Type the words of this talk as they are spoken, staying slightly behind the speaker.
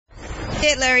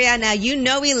L'Oreal. Now, you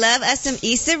know we love us some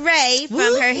Issa Rae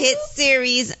from her hit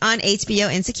series on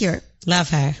HBO Insecure. Love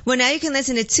her. Well, now you can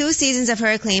listen to 2 seasons of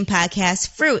her acclaimed podcast,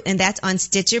 Fruit, and that's on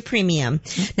Stitcher Premium.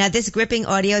 Now, this gripping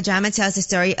audio drama tells the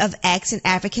story of X, an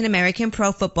African-American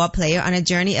pro football player on a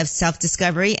journey of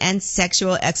self-discovery and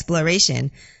sexual exploration.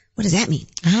 What does that mean?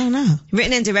 I don't know.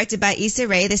 Written and directed by Issa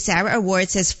Rae, the Sarah Award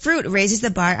says Fruit raises the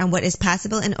bar on what is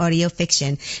possible in audio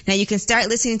fiction. Now, you can start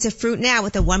listening to Fruit now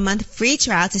with a 1-month free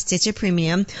trial to Stitcher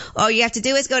Premium. All you have to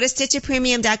do is go to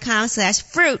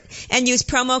StitcherPremium.com/fruit and use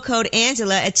promo code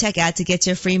Angela at checkout to get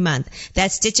your free month.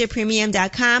 That's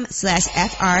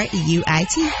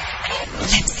StitcherPremium.com/FRUIT.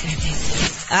 Lip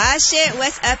service. Ah, shit.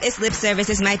 What's up? It's Lip Service.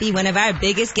 This might be one of our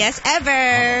biggest guests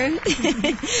ever.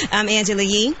 I'm Angela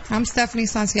Yee. I'm Stephanie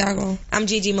Santiago. I'm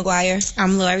Gigi McGuire.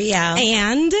 I'm L'Oreal.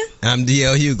 And I'm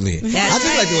DL Hughley. That's I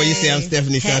just like the way you say I'm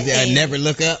Stephanie Santiago. I never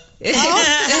look up. That's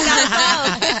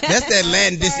that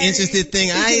Latin disinterested thing.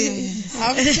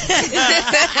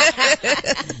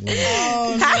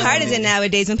 How hard is it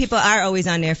nowadays when people are always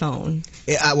on their phone?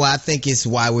 I think it's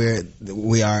why we are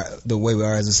the way we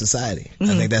are as a society. I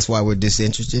think that's why we're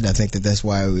disinterested. I think that's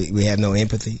why we have no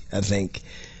empathy. I think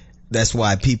that's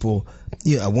why people,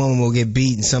 a woman will get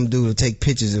beat and some dude will take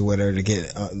pictures of her to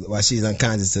get while she's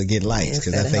unconscious to get likes,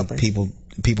 because I think people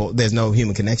there's no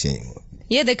human connection anymore.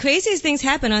 Yeah, the craziest things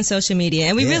happen on social media,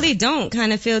 and we really don't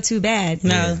kind of feel too bad.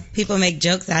 No, people make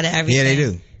jokes out of everything. Yeah, they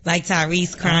do. Like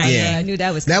Tyrese crying. Yeah, I knew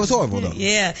that was horrible, though.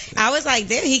 Yeah. I was like,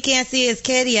 he can't see his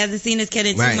kid. He hasn't seen his kid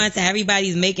in 2 months, and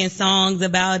everybody's making songs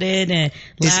about it and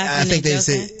laughing. I think and they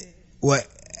joking. said,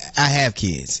 I have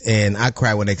kids, and I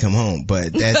cry when they come home,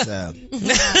 but that's out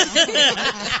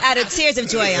of tears of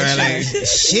joy, I'm sure. Like,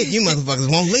 shit, you motherfuckers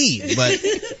won't leave. But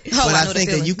I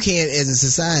think that you can't, as a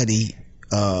society,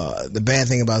 the bad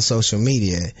thing about social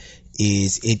media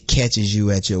is it catches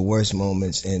you at your worst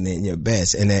moments and then your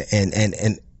best, and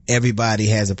everybody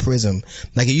has a prism.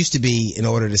 Like it used to be, in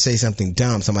order to say something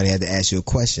dumb, somebody had to ask you a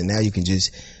question. Now you can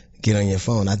just get on your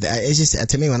phone. It's just,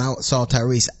 to me, when I saw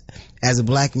Tyrese, as a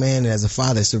black man and as a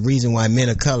father, it's the reason why men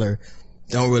of color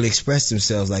don't really express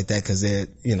themselves like that, because they're,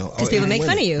 because people make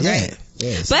fun of you, right?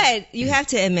 Yes. But you have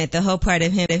to admit, the whole part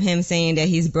of him saying that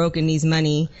he's broke and needs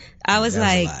money, I was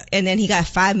like, and then he got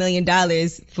 $5 million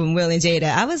from Will and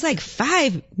Jada. I was like,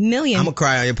 $5 million. I'm gonna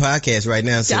cry on your podcast right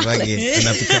now, see if I can get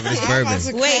enough to cover this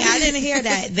bourbon. Wait, I didn't hear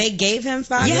that. They gave him $5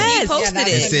 million. Yes, he posted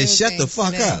It said, "Shut the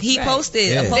fuck up." He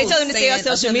posted a post. They told him to stay on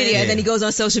social media, and then he goes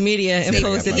on social media and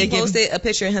posted. He posted a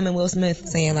picture of him and Will Smith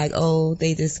saying like, "Oh,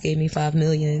 they just gave me $5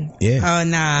 million." Yeah. Oh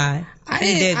nah. He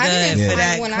did good for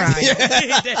that cry.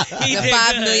 The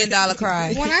 $5 million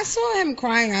cry. When I saw him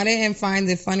crying, I didn't find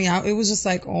it funny. It was just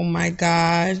like, oh my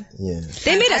God. Yeah.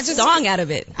 They made a song out of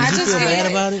it. Did you feel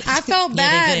bad about it? I felt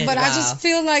bad, but Wow. I just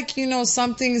feel like,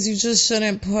 some things you just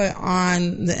shouldn't put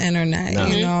on the internet,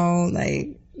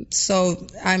 so,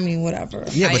 I mean, whatever.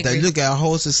 Yeah, but look at our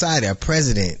whole society, our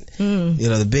president,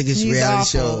 the biggest He's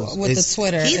reality awful shows. with the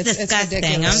Twitter. He's disgusting.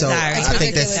 I'm So sorry. I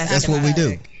think that's what we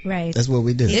do. Right. That's what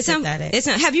we do.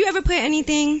 Have you ever put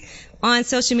anything on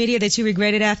social media that you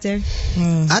regretted after?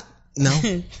 No.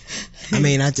 I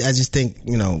mean, I just think,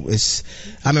 I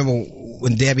remember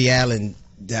when Debbie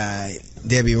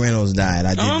Reynolds died.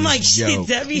 I did this joke.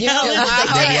 Debbie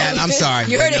Allen. I'm sorry.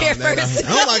 You heard it here first.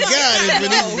 Oh my God.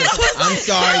 I'm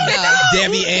sorry,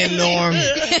 Debbie and Norm.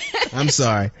 I'm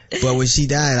sorry. But when she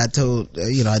died, I told,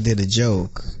 I did a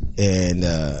joke and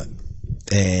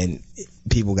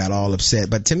people got all upset.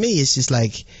 But to me, it's just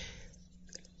like,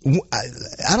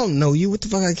 I don't know you. What the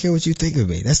fuck I care what you think of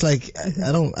me? That's like,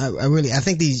 I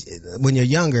think when you're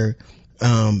younger,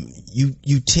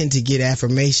 you tend to get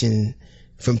affirmation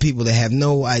from people that have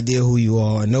no idea who you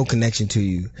are, no connection to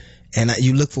you. And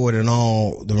you look for it in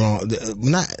all the wrong,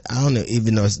 I don't know,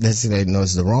 even though it's necessarily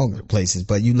it's the wrong places,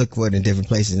 but you look for it in different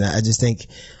places. And I just think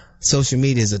social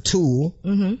media is a tool,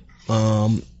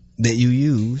 that you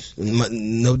use,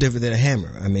 no different than a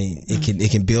hammer. I mean,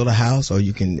 it can build a house, or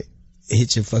you can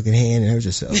hit your fucking hand and hurt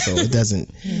yourself. So it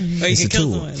doesn't, it's a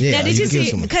tool. Yeah, now, did you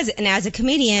see, because now as a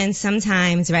comedian,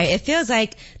 sometimes, right, it feels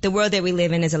like the world that we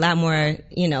live in is a lot more,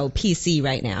 PC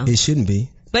right now. It shouldn't be.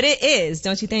 But it is,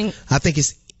 don't you think? I think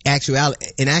it's actuality.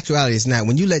 In actuality, it's not.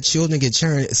 When you let children get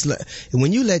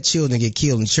when you let children get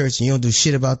killed in church and you don't do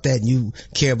shit about that, and you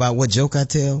care about what joke I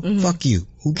tell, fuck you.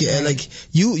 Who cares? Like,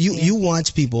 you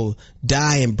watch people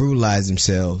die and brutalize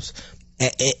themselves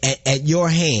at your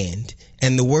hand.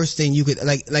 And the worst thing you could,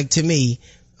 like to me,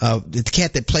 the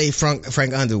cat that played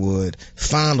Frank Underwood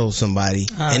fondled somebody,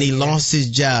 and he lost his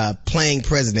job playing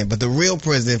president. But the real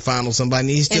president fondled somebody, and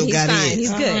he still got in.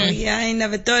 He's good. Yeah, I ain't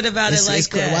never thought about it like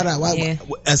that. Why,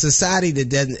 a society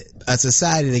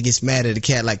that gets mad at a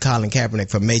cat like Colin Kaepernick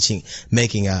for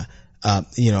making a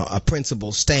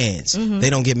principled stance. They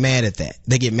don't get mad at that.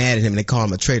 They get mad at him and they call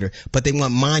him a traitor. But they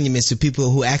want monuments to people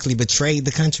who actually betrayed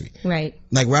the country. Right.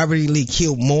 Like Robert E. Lee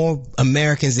killed more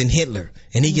Americans than Hitler,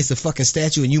 and he gets a fucking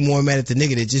statue, and you more mad at the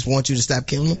nigga that just wants you to stop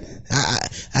killing him. I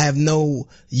have no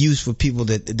use for people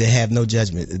that have no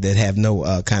judgment, that have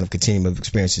no kind of continuum of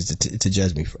experiences to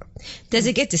judge me from. Does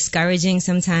it get discouraging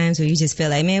sometimes where you just feel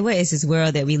like, man, what is this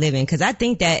world that we live in? Because I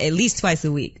think that at least twice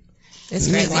a week. It's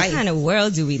crazy. What kind of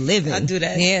world do we live in? I do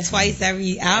that twice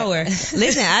every hour.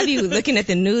 Listen, I be looking at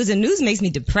the news, and news makes me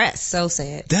depressed. So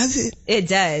sad. Does it? It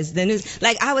does. The news.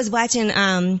 Like, I was watching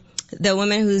the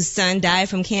woman whose son died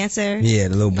from cancer. Yeah,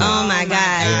 the little boy. Oh my God.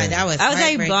 That was I was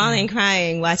like bawling,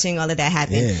 crying, watching all of that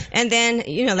happen. Yeah. And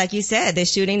then, like you said, the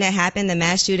shooting that happened, the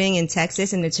mass shooting in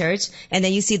Texas in the church, and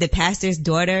then you see the pastor's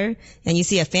daughter, and you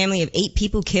see a family of 8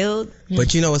 people killed.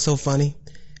 But you know what's so funny?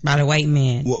 By the white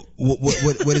man.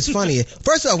 What is funny is,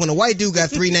 first off, when a white dude got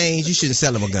 3 names, you shouldn't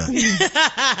sell him a gun. The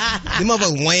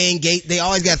motherfuckers Wayne Gate, they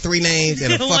always got 3 names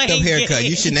and a fucked up haircut.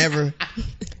 You should never.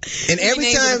 And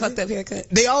every time fucked up haircut.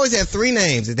 They always have 3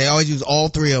 names. They always use all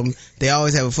 3 of them. They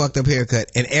always have a fucked up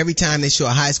haircut. And every time they show a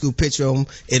high school picture of them,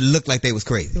 it looked like they was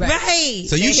crazy. Right.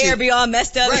 So you Their hair be all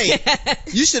messed up. Right.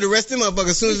 You should arrest them motherfuckers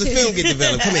as soon as the film get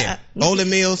developed. Come here. Olin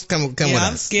Mills, come with us.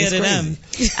 I'm scared of them.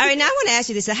 All right, now I want to ask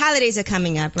you this. The holidays are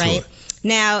coming up, right? Sure.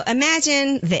 Now,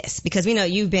 imagine this, because we know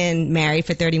you've been married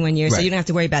for 31 years, so you don't have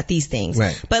to worry about these things.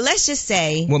 Right. But let's just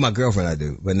say... Well, my girlfriend I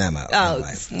do, but not my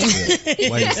wife. Yeah.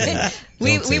 Why you saying that?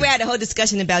 We had a whole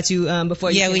discussion about you before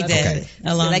you came we up. did. Okay.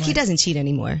 So, like, he doesn't cheat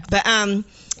anymore. But,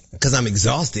 because I'm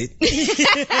exhausted.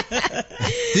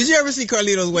 Did you ever see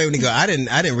Carlito's Way when he go, I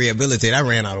didn't rehabilitate, I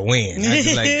ran out of wind. I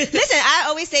just like, listen, I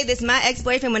always say this. My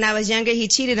ex-boyfriend, when I was younger, he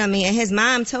cheated on me, and his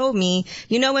mom told me,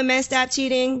 you know when men stop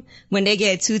cheating? When they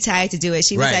get too tired to do it.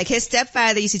 She was like, his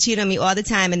stepfather used to cheat on me all the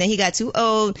time, and then he got too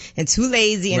old and too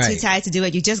lazy and too tired to do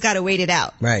it. You just gotta wait it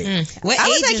out. Right. What I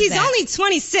was age like, is he's that? only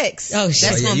 26. Oh, shit.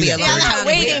 That's gonna be a long I'm time. not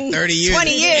waiting 30 years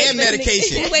 20 years. and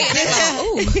medication. Wait that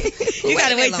long. Ooh. You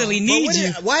gotta wait till he needs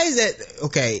you. Why is that?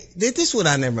 Okay, this is what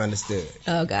I never understood.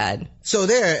 Oh, God. So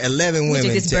there are 11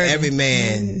 women to every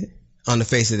man on the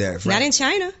face of the earth, right? Not in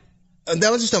China.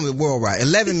 That was just talking about worldwide.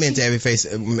 11 men to every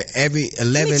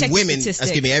 11 women.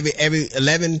 Excuse me, every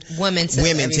 11 women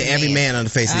to every man on the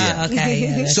face of the earth.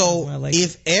 Okay. So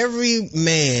if every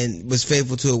man was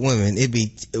faithful to a woman, it'd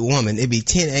be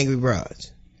 10 angry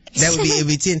broads. It'd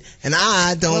be 10, and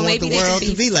I don't want the world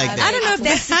to be like that. I don't know if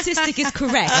that statistic is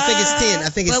correct. I think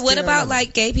it's 10. But what about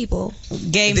like gay people?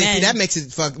 Gay men. See, that makes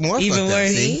it more even fucked worse.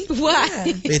 up. See? Why?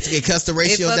 It cuts the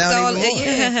ratio down even more.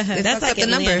 Yeah, that's like the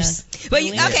numbers. But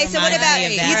okay, so what about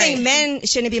you? Think men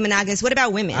shouldn't be monogamous? What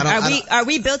about women? Are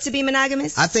we built to be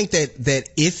monogamous? I think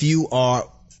that if you are,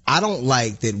 I don't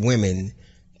like that women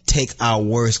take our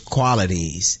worst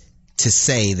qualities to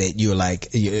say that you're like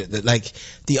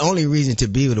the only reason to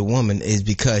be with a woman is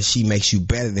because she makes you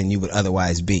better than you would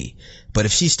otherwise be. But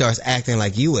if she starts acting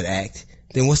like you would act,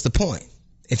 then what's the point?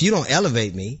 If you don't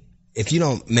elevate me, if you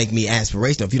don't make me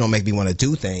aspirational, if you don't make me want to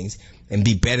do things and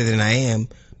be better than I am,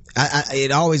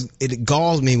 it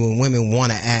galls me when women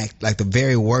want to act like the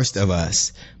very worst of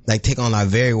us, like take on our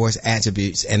very worst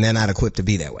attributes, and they're not equipped to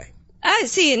be that way. I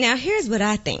see it. Now, here's what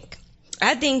I think.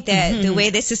 I think that the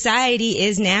way that society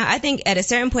is now, I think at a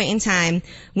certain point in time,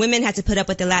 women had to put up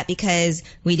with a lot because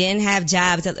we didn't have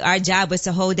jobs. Our job was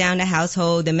to hold down the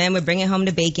household. The men were bringing home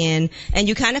the bacon, and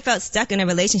you kind of felt stuck in a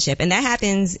relationship. And that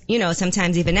happens,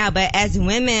 sometimes even now. But as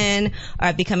women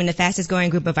are becoming the fastest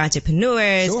growing group of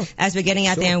entrepreneurs, as we're getting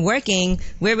out there and working,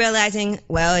 we're realizing,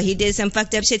 well, he did some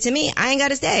fucked up shit to me. I ain't got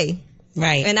to stay.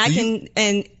 Right. And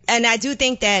and I do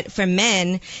think that for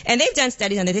men, and they've done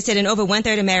studies on this, they said in over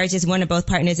 1/3 of marriages, one or both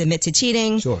partners admit to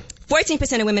cheating.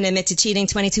 14% of women admit to cheating,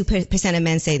 22% of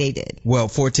men say they did. Well,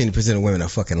 14% of women are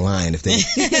fucking lying if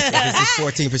it's just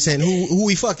 14%. Who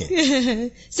we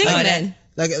fucking? Single men.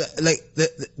 Like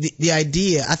the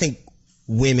idea, I think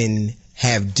women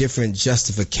have different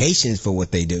justifications for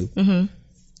what they do. Mm-hmm.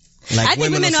 Like I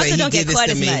think women also don't get caught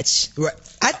as much. Right.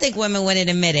 I think women wouldn't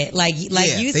admit it. Like you they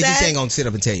said. They just ain't gonna sit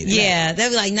up and tell you that. Yeah, they'll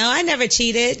be like, no, I never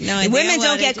cheated. No, women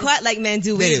don't get caught like men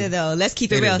do either, though. Let's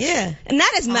keep it real. Yeah.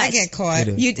 not as much. I get caught.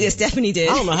 Stephanie did.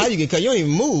 I don't know how you get caught. You don't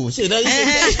even move. Shit, Stephanie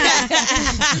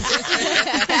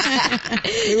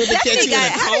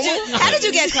how did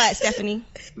you get caught, Stephanie?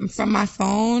 From my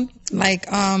phone. Like,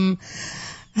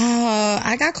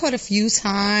 I got caught a few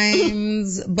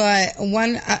times, but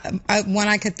one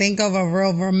I could think of, a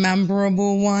real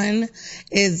memorable one,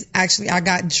 is actually I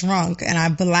got drunk and I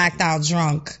blacked out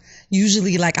drunk.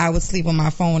 Usually, like, I would sleep on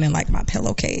my phone in, like, my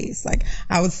pillowcase. Like,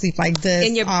 I would sleep like this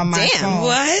on my phone.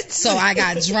 What? So I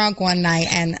got drunk one night,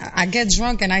 and I get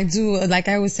drunk, and I do, like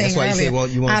I was saying earlier,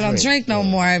 I don't drink no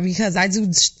more because I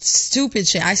do stupid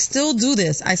shit. I still do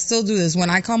this. When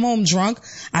I come home drunk,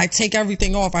 I take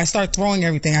everything off. I start throwing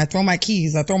everything. I throw my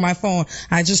keys. I throw my phone.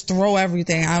 I just throw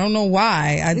everything. I don't know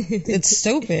why. It's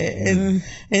stupid.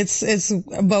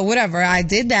 But whatever. I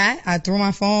did that. I threw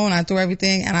my phone. I threw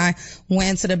everything, and I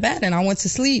went into the bed. And I went to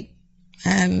sleep,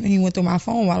 and he went through my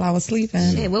phone while I was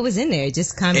sleeping. Hey, what was in there?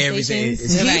 Just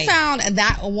conversations? He found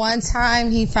that one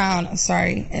time he found an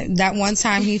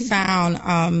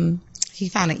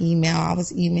email. I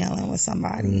was emailing with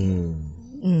somebody. He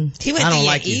went through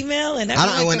your email and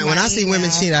everything. When I see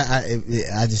women cheat,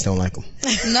 I just don't like them.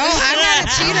 No, I'm not a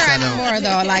cheater anymore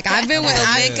though. Like, I've been with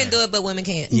men can do it, but women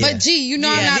can't. Yeah. But G, you know,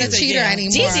 I'm not a cheater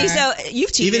anymore. Gigi, so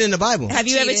you've cheated. Even in the Bible. Have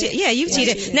you ever cheated? Yeah, you've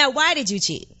cheated. Now, why did you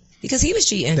cheat? Because he was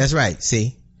cheating. That's right.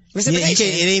 See? Reciprocation.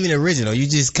 It ain't even original. You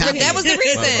just copy. That was the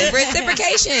reason.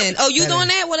 Reciprocation. Oh, you doing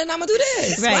that? Well, then I'm gonna do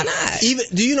this. Right. Why not?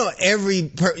 Do you know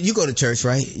you go to church,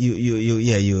 right?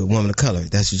 You're a woman of color.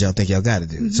 That's what y'all think y'all got to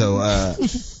do. So,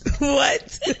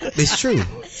 what? It's true.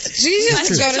 She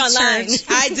just go to church.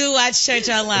 I do watch church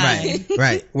online.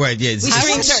 Right. Yeah. I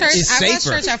watch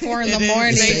church at 4 in the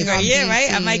morning. Yeah,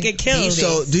 right. I might get killed.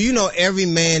 So, do you know every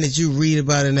man that you read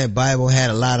about in that Bible had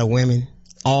a lot of women?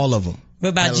 All of them. What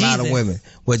about Jesus? A lot of women.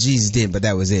 Well, Jesus did, but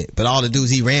that was it. But all the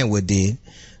dudes he ran with did.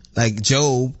 Like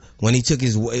Job, when he took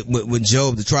with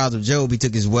Job, the trials of Job, he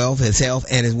took his wealth, his health,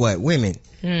 and his what? Women.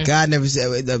 God never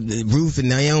said, Ruth and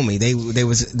Naomi, they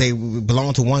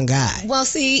belonged to one guy. Well,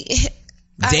 see,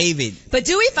 David. But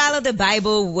do we follow the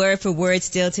Bible word for word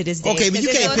still to this day? Okay, but you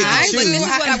can't pick and choose. This is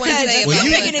what I want to say. You're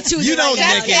picking and choosing. You don't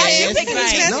right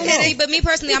now. No. But me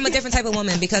personally, I'm a different type of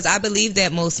woman because I believe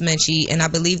that most men cheat, and I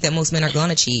believe that most men are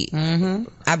gonna cheat.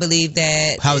 I believe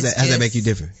that. How does that make you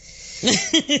different?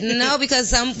 No, because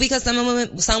some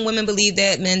women believe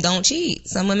that men don't cheat.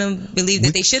 Some women believe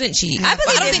that they shouldn't cheat. I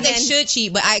don't think they should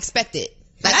cheat, but I expect it.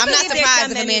 Like, I'm not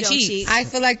surprised if a man cheats. I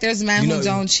feel like there's men who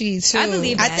don't cheat too. I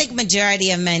believe that. I think majority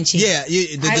of men cheat. Yeah,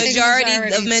 the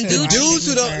majority of men do cheat. Dudes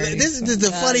who don't. This is the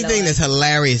funny thing that's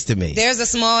hilarious to me. There's a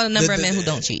small number of men who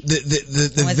don't cheat.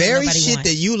 The very shit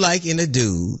that you like in a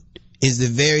dude is the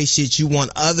very shit you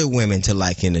want other women to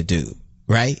like in a dude.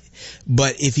 Right?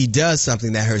 But if he does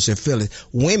something that hurts your feelings,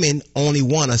 women only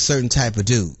want a certain type of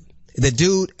dude. The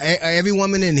dude, every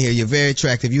woman in here, you're very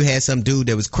attractive. You had some dude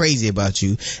that was crazy about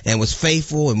you and was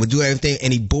faithful and would do everything,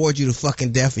 and he bored you to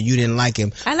fucking death and you didn't like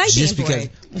him. I like just being because.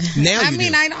 bored. Now I'm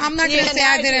not gonna say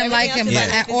I didn't like him,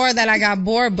 or that I got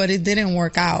bored, but it didn't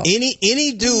work out.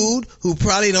 Any dude who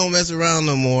probably don't mess around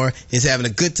no more is having a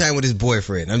good time with his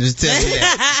boyfriend. I'm just telling you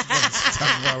that.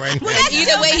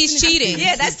 Either way, he's cheating.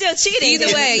 Yeah, that's still cheating.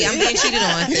 Either way, I'm getting cheated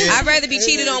on. I'd rather be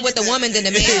cheated on with a woman than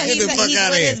a man. He's with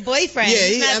his boyfriend. Yeah,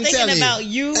 he's not I'm thinking about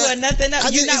you or nothing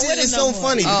else. You're not with him it's no so more.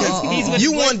 funny because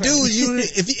you want dudes.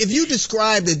 If you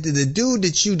describe the dude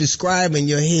that you describe in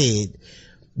your head,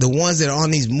 the ones that are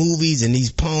on these movies and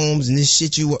these poems and this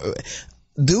shit,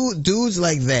 dudes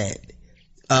like that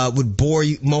would bore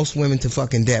most women to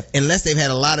fucking death unless they've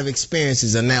had a lot of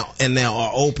experiences and now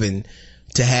are open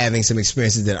to having some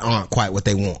experiences that aren't quite what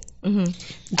they want.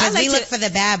 Because we look for the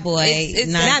bad boy.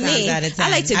 It's not me. I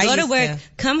like to go to work,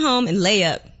 come home, and lay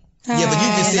up. Yeah, but you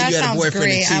just said you had a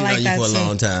boyfriend that cheated on you for a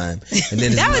long time. And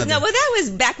then that was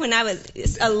back when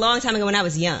a long time ago when I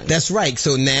was young. That's right.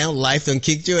 So now life done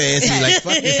kicked your ass and you're like,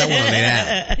 fuck this, I want to lay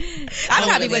down. I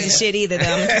probably wasn't shit either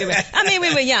though. I mean,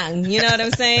 we were young, you know what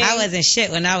I'm saying? I wasn't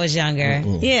shit when I was younger.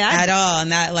 Yeah. At all.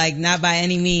 Not by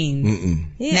any means.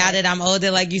 Yeah. Now that I'm older,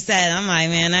 like you said, I'm like,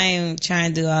 man, I ain't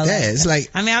trying to do all that. Yeah, it's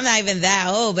like, I mean, I'm not even that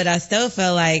old, but I still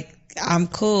feel like I'm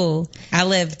cool. I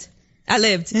lived. Now,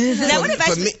 what if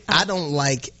for me, I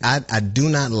do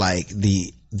not like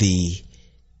the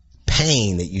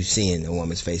pain that you see in a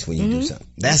woman's face when you do something.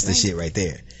 That's the shit right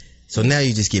there. So now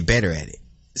you just get better at it.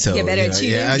 So get better at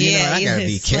cheating. I gotta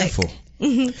be careful.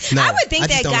 No, I would think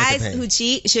that guys who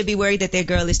cheat should be worried that their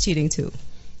girl is cheating too.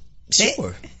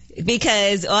 Sure.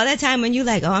 Because all that time when you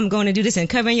like, oh, I'm going to do this and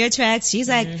covering your tracks, she's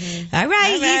like, all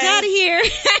right, he's out of here.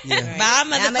 Bye,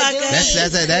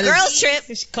 motherfucker. That girls trip.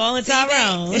 She's calling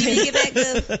Tyrone. You get back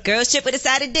to girls trip with a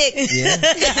side of dick. Yeah.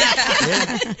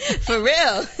 For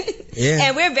real. Yeah.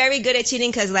 And we're very good at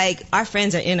cheating because, like, our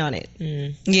friends are in on it. Yeah.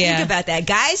 Think about that.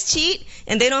 Guys cheat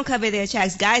and they don't cover their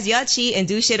tracks. Guys, y'all cheat and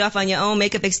do shit off on your own,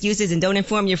 make up excuses, and don't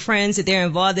inform your friends that they're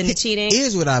involved in the cheating.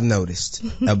 Here's what I've noticed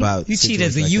about you cheat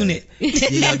as a unit.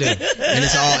 Yeah, I do.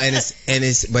 And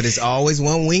it's always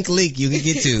one wink leak you can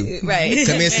get to. Right.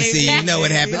 Come in to see you know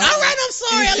what happened. All right, I'm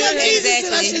sorry. I love Jesus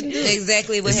and I shouldn't do it.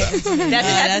 Exactly what happened. That's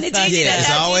what happened to Gigi. Yeah,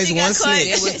 it's always one snitch.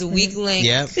 It was the weak link.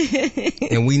 Yep.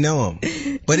 And we know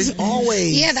them. But it's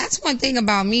always... Yeah, that's one thing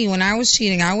about me. When I was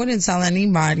cheating, I wouldn't tell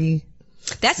anybody.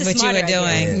 That's what you were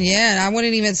doing. Yeah, I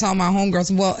wouldn't even tell my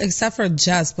homegirls. Well, except for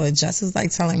Jess, but Jess is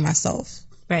like telling myself.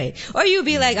 Right. Or you'd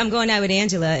be like, I'm going out with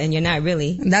Angela, and you're not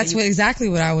really. That's exactly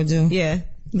what I would do. Yeah.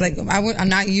 Like, I'm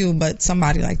not you, but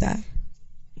somebody like that.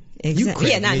 Exactly.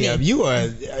 Yeah, not me. Are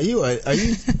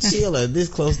you chill or this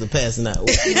close to passing out?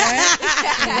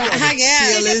 I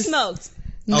guess. She just smoked.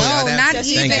 No, not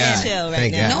even. Chill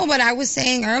right now. No, but I was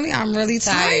saying earlier, I'm really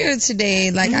tired today.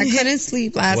 Like, I couldn't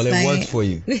sleep last night. Well, it worked for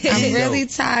you. I'm really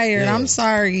tired. Yeah. I'm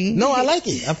sorry. No, I like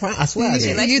it. I swear I do.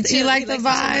 You like the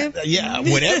vibe? Yeah,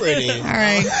 whatever it is. All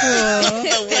right,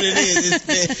 cool. What it is,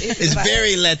 it's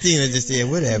very Latina. Just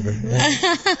whatever.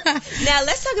 Now,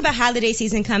 let's talk about holiday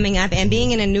season coming up and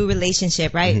being in a new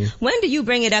relationship, right? Mm-hmm. When do you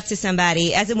bring it up to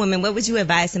somebody? As a woman, what would you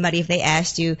advise somebody if they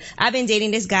asked you, I've been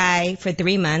dating this guy for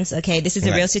 3 months, okay? This is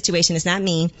a real situation. It's not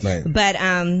me. Right. But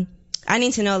I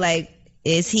need to know, like,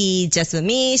 is he just with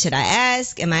me? Should I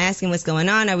ask? Am I asking what's going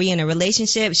on? Are we in a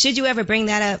relationship? Should you ever bring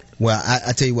that up? Well,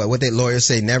 I tell you what that lawyers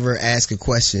say, never ask a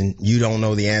question you don't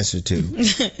know the answer to.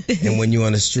 And when you're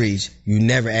on the streets, you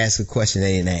never ask a question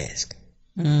they didn't ask.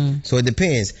 So it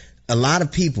depends. A lot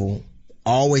of people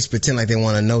always pretend like they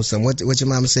want to know something. What your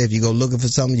mama say? If you go looking for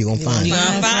something, you're going to find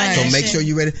it. So make sure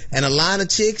you're ready. And a lot of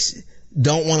chicks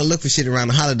don't want to look for shit around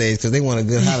the holidays because they want a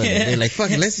good holiday. They're like,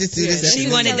 fuck it, let's just do this. She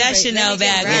wanted that Chanel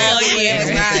bag all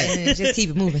year. Right. Just keep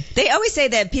it moving. They always say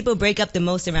that people break up the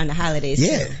most around the holidays.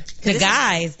 Yeah. The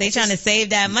guys, they trying to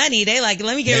save that money. They like,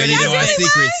 let me get rid of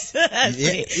secrets.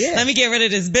 Let me get rid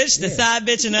of this bitch, the side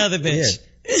bitch, and the other bitch.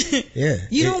 Yeah.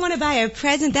 You don't want to buy a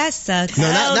present? That sucks. No,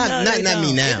 not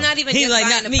me now. It's not even just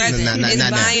buying a present. It's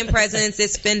buying presents.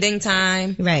 It's spending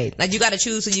time. Right. Like, you got to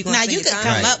choose who you're going to spend your time. Now,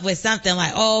 you could come up with something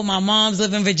like, oh, my mom's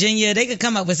live in Virginia. They could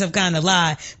come up with some kind of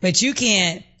lie, but you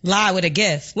can't lie with a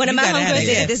gift. One of my homegirls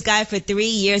dated this guy for 3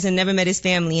 years and never met his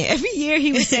family. And every year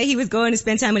he would say he was going to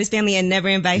spend time with his family and never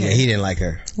invite her. Yeah, he didn't like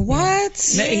her.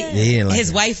 What? Yeah, he didn't like his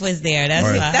her. wife was there. That's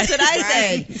why. That's what I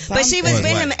said. But she was with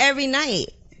him every night.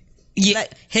 Yeah,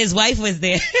 his wife was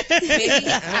there.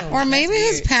 Or maybe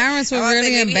his parents were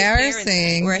really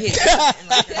embarrassing. My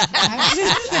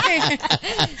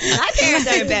parents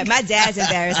are embarrassing. My dad's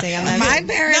embarrassing. My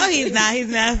parents. No, he's not. He's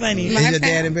not funny. Is your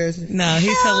dad embarrassing? No,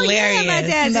 he's hilarious. Yeah, my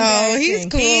dad's no, he's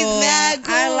cool. He's mad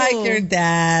cool. I like your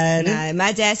dad. Nah,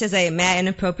 my dad says like mad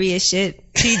inappropriate shit.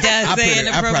 He does say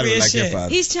inappropriate like shit.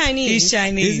 He's Chinese. He's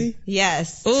Chinese. Is he?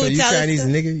 Yes. Ooh, so you Chinese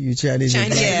nigga? You Chinese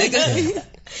nigga?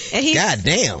 And God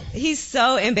damn. He's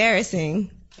so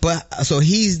embarrassing. But so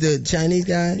he's the Chinese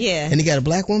guy? Yeah. And he got a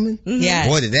black woman? Mm-hmm. Yeah.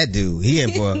 Boy, did that dude. He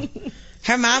in for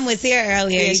Her mom was here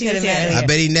earlier. Yeah, she was here earlier. I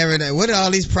bet he never. What are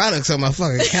all these products on my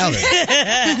fucking counter?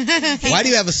 Why do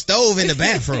you have a stove in the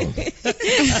bathroom?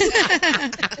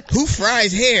 Who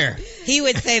fries hair? He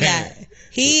would say that.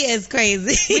 He is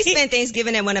crazy. We spent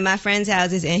Thanksgiving at one of my friends'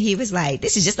 houses, and he was like,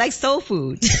 this is just like soul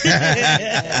food. Because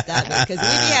we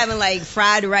be having like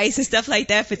fried rice and stuff like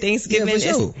that for Thanksgiving. Yeah, for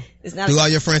sure. It's not do all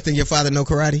your friends think your father know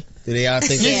karate? Do they all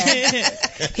think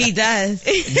that? He does.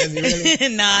 Does he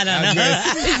really? No, I don't know.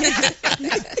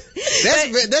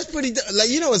 That's pretty, like,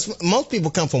 you know, most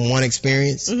people come from one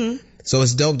experience. Mm-hmm. So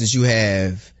it's dope that you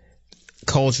have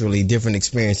culturally different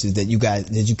experiences that you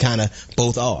kind of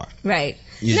both are. Right.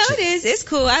 It is. It's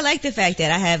cool. I like the fact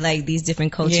that I have like these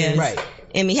different cultures. Yeah, right.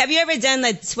 in me. Have you ever done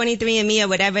like 23andMe or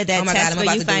whatever that test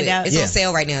where you find out? It's on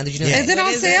sale right now. Did you know that? Is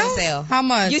it on sale? How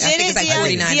much? You did it? It's like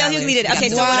 $49. Hughley did it. Okay,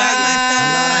 so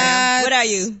what are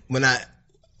you? When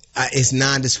it's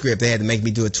nondescript. They had to make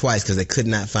me do it twice because they could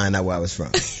not find out where I was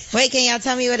from. Wait, can y'all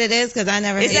tell me what it is? Because I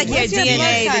never. It's like your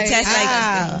DNA, the test,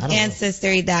 like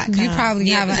Ancestry.com. You probably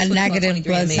have a negative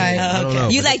blood type. I don't know,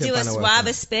 you like do a swab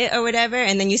of spit or whatever,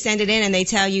 and then you send it in, and they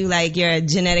tell you like your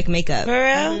genetic makeup. For real?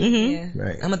 Mm-hmm.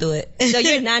 Right. I'm gonna do it. So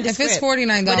you're nondescript. If it's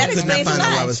 $49, that I could not find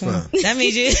out where I was from. That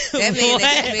means you. That means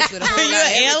they Are you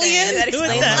an alien? That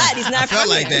explains a lot. He's not I felt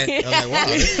like that. I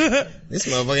was like, wow. This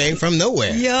motherfucker ain't from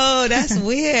nowhere. Yo, that's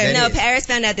weird. No, Paris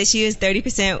found out that she was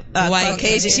 30% white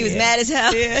Caucasian. She was mad as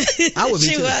hell. Yeah. I would be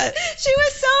too. She was so mad.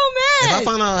 If I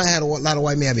found out I had a lot of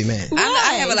white men, I'd be mad.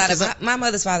 I have a lot of my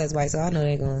mother's father's white, so I know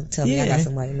they're gonna tell me I got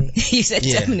some white men. You said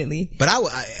definitely. But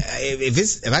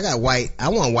if I got white, I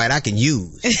want white I can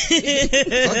use. Fuck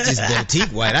just boutique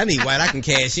white. I need white I can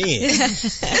cash in.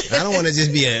 I don't want to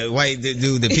just be a white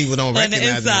dude that people don't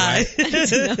recognize me. Right?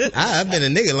 I've been a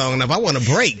nigga long enough. I want to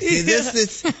break. If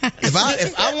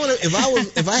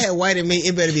I had white in me,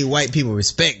 it better be white people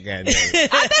respect. Goddamn.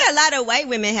 I bet a lot of white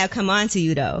women have come on to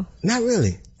you though. Not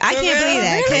really. I can't believe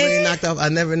that. I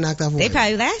never knocked off. They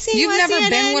probably last. You've never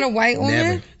been with a white woman.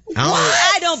 Never.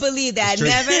 I don't believe that.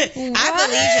 Never.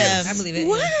 I believe it.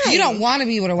 Why? You don't want to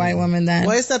be with a white woman then.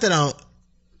 Well, it's not that I don't.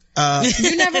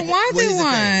 You never wanted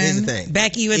one. Here's the thing.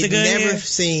 Becky with the good hair. It never hair.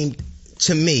 seemed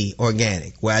to me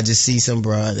organic, where I just see some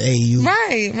broad. Hey, you.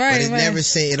 Right. But it never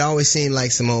seemed. It always seemed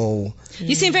like some old.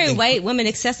 You seem very white woman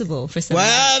accessible for some.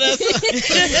 Well, that's. What's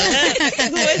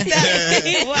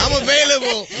that? I'm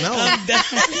available. No,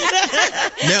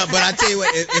 but I tell you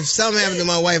what. If something happens to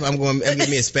my wife, I'm get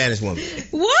me a Spanish woman.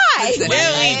 Why? There we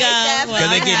go. Because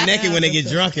they get naked when they get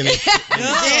drunk and. If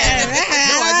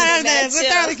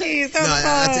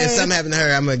something happened to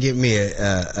her, I'm gonna get me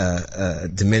a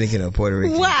Dominican or Puerto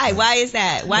Rican. Why? Why is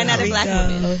that? Why not a black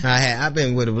woman? I've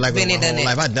been with a black woman my whole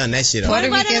life. I've done that shit. Puerto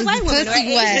Rican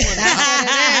pussy wet.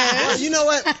 Well, you know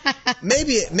what?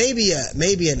 Maybe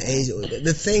an Asian.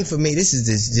 The thing for me, this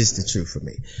is just the truth for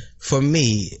me. For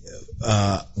me,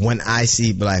 when I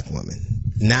see black women,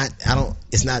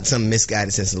 it's not some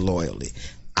misguided sense of loyalty.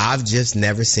 I've just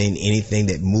never seen anything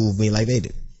that moved me like they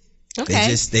do. Okay.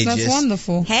 That's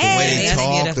wonderful. The way they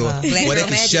talk, they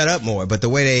can shut up more, but the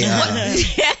way they, part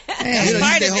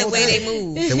of the way they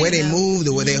move. The way they move,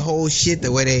 the way they hold shit,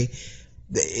 the way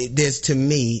there's to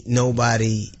me,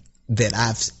 nobody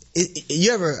that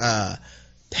you ever,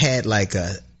 had like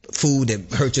a food that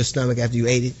hurt your stomach after you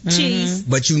ate it? Cheese.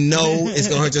 But you know it's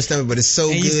gonna hurt your stomach, but it's so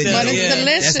good. But it's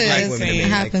delicious. That's black women. It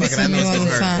happens to me all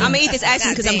the time. I'm gonna eat this ice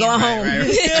cream because I'm going home.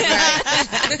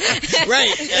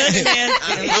 Right.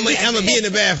 I'm gonna be in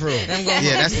the bathroom.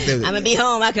 That's what I'm gonna be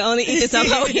home. I can only eat this on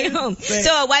my way home.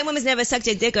 So a white woman's never sucked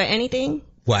your dick or anything?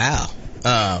 Wow.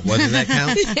 Well, does that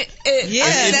count?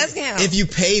 It does count. If you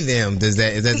pay them, is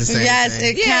that the same? Yes,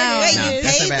 thing? it counts. Wait, you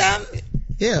paid them?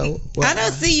 Yeah. Well, I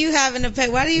don't see you having to pay.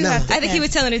 Why do you have to pay? I think he was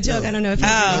telling a joke. I don't know if he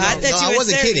was. I thought you I were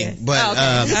wasn't serious. kidding, but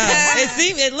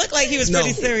it looked like he was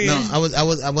pretty serious. No,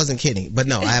 I wasn't kidding, but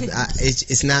no,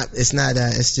 it's not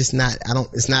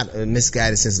a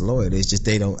misguided sense of loyalty. It's just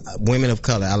women of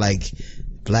color. I like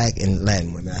black and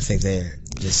Latin women. I think they're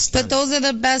just. But those are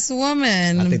the best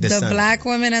women. The black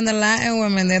women and the Latin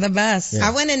women, they're the best. Yeah.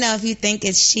 I want to know if you think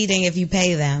it's cheating if you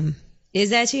pay them. Is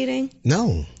that cheating?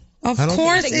 No. Of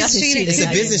course it's cheating. It's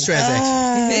a business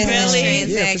transaction. Really?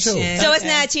 Yeah, for sure. So it's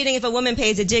not cheating if a woman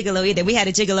pays a gigolo either. We had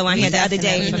a gigolo on here the other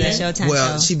day from the Showtime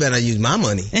Well, show. she better use my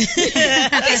money. Okay,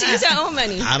 she used her own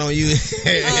money. I don't use.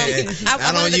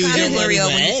 I don't use your money.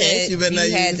 When you said you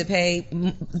had to pay.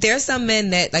 There's some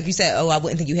men that, like you said, I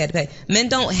wouldn't think you had to pay. Men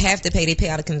don't have to pay. They pay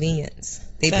out of convenience.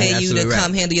 They pay you to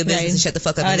come handle your business and shut the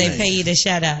fuck up. Oh, they pay you to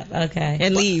shut up. Okay.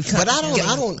 And leave. But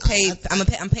I don't pay.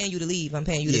 I'm paying you to leave. I'm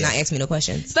paying you to not ask me no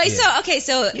questions. But I'm paying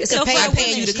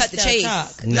you to cut the chase.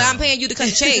 No, I'm paying you to cut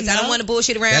the chase. I don't want to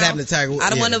bullshit around. That happened to Tiger.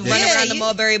 I don't want to run around the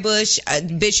mulberry bush.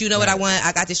 Bitch, you know what I want.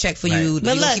 I got this check for you.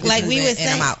 But look, like we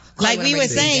were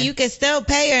saying, you could still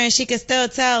pay her and she could still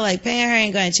tell, like, paying her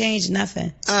ain't going to change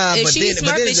nothing. If she's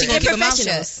smart, then she can keep her mouth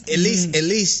shut. At least.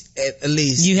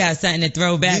 You have something to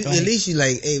throw back on. At least you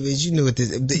like, hey, bitch, you knew what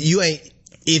this, you ain't,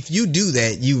 if you do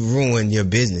that, you ruin your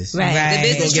business. Right. The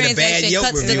business transaction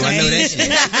cuts the confusion.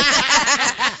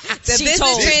 The business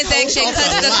transaction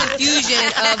cuts the confusion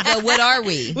of the what are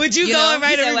we? Would you go and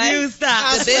write a review?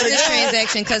 Stop. The business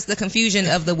transaction cuts the confusion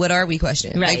of the what are we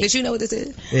question. Right. Like, did you know what this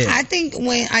is? Yeah. I think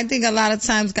a lot of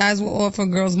times guys will offer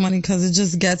girls money because it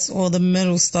just gets all the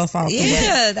middle stuff out the way.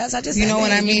 Yeah, that's I just. You know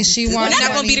what I mean? She wants. We're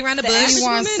not gonna beat around the bush. She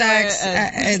wants sex.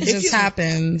 It just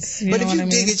happens. But if you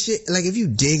dig a shit, like if you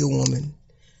dig a woman.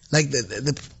 Like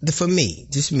the for me,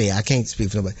 just me, I can't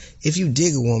speak for nobody. If you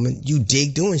dig a woman, you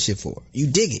dig doing shit for her. You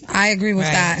dig it. I agree with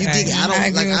that. You dig it. I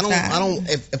don't.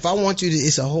 If I want you to,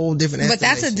 it's a whole different. But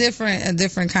that's a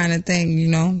different kind of thing, you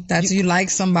know. That's you like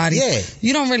somebody. Yeah.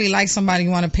 You don't really like somebody you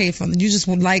want to pay for. You just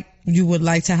would like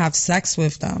to have sex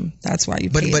with them. That's why you.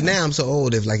 Pay But now I'm so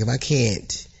old. If I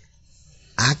can't,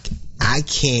 I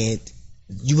can't.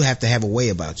 You have to have a way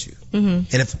about you.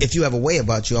 Mm-hmm. And if you have a way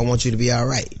about you, I want you to be all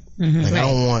right. Mm-hmm. Like, right. I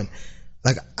don't want,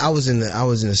 like, I was in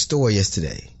the store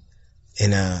yesterday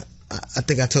and, I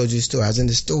think I told you the story. I was in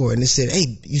the store and it said,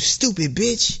 "Hey, you stupid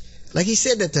bitch." Like he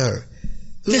said that to her.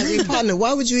 Like, hey, partner,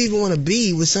 why would you even want to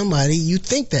be with somebody you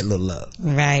think that little love?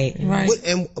 Right.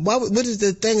 And what is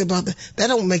the thing about that? That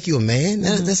don't make you a man.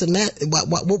 That's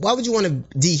why would you want to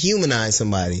dehumanize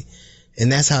somebody?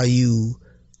 And that's how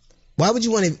why would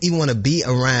you even want to be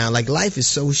around? Like, life is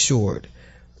so short.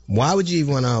 Why would you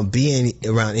even want to be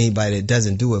around anybody that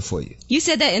doesn't do it for you? You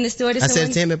said that in the store to I someone? said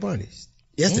it to him at parties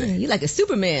yesterday. You like a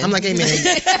Superman. I'm like, hey man,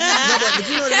 but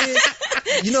you know what it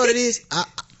is? You know what it is?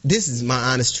 This is my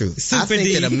honest truth. I think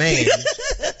that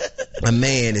a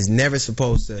man is never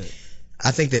supposed to.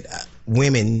 I think that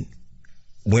women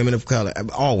of color,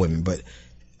 all women, but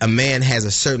a man has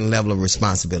a certain level of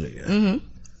responsibility. Mm-hmm.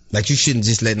 Like, you shouldn't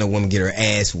just let no woman get her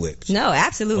ass whipped. No,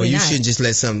 absolutely not. Or you shouldn't just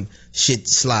let some shit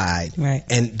slide. Right.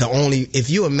 And if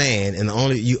you're a man, and the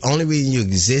only reason you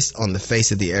exist on the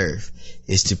face of the earth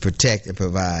is to protect and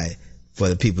provide for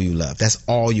the people you love. That's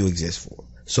all you exist for.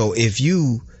 So if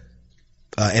you,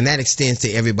 and that extends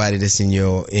to everybody that's in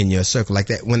your circle, like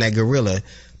that, when that gorilla,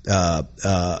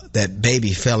 that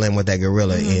baby fell in with that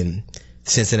gorilla in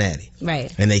Cincinnati.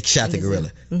 Right. And they shot the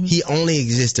gorilla. Mm-hmm. He only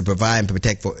exists to provide and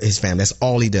protect for his family. That's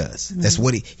all he does. Mm-hmm. That's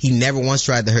what he never once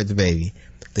tried to hurt the baby.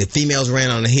 The females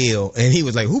ran on the hill and he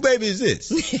was like, "Who baby is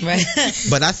this?" Right.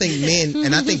 But I think men,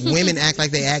 and I think women act like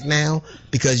they act now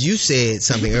because you said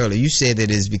something earlier. You said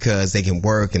that it's because they can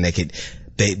work and they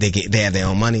have their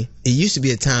own money. It used to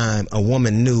be a time a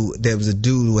woman knew there was a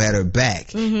dude who had her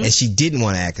back, and she didn't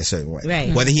want to act a certain way.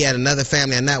 Right. Whether he had another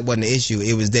family or not wasn't the issue.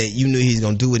 It was that you knew he was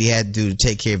going to do what he had to do to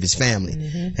take care of his family,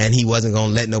 and he wasn't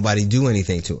going to let nobody do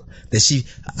anything to her.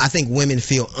 I think women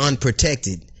feel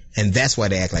unprotected, and that's why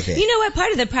they act like that. You know what?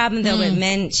 Part of the problem, though, with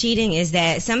men cheating is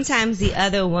that sometimes the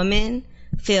other woman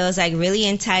feels like really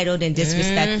entitled and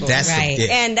disrespectful. That's right.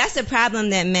 And that's the problem,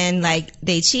 that men, like,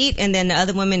 they cheat and then the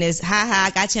other woman is,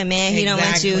 I got your man, he don't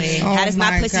want you. How does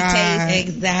my pussy taste?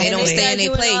 Exactly. They don't stay in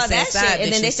their place.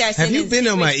 And then they start Have sending you been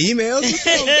on my emails?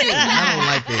 I don't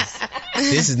like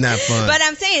this. This is not fun. But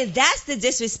I'm saying that's the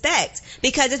disrespect,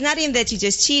 because it's not even that you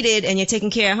just cheated and you're taking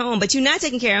care of home, but you're not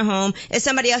taking care of home if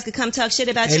somebody else could come talk shit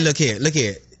about you. Hey, look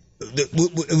here.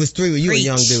 It was three. You a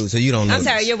young dude, so you don't know. I'm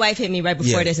sorry, your wife hit me right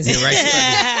before this. Yeah,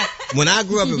 right. When I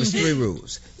grew up, it was 3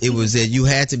 rules. It was that you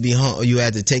had to be home. You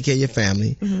had to take care of your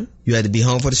family. Mm-hmm. You had to be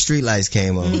home before the street lights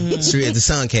came on. The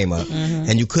sun came up,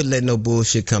 and you couldn't let no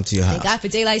bullshit come to your house. Thank God for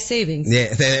daylight savings. Yeah,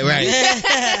 right.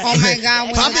 Oh my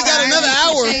God, Poppy got another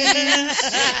hour.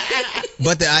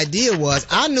 But the idea was,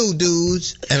 I knew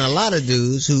dudes and a lot of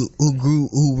dudes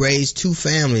who raised 2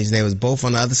 families, and they was both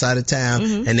on the other side of town,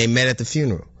 and they met at the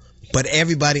funeral. But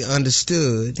everybody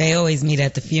understood. They always meet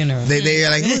at the funeral. They're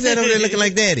like, "Who's that over there looking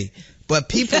like daddy?" But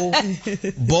people,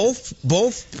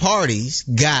 both parties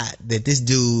got that this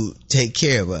dude take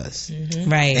care of us.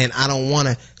 Right. And I don't want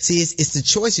to see. It's the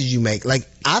choices you make. Like,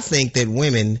 I think that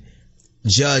women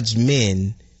judge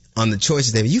men on the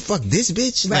choices they make. You fuck this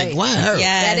bitch? Right. Like, why her?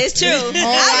 Yeah, that is true.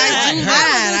 I do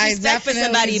that. I respect for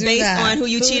somebody do based that. on who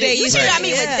you cheated. You cheated on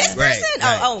me with this person?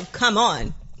 Right. Oh, come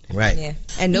on. Right. Yeah.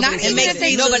 And nobody's Not good.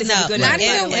 even Nobody's no, good. not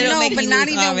even, no, but not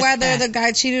even whether respect. the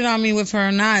guy cheated on me with her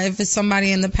or not. If it's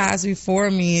somebody in the past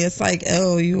before me, it's like,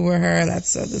 oh, you were her. That's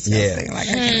so disgusting. Yeah. Like,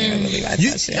 I can't even believe I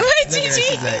touched it.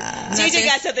 Gigi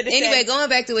got something to say. Anyway, going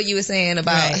back to what you were saying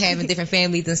about having different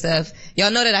families and stuff,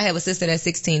 y'all know that I have a sister that's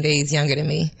 16 days younger than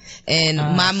me, and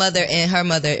my mother and her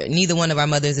mother, neither one of our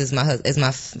mothers is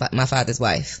my father's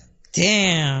wife.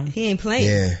 Damn. He ain't playing.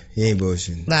 Yeah, he ain't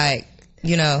bullshitting. Like,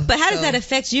 you know. But how does that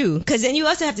affect you? Because then you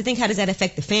also have to think, how does that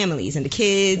affect the families and the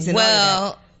kids and all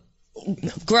of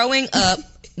that? Growing up,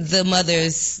 the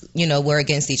mothers, were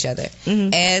against each other.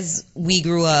 As we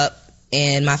grew up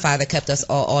and my father kept us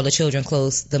all the children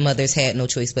close, the mothers had no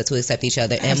choice but to accept each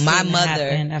other. And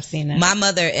I've seen that. My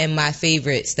mother and my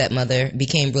favorite stepmother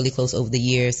became really close over the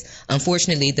years.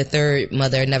 Unfortunately, the third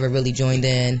mother never really joined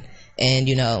in, and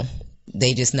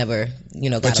they just never,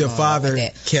 got But your along father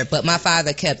like that. kept. But my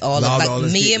father kept all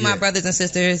me and my brothers and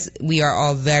sisters. We are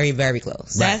all very, very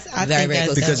close. Right. Very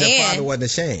close. Because your father wasn't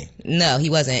ashamed. No, he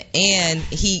wasn't. And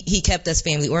he kept us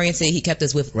family oriented. He kept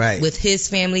us with his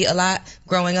family a lot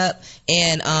growing up.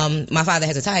 And my father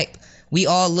has a type. We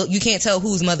all look. You can't tell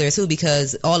whose mother is who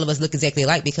because all of us look exactly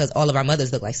alike because all of our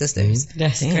mothers look like sisters.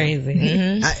 That's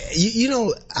crazy.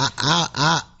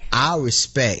 I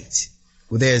respect.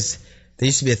 Well, there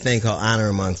used to be a thing called honor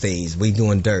among thieves. We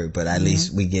doing dirt, but at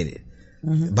least we get it.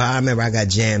 But I remember I got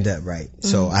jammed up, right?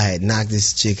 So I had knocked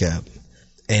this chick up,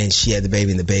 and she had the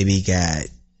baby, and the baby got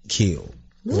killed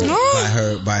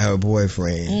by her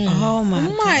boyfriend. Oh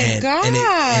my God!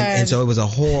 And so it was a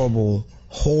horrible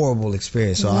horrible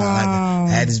experience. So I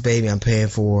had this baby I'm paying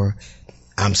for.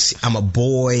 I'm a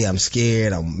boy. I'm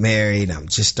scared. I'm married. I'm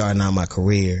just starting out my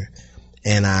career.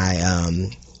 And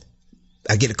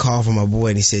I get a call from my boy,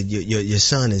 and he said, your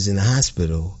son is in the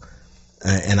hospital.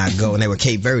 And I go, and they were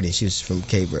Cape Verde. She was from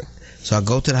Cape Verde. So I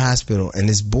go to the hospital, and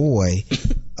this boy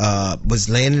was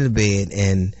laying in the bed,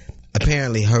 and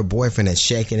apparently her boyfriend had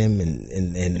shaken him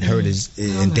and hurt his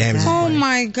and damaged his brain. Oh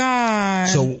my God.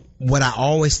 So what I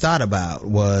always thought about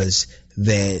was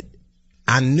that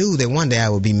I knew that one day I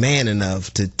would be man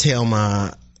enough to tell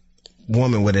my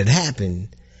woman what had happened,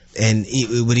 and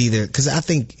it would either, because I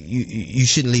think you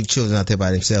shouldn't leave children out there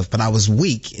by themselves, but I was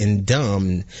weak and dumb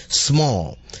and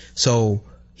small. So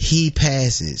he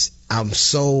passes. I'm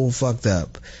so fucked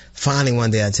up. Finally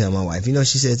one day I tell my wife, you know what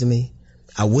she said to me?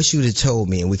 I wish you would have told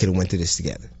me and we could have went through this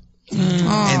together.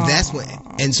 And that's when,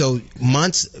 and so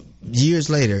years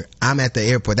later, I'm at the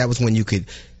airport. That was when you could,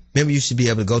 remember you used to be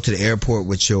able to go to the airport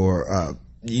with your,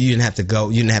 you didn't have to go,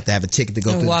 you didn't have to have a ticket to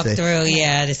go through walk the through,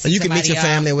 yeah. You could meet your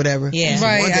family or whatever. Yeah. So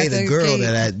right, one day the girl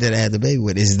that I had the baby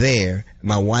with is there.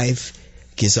 My wife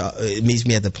meets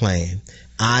me at the plane.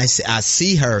 I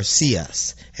see her see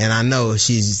us, and I know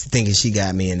she's thinking she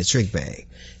got me in the trick bag.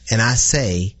 And I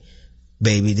say,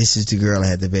 baby, this is the girl I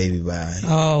had the baby by.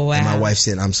 Oh, wow. And my wife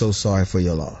said, I'm so sorry for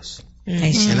your loss.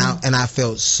 Mm-hmm. And I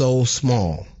felt so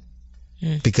small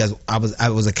because I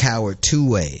was a coward two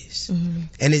ways. Mm-hmm.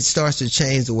 And it starts to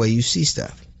change the way you see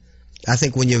stuff. I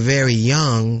think when you're very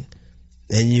young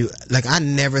and I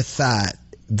never felt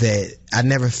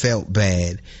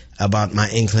bad about my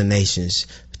inclinations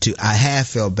I have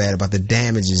felt bad about the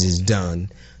damages it's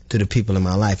done to the people in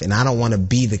my life. And I don't want to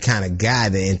be the kind of guy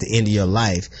that at the end of your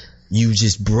life, you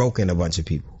just broken a bunch of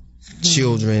people,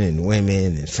 children and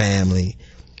women and family.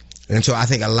 And so I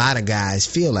think a lot of guys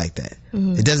feel like that.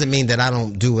 Mm-hmm. It doesn't mean that I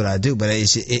don't do what I do, but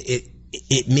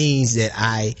it means that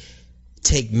I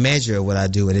take measure of what I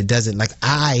do. And it doesn't, like,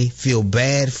 I feel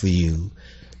bad for you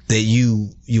that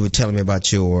you were telling me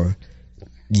about your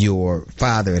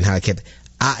father and how he kept,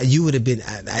 he would have been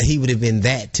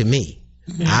that to me.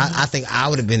 Mm-hmm. I think I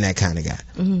would have been that kind of guy.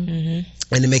 Mm-hmm.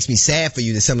 And it makes me sad for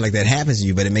you that something like that happens to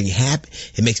you, but it makes me happy.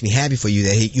 It makes me happy for you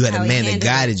that you had a man that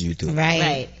guided you through it.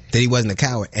 Right. That he wasn't a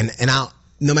coward. And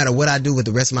no matter what I do with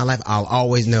the rest of my life, I'll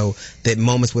always know that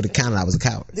moments would have counted I was a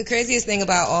coward. The craziest thing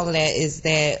about all of that is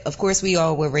that, of course, we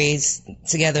all were raised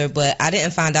together, but I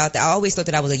didn't find out that I always thought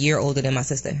that I was a year older than my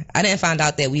sister. I didn't find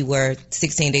out that we were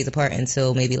 16 days apart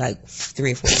until maybe like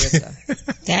 3 or 4 years ago.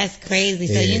 That's crazy.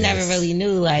 So you never really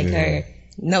knew her.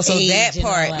 No, so that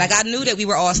part, like, I knew that we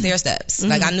were all stair steps. Mm-hmm.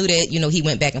 Like, I knew that, he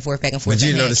went back and forth. But you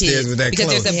didn't know the stairs were that because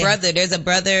close. There's a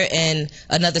brother and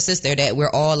another sister that we're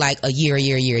all like a year.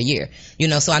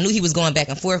 So I knew he was going back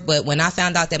and forth, but when I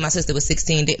found out that my sister was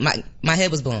 16, my head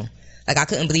was blown. Like, I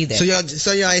couldn't believe that. So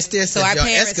y'all ain't stair steps, y'all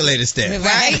escalator steps.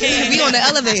 Right? We on the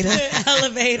elevator.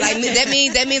 Like,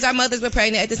 that means our mothers were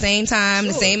pregnant at the same time,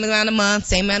 the same amount of months,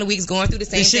 same amount of weeks, going through the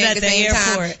same thing at the same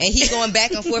time. And he's going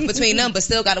back and forth between them, but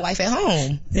still got a wife at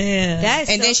home. Yeah.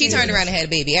 Then she turned around and had a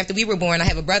baby. After we were born, I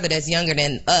have a brother that's younger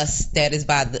than us that is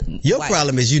by the Your wife.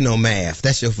 problem is you know math.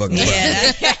 That's your fucking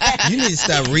problem. You need to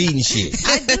stop reading shit.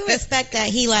 I do respect that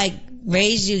he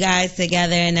raised you guys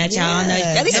together and that y'all know.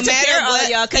 At least no matter what,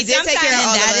 y'all, he did take care of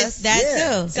all of us. That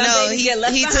too. No,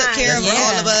 he took care of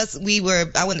all of us.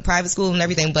 I went to private school and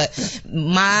everything, but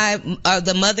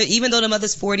the mother, even though the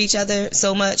mothers fought each other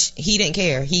so much, he didn't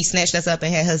care. He snatched us up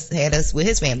and had us with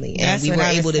his family, and we were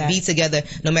able to be together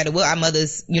no matter what our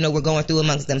mothers, were going through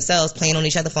amongst themselves, playing on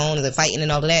each other's phones and fighting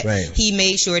and all of that. Right. He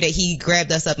made sure that he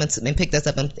grabbed us up and picked us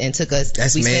up and took us.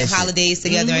 That's we spent holidays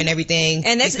together and everything.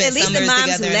 And that's at least the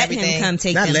moms let him come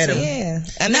take not them. Let him. Yeah.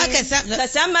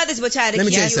 Because some mothers will try to keep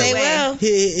you away.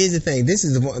 Here's the thing. This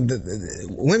is the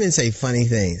women say funny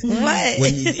things. What?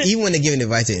 Even when they're giving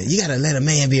advice, you gotta let a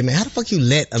man be a man. How the fuck you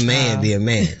let a man be a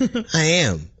man? I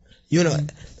am.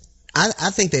 I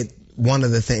think that one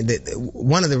of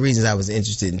the reasons I was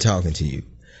interested in talking to you,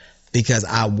 because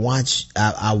I watch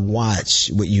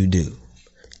what you do.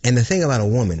 And the thing about a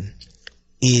woman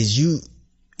is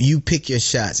you pick your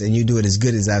shots and you do it as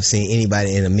good as I've seen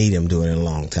anybody in a medium do it in a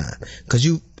long time. Because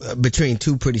you, between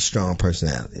two pretty strong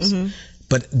personalities. Mm-hmm.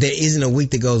 But there isn't a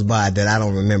week that goes by that I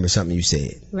don't remember something you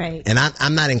said. Right. And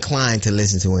I'm not inclined to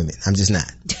listen to women. I'm just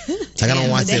not. Like, I don't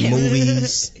watch their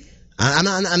movies. I'm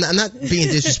not being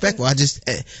disrespectful.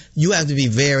 You have to be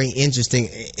very interesting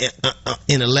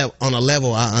on a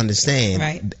level I understand,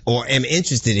 right, or am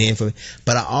interested in.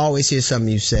 But I always hear something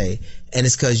you say, and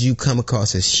it's because you come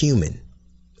across as human.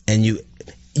 And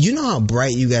you know how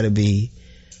bright you got to be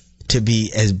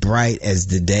as bright as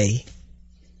the day.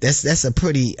 That's a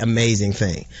pretty amazing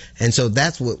thing. And so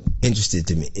that's what interested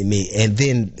to me. And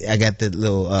then I got the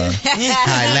little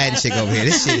high Latin chick over here.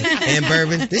 This shit and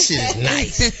bourbon. This shit is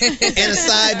nice. And a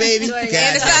side baby.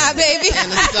 And a side baby.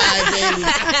 And a side baby.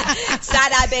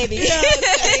 Side eye baby.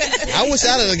 I wish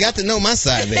I'd have got to know my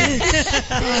side baby.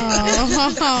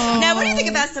 Now, what do you think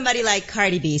about somebody like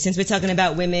Cardi B? Since we're talking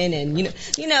about women, and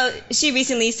you know, she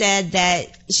recently said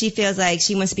that she feels like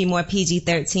she wants to be more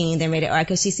PG-13 than rated R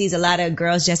because she sees a lot of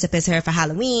girls dressed up as her for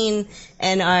Halloween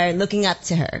and are looking up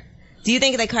to her. Do you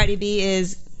think that Cardi B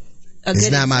is a good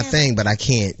It's not example? my thing, but I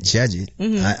can't judge it.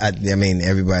 Mm-hmm. I mean,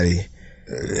 everybody,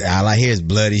 all I hear is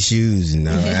bloody shoes.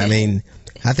 I mean,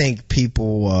 I think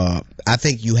I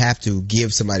think you have to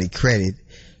give somebody credit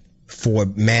for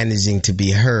managing to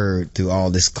be heard through all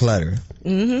this clutter.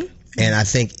 Mm-hmm. And I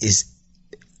think it's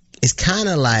kind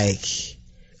of like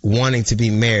wanting to be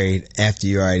married after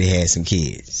you already had some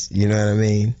kids. You know what I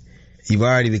mean? You've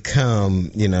already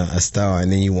become, a star,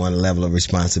 and then you want a level of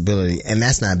responsibility, and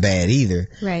that's not bad either.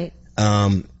 Right.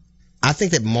 I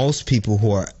think that most people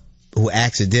who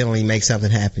accidentally make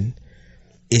something happen,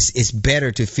 it's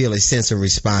better to feel a sense of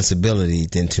responsibility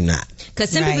than to not. Because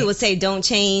some people would say, don't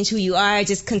change who you are,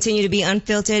 just continue to be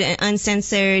unfiltered and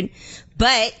uncensored.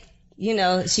 But,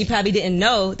 she probably didn't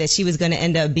know that she was going to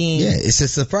end up being... Yeah, it's a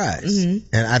surprise.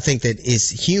 Mm-hmm. And I think that it's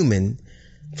human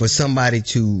for somebody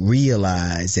to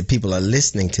realize that people are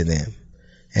listening to them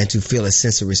and to feel a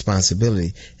sense of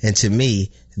responsibility. And to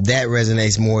me, that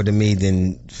resonates more to me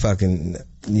than fucking...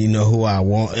 You know who I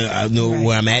want. I know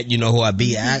where I'm at. You know who I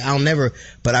be. I'll never,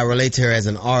 but I relate to her as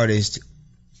an artist.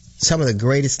 Some of the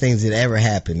greatest things that ever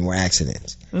happened were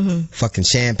accidents. Mm-hmm. Fucking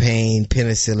champagne,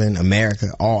 penicillin,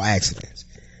 America, all accidents.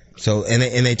 So, and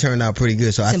they turned out pretty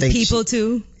good. So I think people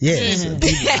too. Yeah.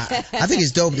 Mm-hmm. I think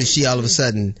it's dope that she all of a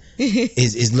sudden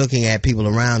is looking at people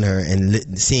around her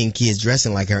and seeing kids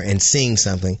dressing like her and seeing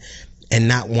something and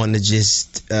not wanting to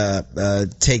just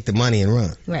take the money and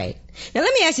run. Right. Now,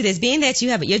 let me ask you this. Being that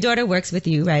your daughter works with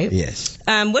you, right? Yes.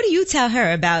 What do you tell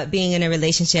her about being in a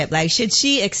relationship? Like, should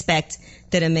she expect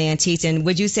that a man cheats? And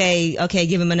would you say, okay,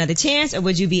 give him another chance, or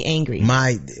would you be angry?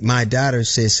 My daughter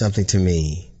said something to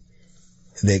me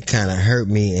that kind of hurt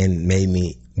me and made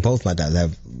me, both my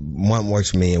daughters, one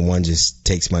works for me and one just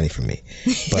takes money from me.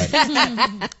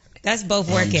 But that's both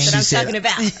working. That's what I'm talking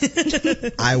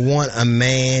about. I want a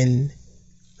man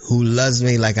who loves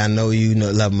me like I know you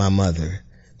love my mother,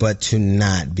 but to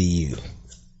not be you.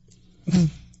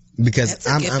 Because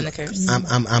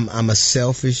I'm a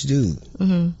selfish dude.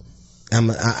 Mm-hmm.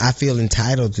 I feel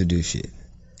entitled to do shit.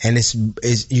 And it's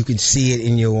you can see it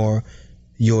in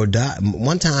your daughter.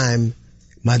 One time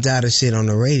my daughter said on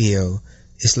the radio,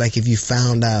 it's like if you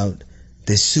found out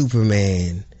that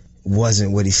Superman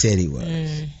wasn't what he said he was.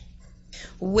 Mm.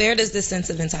 Where does this sense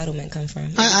of entitlement come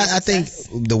from? I think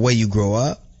the way you grow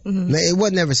up. Mm-hmm. It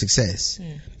wasn't never success.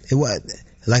 It was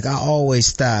like I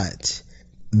always thought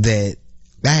that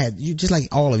just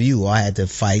like all of you, I had to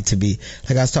fight to be,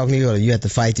 like I was talking to you earlier, you had to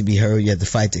fight to be heard, you had to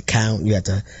fight to count, you had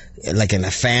to, like in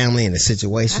a family, in a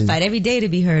situation. I fight every day to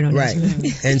be heard on right.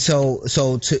 this. And so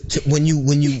when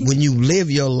you live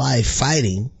your life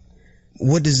fighting,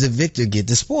 what does the victor get?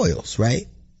 The spoils, right?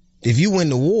 If you win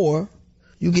the war,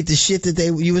 you get the shit that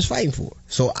you was fighting for.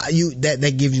 So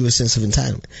that gives you a sense of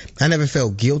entitlement. I never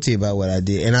felt guilty about what I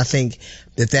did, and I think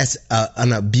that's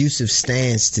an abusive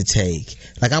stance to take.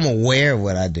 Like I'm aware of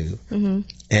what I do, mm-hmm.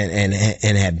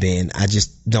 and have been. I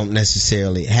just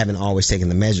haven't always taken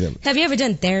the measure of it. Have you ever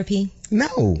done therapy? No,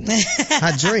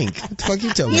 I drink. What the fuck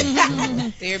you talking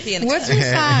about? Therapy and what's your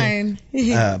sign?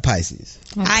 Pisces.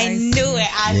 I knew it.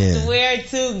 I swear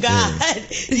to God.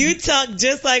 Yeah. You talk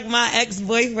just like my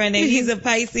ex-boyfriend, and he's a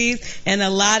Pisces, and a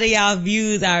lot of y'all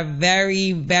views are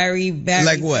very, very, very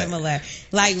like what? Similar.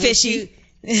 Like fishy.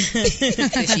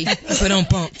 Fishy. Put on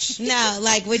punch. No,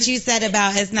 like what you said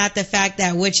about it's not the fact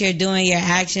that what you're doing, your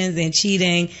actions and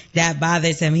cheating, that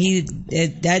bothers him.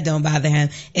 That don't bother him.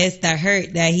 It's the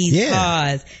hurt that he's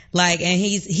caused. Like, and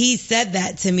he said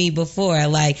that to me before.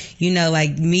 Like,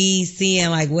 like me seeing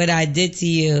like what I did to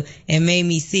you, it made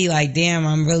me see like, damn,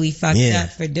 I'm really fucked up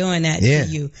for doing that to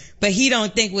you. But he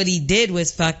don't think what he did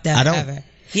was fucked up ever.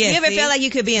 Yeah, you ever feel like you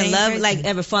could be in love, like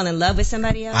ever fall in love with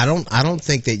somebody else? I don't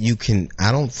think that you can.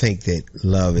 I don't think that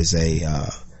love is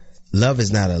love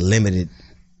is not a limited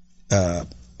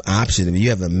option. You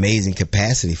have amazing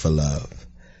capacity for love.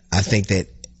 I think that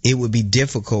it would be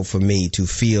difficult for me to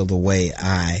feel the way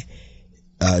I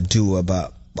do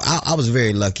about. I was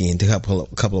very lucky in a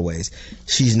couple of ways.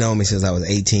 She's known me since I was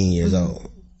 18 years mm-hmm. old,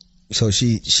 so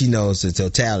she knows the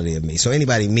totality of me. So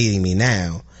anybody meeting me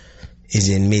now is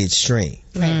in midstream.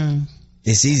 Right.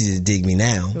 It's easy to dig me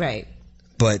now. Right.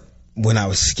 But when I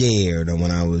was scared or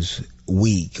when I was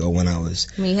weak or when I was...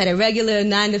 When you had a regular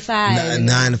 9 to 5.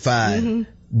 9 to 5. Mm-hmm.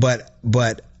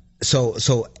 But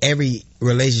so every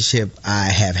relationship I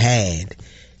have had,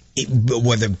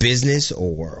 whether business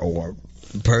or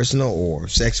personal or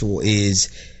sexual, is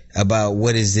about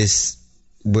what's this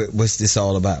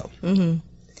all about? Mm-hmm.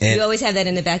 And you always have that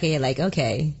in the back of your like,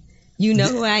 okay, you know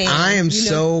who I am. I am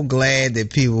so glad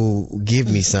that people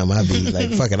give me some. I be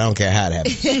like, fuck it, I don't care how it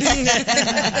happens.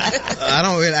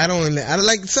 I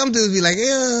like, some dudes be like,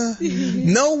 yeah,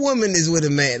 no woman is with a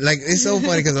man. Like, it's so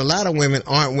funny because a lot of women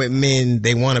aren't with men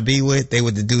they want to be with. They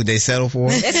with the dude they settle for.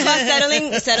 It's called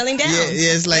settling down. Yeah,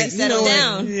 it's like, settle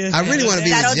down. I really want to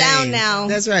be with James. Settle down now.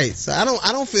 That's right. So I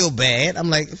don't feel bad. I'm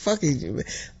like, fuck it.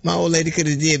 My old lady could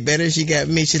have did better. She got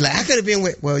me. She's like, I could have been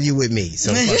with, well, you with me.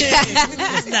 So fuck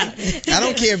it. I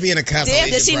don't care being a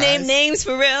consolation Damn, did she name names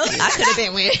for real? I could have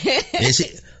been with. You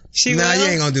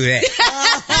ain't gonna do that.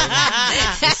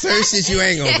 Certain shit you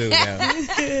ain't gonna do now.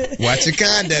 Watch your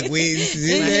conduct.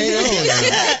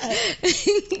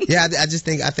 Yeah, I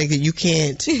think that you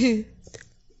can't.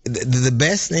 The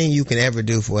best thing you can ever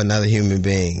do for another human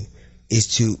being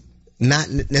is to not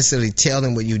necessarily tell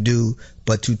them what you do,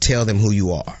 but to tell them who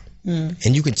you are.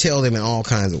 And you can tell them in all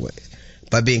kinds of ways.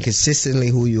 By being consistently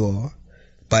who you are,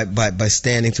 by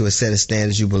standing to a set of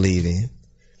standards you believe in.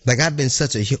 Like, I've been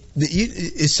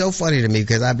it's so funny to me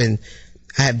because I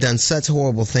have done such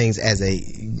horrible things as a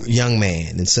young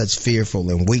man and such fearful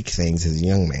and weak things as a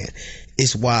young man.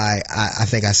 It's why I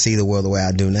think I see the world the way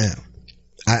I do now.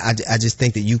 I just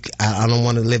think that I don't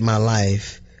want to live my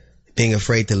life being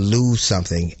afraid to lose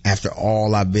something after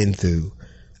all I've been through.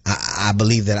 I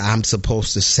believe that I'm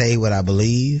supposed to say what I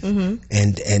believe and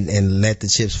let the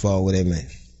chips fall where they may.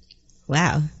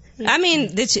 Wow. I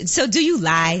mean, so do you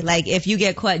lie? Like, if you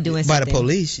get caught doing something? By the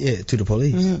police, yeah, to the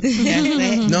police. No.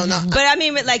 But I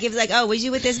mean, like, if like, oh, was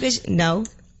you with this bitch? No.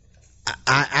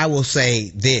 I will say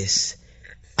this.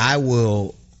 I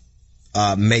will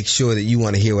make sure that you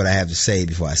want to hear what I have to say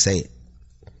before I say it.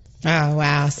 Oh,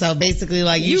 wow. So basically,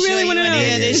 like, you really want to know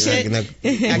this shit? I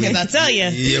guess I'll tell you.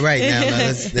 You're right now.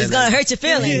 It's going to hurt your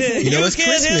feelings. You know, it's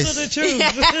Christmas. The truth.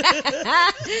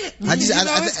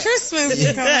 It's Christmas.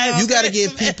 You got to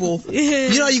give people,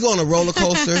 you know, you go on a roller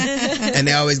coaster and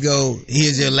they always go,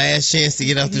 here's your last chance to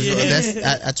get off this roller.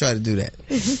 I try to do that.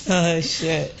 Oh,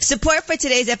 shit. Support for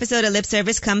today's episode of Lip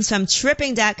Service comes from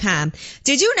tripping.com.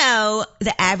 Did you know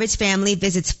the average family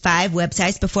visits 5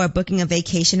 websites before booking a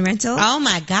vacation rental? Oh,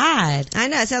 my God. I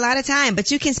know, it's a lot of time,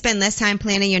 but you can spend less time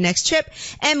planning your next trip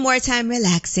and more time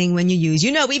relaxing when you use.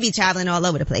 You know, we be traveling all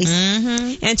over the place.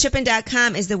 Mm-hmm. And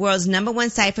tripping.com is the world's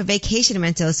 #1 site for vacation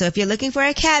rentals. So if you're looking for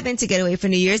a cabin to get away for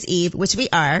New Year's Eve, which we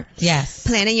are, yes,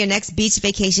 planning your next beach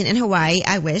vacation in Hawaii,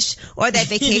 I wish, or that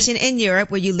vacation in Europe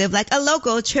where you live like a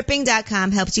local,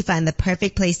 tripping.com helps you find the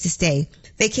perfect place to stay.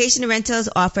 Vacation rentals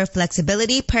offer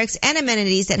flexibility, perks, and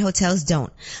amenities that hotels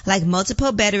don't, like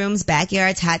multiple bedrooms,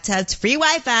 backyards, hot tubs, free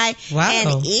Wi-Fi,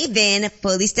 and even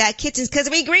fully stocked kitchens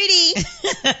because we greedy.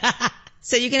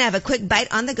 So you can have a quick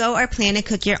bite on the go or plan to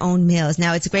cook your own meals.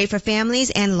 Now, it's great for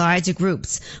families and large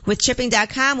groups. With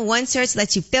tripping.com, one search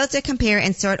lets you filter, compare,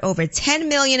 and sort over 10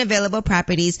 million available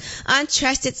properties on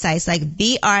trusted sites like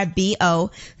VRBO,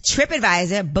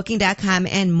 TripAdvisor, Booking.com,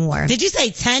 and more. Did you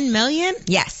say 10 million?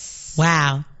 Yes.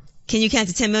 Wow. Can you count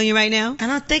to 10 million right now? I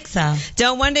don't think so.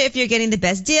 Don't wonder if you're getting the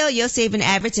best deal. You'll save an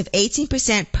average of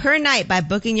 18% per night by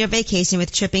booking your vacation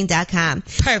with tripping.com.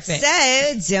 Perfect.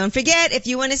 So don't forget, if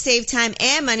you want to save time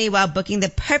and money while booking the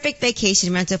perfect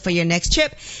vacation rental for your next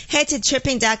trip, head to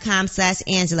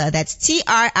tripping.com/Angela. That's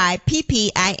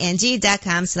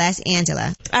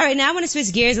TRIPPING.com/Angela. All right, now I want to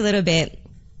switch gears a little bit.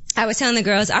 I was telling the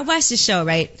girls, I watched the show,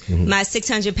 right? Mm-hmm. My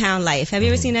 600-Pound Life. Have you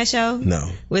ever seen that show? No.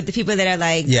 With the people that are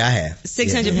like, yeah, I have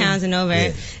 600 pounds and over.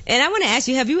 Yeah. And I want to ask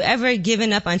you, have you ever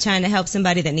given up on trying to help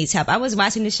somebody that needs help? I was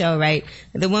watching the show, right?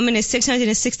 The woman is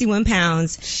 661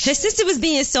 pounds. Her sister was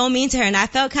being so mean to her, and I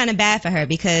felt kind of bad for her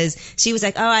because she was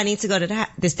like, oh, I need to go to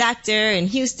this doctor in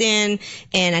Houston,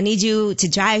 and I need you to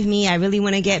drive me. I really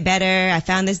want to get better. I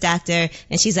found this doctor.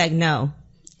 And she's like, no.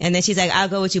 And then she's like, I'll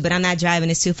go with you, but I'm not driving.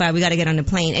 It's too far. We got to get on the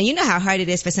plane. And you know how hard it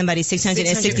is for somebody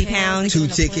 660 pounds. 2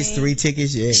 tickets, 3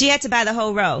 tickets, yeah. She had to buy the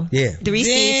whole row. Yeah. 3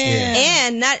 seats. Yeah.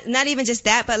 And not even just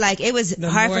that, but like it was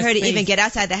hard for her to even get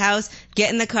outside the house,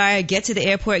 get in the car, get to the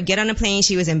airport, get on the plane.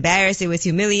 She was embarrassed. It was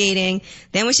humiliating.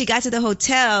 Then when she got to the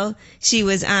hotel, she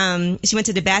went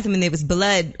to the bathroom and there was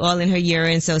blood all in her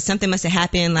urine. So something must have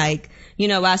happened, like, you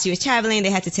know, while she was traveling, they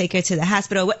had to take her to the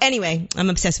hospital. Well, anyway,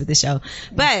 I'm obsessed with the show.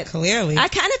 But clearly, I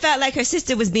kind kind of felt like her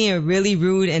sister was being really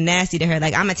rude and nasty to her.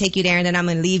 Like, I'm going to take you there and then I'm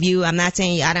going to leave you. I'm not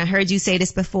saying you. I done heard you say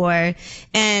this before.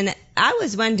 And I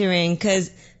was wondering,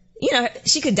 because, you know,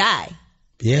 she could die.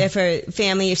 Yeah. If her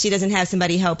family, if she doesn't have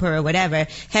somebody help her or whatever.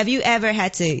 Have you ever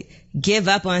had to give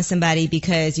up on somebody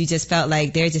because you just felt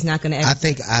like they're just not going to ever? I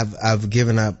think I've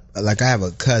given up. Like, I have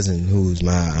a cousin who's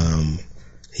my,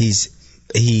 he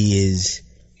is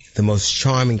the most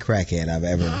charming crackhead I've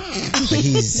ever.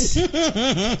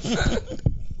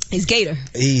 He's Gator.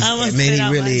 He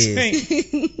really is.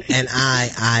 And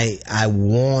I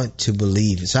want to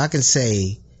believe it. So I can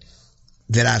say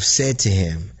that I've said to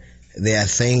him, there are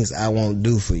things I won't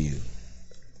do for you,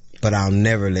 but I'll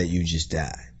never let you just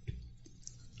die.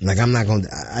 Like, I'm not going to,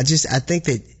 I think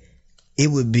that it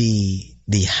would be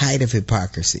the height of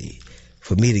hypocrisy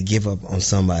for me to give up on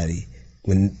somebody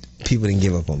when people didn't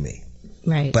give up on me.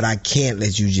 Right. But I can't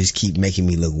let you just keep making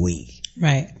me look weak.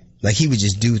 Right. Like, he would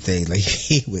just do things. Like,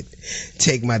 he would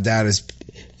take my daughter's,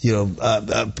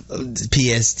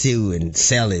 PS2 and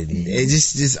sell it. And it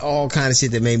just all kind of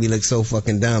shit that made me look so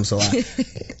fucking dumb. So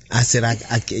I said,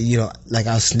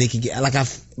 I'll sneak again.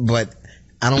 But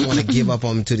I don't want to give up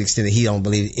on him to the extent that he don't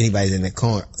believe anybody's in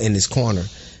this corner.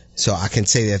 So I can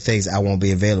say there are things I won't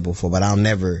be available for, but I'll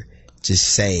never just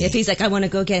say. If he's like, I want to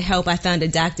go get help, I found a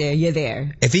doctor, you're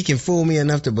there. If he can fool me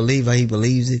enough to believe how he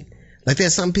believes it. Like,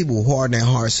 there's some people who harden their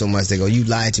hearts so much, they go, you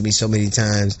lied to me so many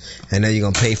times, and now you're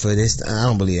going to pay for this. I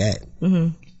don't believe that. Mm-hmm.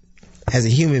 As a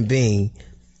human being,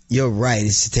 your right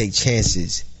is to take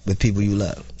chances with people you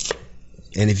love.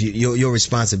 And if your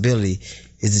responsibility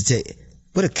is to take,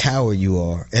 what a coward you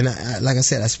are. And like I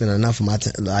said, I spent enough of my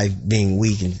life being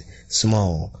weak and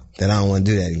small that I don't want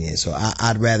to do that again. So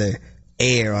I'd rather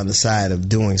err on the side of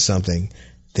doing something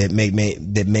that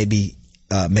maybe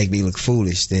make me look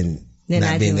foolish than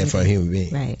not being there for a human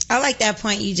being. Right. I like that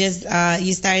point you just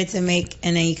you started to make,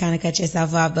 and then you kind of cut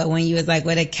yourself off. But when you was like,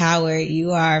 what a coward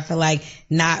you are for like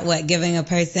not giving a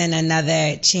person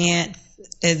another chance.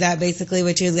 Is that basically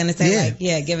what you was gonna say? Yeah. Like,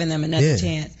 yeah, giving them another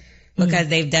chance because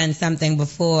they've done something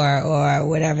before or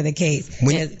whatever the case.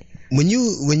 When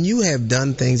you have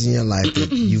done things in your life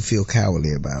that you feel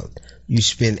cowardly about, you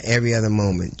spend every other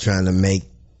moment trying to make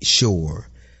sure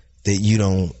that you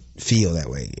don't feel that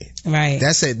way again. Right.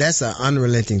 That's an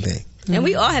unrelenting thing. And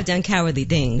we all have done cowardly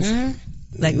things.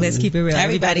 Like, let's keep it real.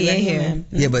 Everybody in here.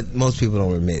 Yeah, but most people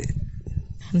don't admit it.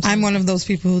 I'm one of those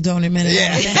people who don't admit it.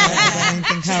 Yeah.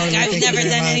 I've never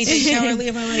done anything cowardly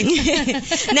in my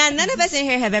life. Now, none of us in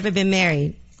here have ever been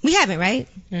married. We haven't, right?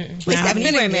 Wait, Stephanie,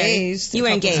 you were engaged. You were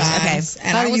engaged, okay.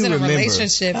 And I was in a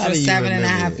relationship for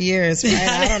 7.5 years, right?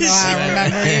 I don't know how I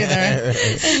remember either.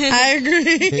 I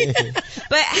agree.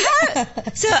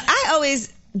 But so I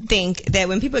always think that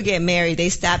when people get married, they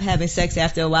stop having sex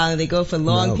after a while and they go for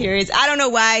long periods. I don't know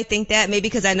why I think that. Maybe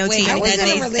because I know I was in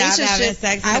a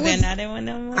relationship.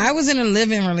 I was in a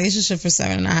live-in relationship for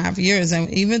 7.5 years,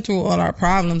 and even through all our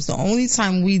problems, the only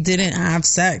time we didn't have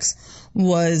sex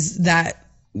was that,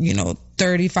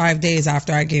 35 days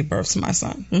after I gave birth to my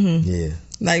son. Mm-hmm. Yeah.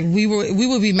 Like, we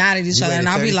would be mad at each other, and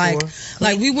I'd be like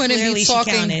we wouldn't be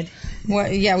talking.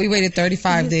 Well, yeah, we waited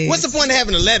 35 days. What's the point of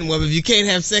having a Latin woman if you can't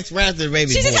have sex right after the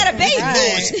baby? She just had a baby.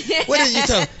 Right. What did you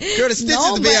tell her? Girl, the stitches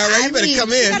will be all right. You better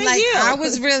come in. Like, I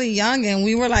was really young, and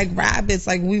we were like rabbits.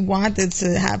 Like, we wanted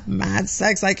to have mad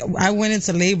sex. Like, I went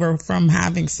into labor from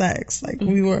having sex. Like,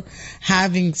 we were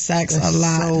having sex a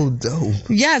lot. So dope.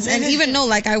 Yes, and even though,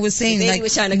 like I was saying, the baby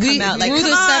was trying to come out. Like, come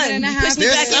on,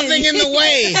 there's something in the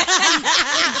way.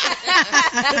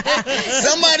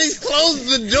 Somebody's closed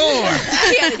the door.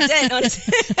 He had a dent on his He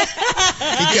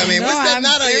come in. What's that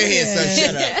knot on your head, son?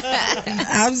 Shut up.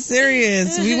 I'm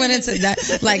serious. We went into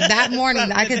that, like, that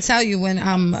morning. I could tell you when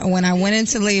I went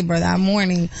into labor that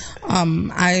morning,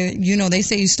 they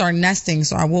say you start nesting.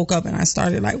 So I woke up and I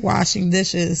started like washing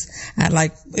dishes at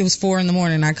like, it was 4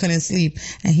 a.m. I couldn't sleep.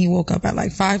 And he woke up at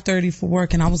like 5:30 for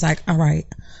work. And I was like, all right,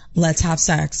 let's have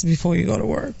sex before you go to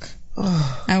work.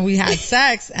 And we had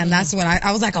sex, and that's when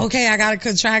I was like, okay, I got a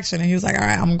contraction. And he was like, all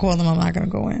right, I'm gonna call them, I'm not gonna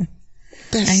go in.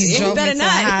 And he drove me to the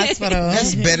hospital.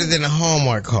 That's better than a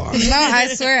Hallmark car. No, I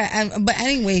swear. But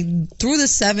anyway, through the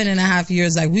 7.5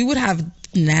 years, like, we would have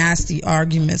nasty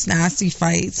arguments, nasty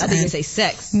fights. I think you say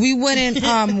sex. We wouldn't,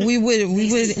 we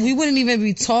wouldn't even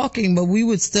be talking, but we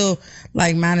would still,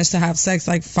 like manage to have sex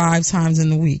like 5 times in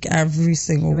the week, every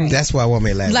single week. That's why I want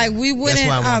me to laugh. Like we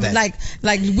wouldn't,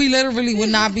 like we literally would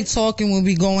not be talking. We'll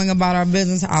be going about our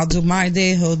business. I'll do my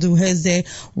day, he'll do his day.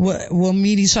 We'll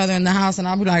meet each other in the house, and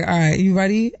I'll be like, all right, you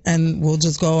ready? And we'll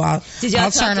just go out.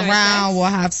 I'll turn around. We'll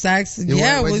have sex.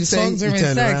 Yeah, we'll talk during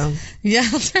sex. Around? Yeah.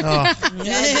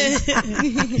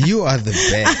 You are the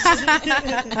best.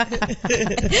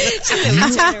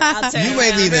 You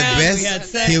may be the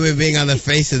best human being on the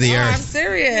face of the earth. I'm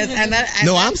serious.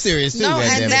 I'm serious too.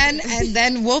 And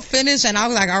then we'll finish, and I'll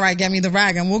be like, all right, get me the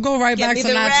rag, and we'll go right back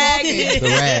to not talking. The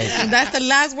rag. And that's the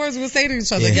last words we'll say to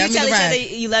each other. Yeah. Get you me the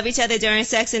rag. You love each other during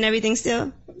sex and everything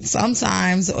still?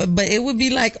 Sometimes, but it would be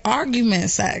like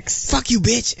argument sex. Fuck you,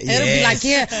 bitch. It'll be like,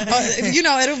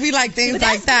 it'll be like things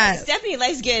like that. Stephanie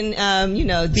likes getting, I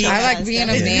like being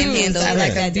abused. I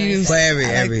like abused. For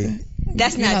every.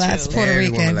 That's not true. That's Puerto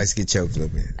Rican. Woman likes to get choked a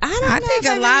little bit. I think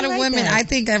a lot of women. I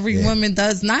think every woman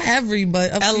does. Not every,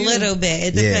 but a little bit.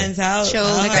 It depends how.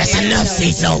 That's enough,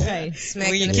 Cecil.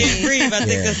 Where you can't breathe. I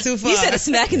think that's too far. You said a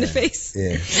smack in the face.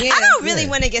 Yeah. I don't really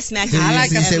want to get smacked in the face. I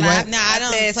like a slap. No, I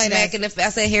don't play smack in the face. I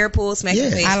said hair pull, smack in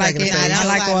the face. I like it. I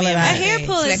like all of that. A hair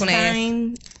pull is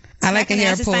fine. I like a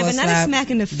hair pull, but not a smack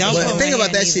in the face. The thing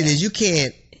about that shit is you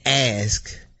can't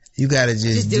ask. You gotta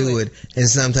just do it, and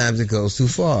sometimes it goes too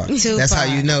far. That's how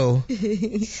you know.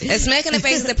 And smacking the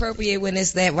face is appropriate when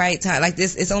it's that right time. Like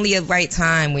this, it's only a right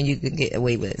time when you can get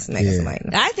away with smacking somebody.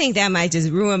 I think that might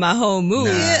just ruin my whole mood.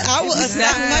 Nah. Yeah, I was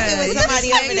fucking with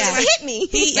somebody over that. Hit me.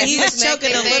 He was choking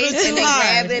a little too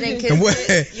hard.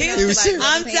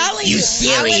 I'm telling you,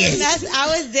 serious.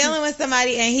 I was dealing with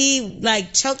somebody and he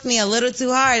like choked me a little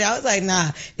too hard. I was like,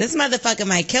 nah, this motherfucker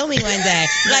might kill me one day.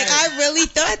 Like I really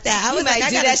thought that. I was like,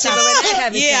 I gotta stop.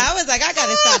 I was like, I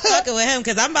gotta stop fucking with him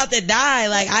because I'm about to die.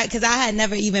 Like, because I had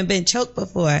never even been choked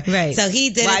before. Right. So he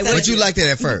did it. But you liked it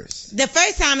at first. The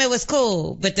first time it was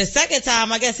cool, but the second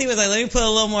time, I guess he was like, let me put a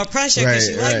little more pressure because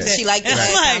she liked it. She liked it.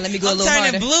 Like, let me go a little harder.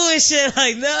 harder. I'm turning blue and shit.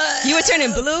 Like, no. You were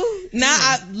turning blue? Nah,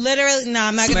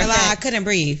 I'm not gonna lie. I couldn't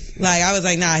breathe. Like, I was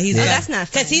like, nah, he's that's not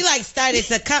fun. Because he like started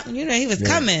to come, he was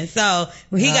coming. So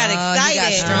he got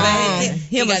excited.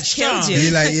 He almost killed you.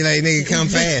 You like nigga come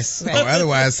fast. Or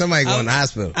otherwise somebody go in the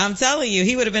hospital. I'm telling you,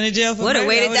 he would have been in jail for what a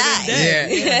way to die.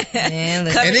 Yeah. And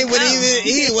he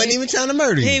wasn't even trying to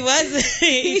murder you. He wasn't.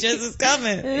 He just was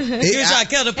coming. He was trying to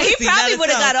kill the pussy. He probably would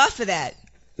have got off for that.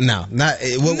 No, not.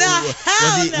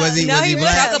 Was he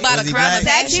black? Talk about a crime of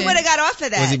passion. He would have got off for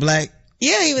that. Was he black?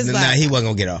 Yeah, he was black. Nah, he wasn't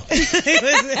gonna get off. A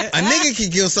nigga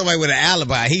can kill somebody with an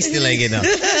alibi. He still ain't getting off.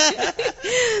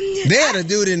 They had a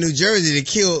dude in New Jersey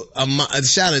that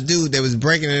shot a dude that was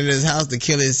breaking into his house to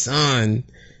kill his son.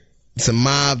 Some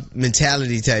mob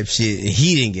mentality type shit, and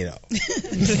he didn't get off.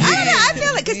 I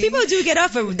feel like because people do get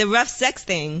off for the rough sex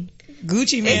thing.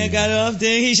 Gucci Man got off.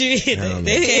 Then they came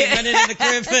running in the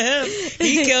crib for him.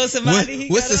 He killed somebody.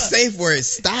 What's the safe word?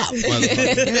 Stop,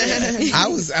 motherfucker.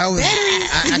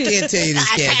 I can't tell you this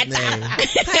cat's name. I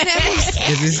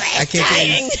can't tell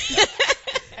you.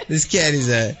 This cat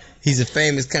he's a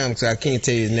famous comic, so I can't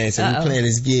tell you his name. So we playing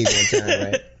this gig one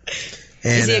time, right?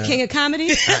 And, is he a king of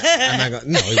comedy? I'm not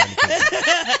gonna. No, he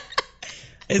wasn't.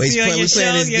 Is he on your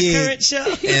show, your current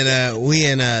show? And we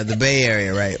in the Bay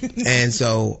Area, right? And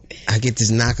so I get this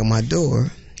knock on my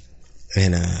door,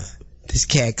 and this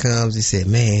cat comes and said,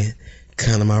 "Man,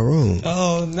 come to my room."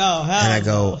 Oh no! And I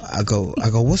go,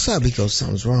 "What's up?" He goes,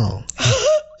 "Something's wrong."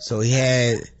 So he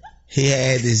had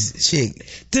this chick.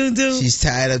 She's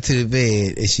tied up to the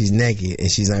bed and she's naked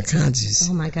and she's unconscious.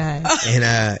 Oh my God. And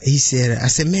I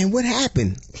said, "Man, what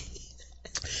happened?"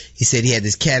 He said he had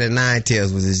this cat of nine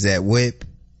tails, which is that whip,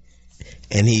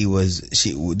 and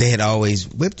they had always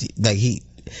whipped, like he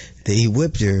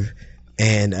whipped her,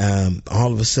 and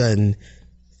all of a sudden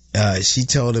she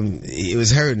told him it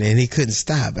was hurting and he couldn't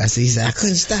stop. He said, I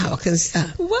couldn't stop.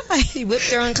 Why? He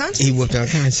whipped her unconscious.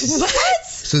 What?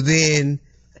 So then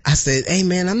I said, "Hey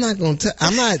man, I'm not in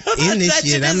this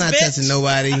shit. I'm not touching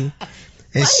nobody."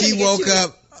 And she woke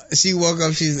up. She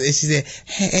said,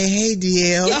 "Hey,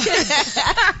 DL,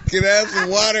 can I have some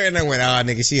water?" And I went, "Oh,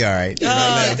 nigga, she all right."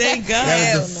 Thank God.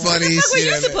 That was the funniest shit. What were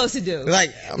you supposed to do?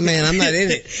 Like, man, I'm not in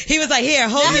it. He was like, "Here,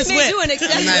 hold this whip."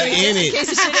 I'm not in it.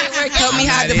 Help me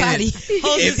hide the body.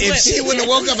 If she wouldn't have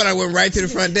woke up and I went right to the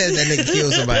front desk, that nigga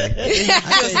killed somebody.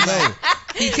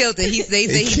 He killed it. They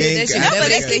say he did that shit. No, but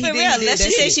let's keep it real. Let's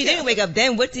just say she didn't wake up.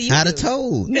 Then what do you do? I'd have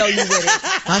told. No, you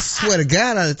wouldn't. I swear to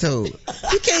God, I'd have told.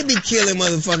 You can't be killing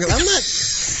motherfuckers. I'm not.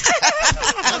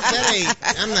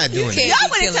 I'm not doing it. Y'all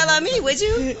wouldn't tell on me, would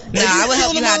you? No, I would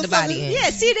help you hide the body in. Yeah,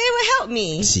 see, they would help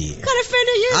me. Shit. What kind of friend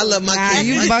are you? I love my kids.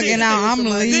 You bugging out. I'm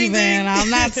leaving. I'm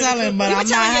not telling, but I'm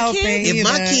not helping either. If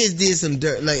my kids did some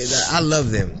dirt, like, I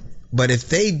love them. But if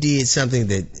they did something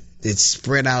that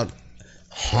spread out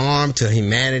harm to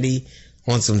humanity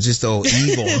on some just old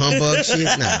evil humbug shit,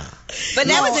 nah. But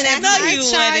that was an accident.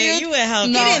 No, you would help.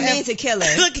 He didn't mean to kill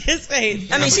her. Look at his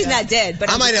face. I mean, she's not dead, but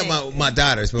I might have my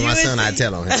daughters, but my son, I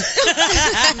tell on him.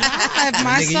 If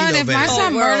my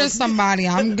son murders somebody,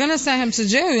 I'm gonna send him to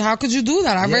jail. How could you do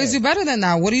that? I raised you better than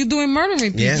that. What are you doing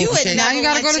murdering people? Yeah. Now you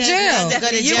gotta go to jail.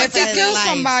 If you kill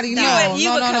somebody, no.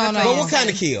 But what kind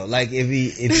of kill? Like if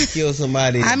he kills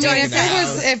somebody? I mean,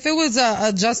 if it was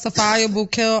a justifiable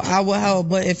kill, I would help.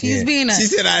 But if he's being she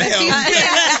said I'd help.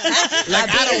 Like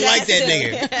I don't like that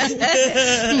nigga.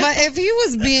 But if he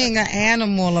was being an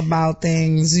animal about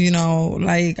things, you know,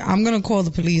 like I'm gonna call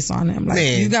the police on him. Like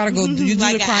you gotta go, you do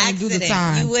like the crime, you do the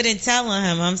time. You wouldn't tell on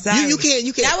him. I'm sorry. You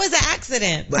can't. That was an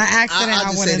accident. But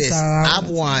I wouldn't tell. I've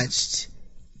watched.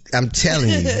 I'm telling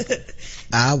you,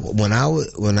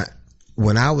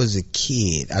 when I was a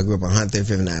kid, I grew up on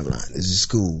 135th and Avalon. It's a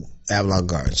school, Avalon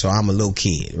Garden. So I'm a little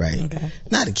kid, right? Okay.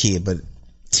 Not a kid, but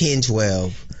 10,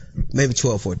 12, maybe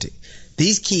 12, 14.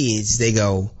 These kids, they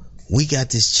go, we got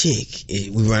this chick.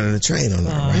 We running a train on her,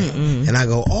 right? And I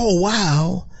go, oh,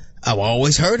 wow. I've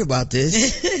always heard about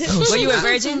this. Were you a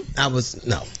virgin? I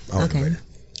wasn't a virgin.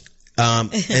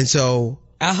 And so...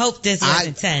 I hope this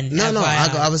wasn't 10. No,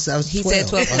 I was 12. He said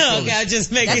 12. Okay, I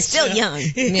just making That's still young.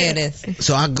 Yeah, it is.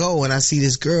 So I go and I see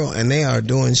this girl and they are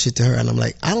doing shit to her and I'm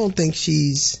like, I don't think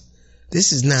she's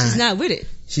not with it.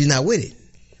 She's not with it.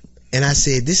 And I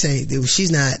said,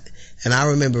 she's not. And I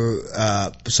remember,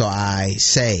 so I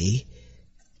say,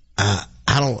 I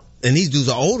don't, and these dudes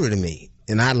are older than me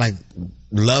and I like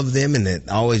love them and had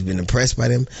always been impressed by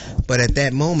them. But at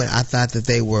that moment, I thought that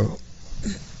they were,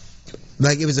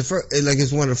 like it was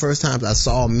it's one of the first times I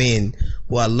saw men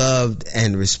who I loved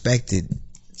and respected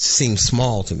seem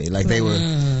small to me. Like they were,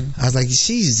 I was like,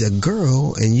 she's a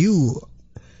girl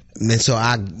and so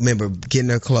I remember getting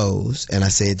her clothes and I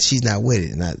said, she's not with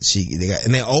it.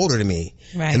 And they're older than me.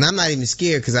 Right. And I'm not even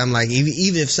scared because I'm like,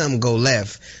 even if something go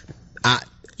left,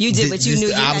 you did what you knew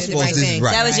you had to do the right thing.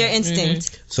 That was your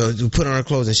instinct. So we put on her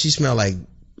clothes and she smelled like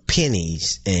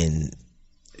pennies and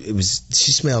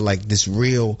she smelled like this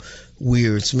real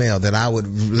weird smell that I would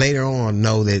later on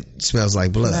know that smells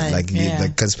like blood, cause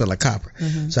it smelled like copper.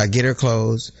 So I get her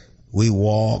clothes, we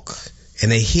walk,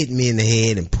 and they hit me in the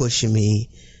head and pushing me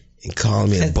and calling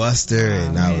me a buster,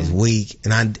 and I was weak,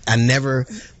 and I never.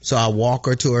 So I walk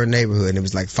her to her neighborhood, and it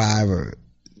was like 5 or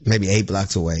maybe 8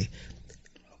 blocks away.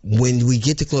 When we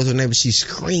get to close to her neighbor, she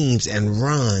screams and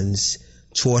runs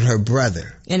toward her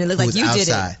brother, and it looked like you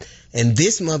outside. Did it. And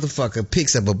this motherfucker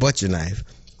picks up a butcher knife.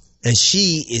 And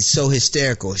she is so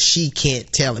hysterical, she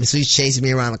can't tell him. So he's chasing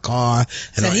me around the car.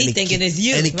 And so he's thinking it's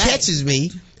you. And he catches me,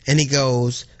 and he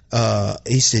goes,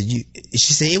 she said,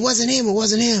 it wasn't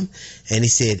him. And he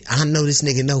said, I know this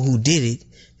nigga know who did it.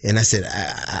 And I said,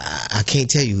 I can't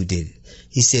tell you who did it.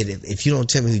 He said, if you don't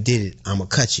tell me who did it, I'm going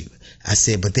to cut you. I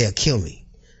said, but they'll kill me.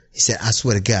 He said, I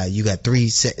swear to God, you got 3,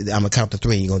 I'm going to count to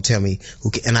 3, and you're going to tell me who.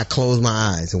 And I closed my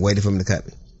eyes and waited for him to cut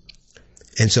me.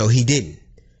 And so he didn't.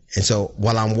 And so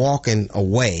while I'm walking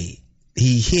away,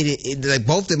 he hit it like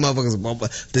both the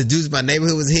motherfuckers. The dudes in my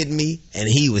neighborhood was hitting me, and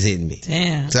he was hitting me.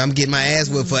 Damn. So I'm getting my ass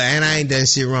whipped and I ain't done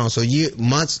shit wrong. So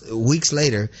weeks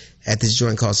later, at this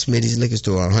joint called Smitty's Liquor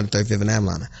Store on 135th and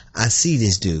Avalon, I see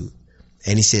this dude,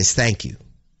 and he says, "Thank you."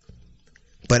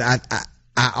 But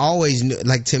I always knew,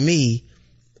 like, to me,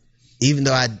 even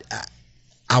though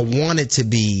I wanted to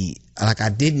be like, I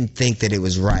didn't think that it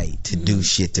was right to do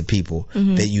shit to people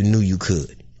that you knew you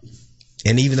could.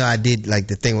 And even though I did like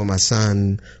the thing with my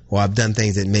son, or I've done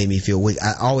things that made me feel weak,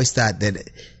 I always thought that,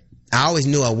 I always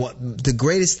knew the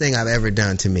greatest thing I've ever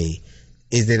done to me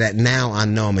is that now I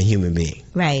know I'm a human being.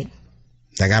 Right.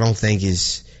 Like I don't think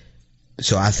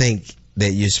so I think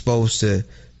that you're supposed to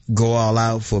go all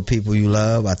out for people you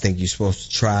love. I think you're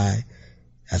supposed to try.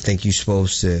 I think you're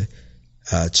supposed to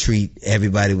treat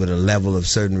everybody with a level of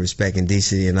certain respect and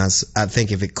decency. And I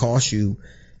think if it costs you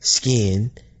skin,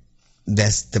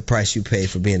 that's the price you pay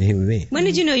for being a human being. When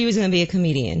did you know you was going to be a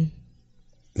comedian?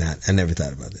 Nah, I never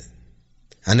thought about that.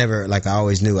 I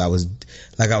always knew I was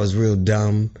real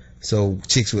dumb. So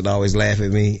chicks would always laugh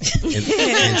at me.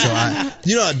 And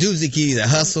so dudes that can either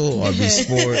hustle or be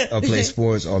sport or play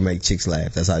sports or make chicks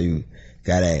laugh. That's how you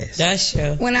got ass. That's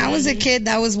true. When I was a kid,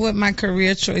 that was what my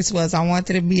career choice was. I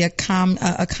wanted to be a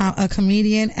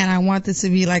comedian, and I wanted to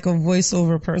be like a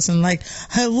voiceover person, like,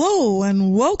 hello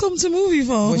and welcome to Movie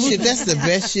Phone. Well, shit, that's the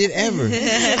best shit ever.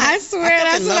 I swear,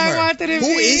 that's what I wanted to be.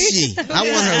 Who is she? I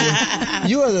want her.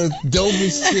 You are the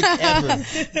dopest chick ever.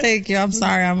 Thank you. I'm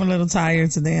sorry. I'm a little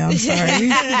tired today. I'm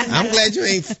sorry. I'm glad you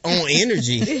ain't on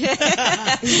energy.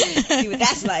 See what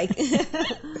that's like.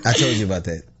 I told you about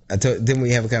that. Didn't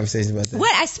we have a conversation about that?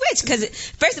 What? I switched because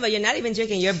first of all, you're not even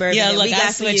drinking your bourbon. Yeah, look, we got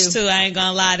I switched too. I ain't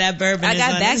gonna lie, that bourbon. I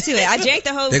got back to it. I drank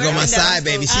the whole. There go my bourbon, side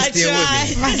baby. She's still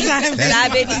with me. My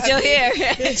side baby's still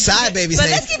here. Side babies. But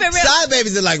let's keep it real. Side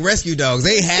babies are like rescue dogs.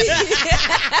 They happy.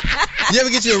 You ever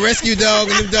get you a rescue dog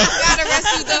and them dogs? Got a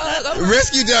rescue dog.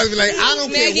 Rescue dogs be like, I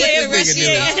don't care what this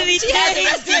nigga do. She has a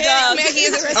rescue dog. Maggie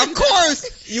is a rescue dog. Of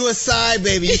course, you a side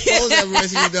baby. You supposed to have a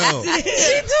rescue dog.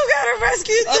 She do got a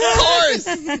rescue dog. Of course.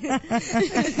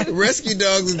 Rescue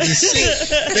dogs is the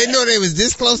shit. They know they was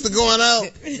this close to going out.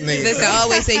 Listen, I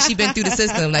always say she been through the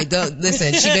system. Like, don't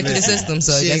listen, she been through the system,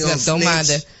 so don't mind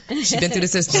her. She been through the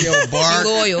system. She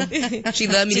loyal. She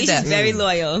love me to death. She's very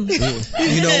loyal.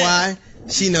 You know why?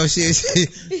 She knows she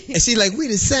like, we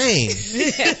the same.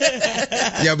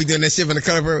 Y'all be doing that shit on the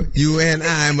cover. You and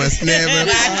I must never.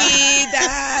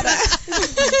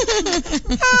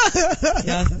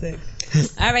 Y'all sick.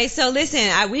 All right, so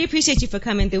listen, we appreciate you for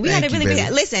coming through. We had a really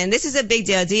big. Listen, this is a big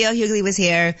deal. D.L. Hughley was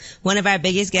here, one of our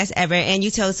biggest guests ever, and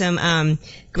you told some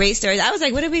great stories. I was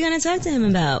like, what are we gonna talk to him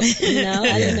about? You know,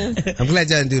 I don't know. I'm glad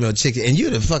y'all didn't do no chicken, and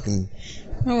you the fucking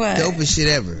dopest shit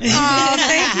ever. Oh,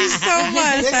 thank you so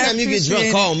much. Next time you get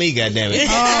drunk, call me, goddammit.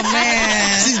 Oh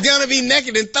man, she's gonna be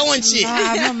naked and throwing shit.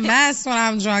 I'm a mess when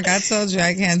I'm drunk. I told you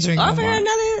I can't drink Offer no more. her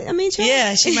another. I mean,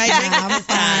 yeah, she might drink. I'm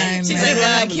fine. She's like,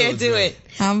 well, I can't do it.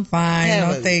 I'm fine.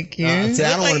 No, thank you. I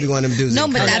don't want to be one of them dudes. No,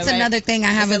 but that's another thing. I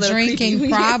have a drinking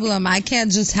problem. I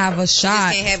can't just have a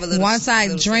shot. Once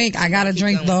I drink, I gotta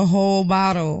drink the whole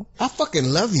bottle. I fucking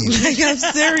love you. Like, I'm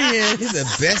serious. You're the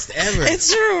best ever.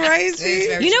 It's true, right?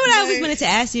 You know what I always wanted to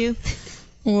ask you?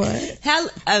 What?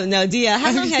 DL,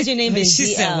 how long has your name been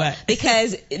she DL? said what?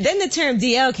 Because then the term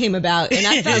DL came about, and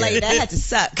I felt like that had to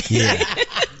suck. Yeah.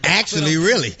 Actually,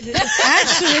 really.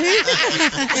 Actually.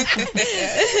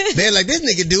 They're like, this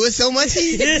nigga do it so much,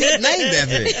 he's named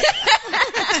after it.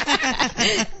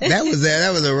 That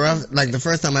was a rough, like the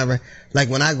first time I ever, like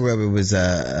when I grew up, it was,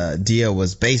 DL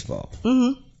was baseball.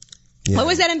 Mm-hmm. Yeah. What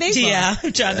was that in baseball? Yeah,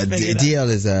 I'm trying to figure it out. DL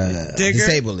is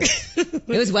disabled list. It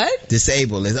was what?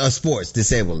 Disabled list. Sports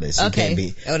disabled list. Okay.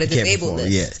 The disabled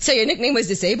list. Yeah. So your nickname was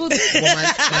disabled? Well,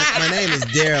 my name is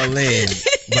Daryl Lynn,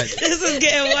 but this is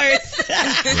getting worse.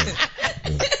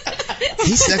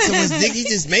 He sucks on his dick. He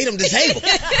just made him disabled.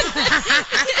 Who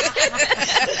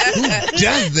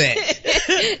does that?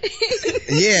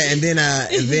 Yeah, and then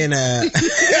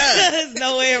there's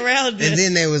no way around it. And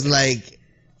then there was like.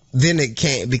 Then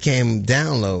it became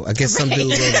down low. I guess some dude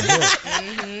wrote a book.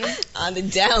 On the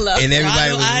down low. And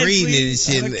everybody was reading it and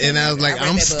shit. Okay. And I was like,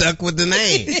 I'm stuck with the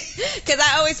name. Because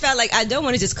I always felt like I don't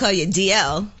want to just call you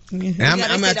DL. And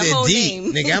I'm out there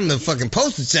deep. Nigga, I'm the fucking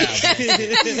poster child.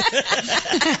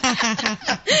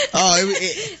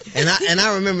 And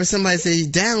I remember somebody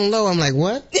said, down low. I'm like,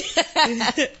 what?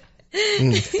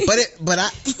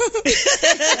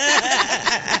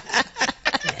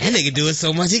 That nigga do it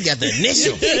so much, he got the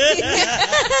initial.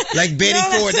 Like Betty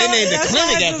Ford, they named the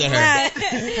clinic after her.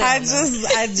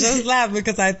 I just laughed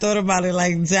because I thought about it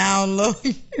like down low.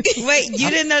 Wait, you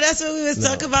didn't know that's what we was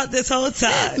talking about this whole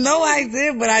time? No, I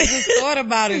did, but I just thought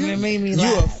about it and it made me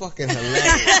laugh. You are fucking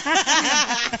hilarious.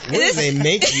 Where do they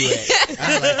make you at?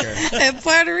 I like her. In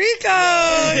Puerto Rico.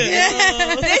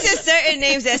 Yeah. There's just certain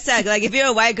names that suck. Like if you're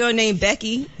a white girl named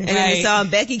Becky, and then the song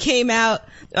Becky came out,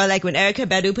 or like when Erykah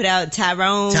Badu put out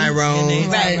Tyrone.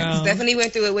 Right. Stephanie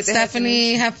went through it with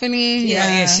Stephanie, Heffany.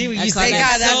 Yeah, she used to Thank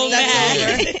God so that's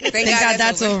over. Thank God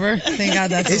that's over. Thank God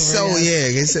that's over. It's so,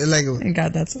 it's like, thank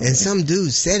God that's over. And some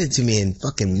dude said it to me in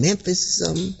fucking Memphis or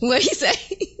something. What'd he say?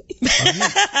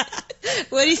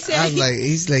 What'd he say? I was like,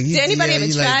 he's like, did anybody ever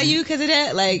try you because of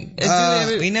that? Like,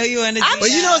 we know you on the But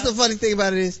you know what's the funny thing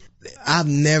about it is? I've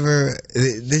never,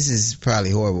 this is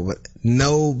probably horrible, but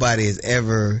nobody has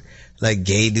ever, like,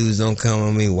 gay dudes don't come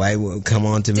on me, white would come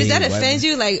on to me. Does that offend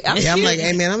you? Like, I'm like,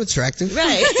 hey man, I'm attractive.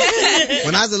 Right.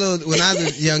 When I was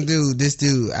a young dude, this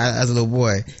dude, I was a little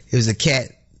boy, it was a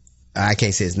cat. I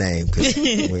can't say his name because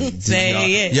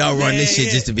y'all run this shit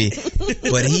just to be.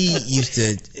 But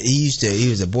he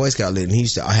was a Boy Scout leader, and he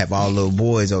used to have all little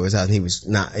boys over his house, and he was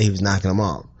knocking them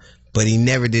off. but he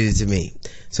never did it to me.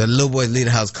 So the little boys leave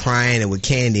the house crying and with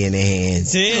candy in their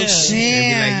hands. Damn. And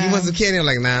be like, you want some candy? I'm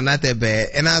like, nah, not that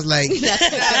bad. And I was like,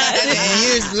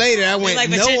 years later, I went, like,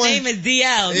 but your name is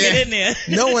DL. Get in there.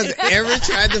 No one's ever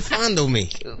tried to fondle me.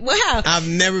 Wow. I've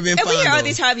never been fondled. And we hear all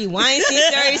these Harvey Weinstein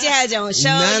stories. You had your own show.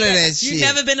 None of that shit. You've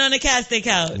never been on a casting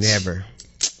couch. Never.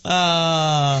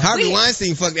 Harvey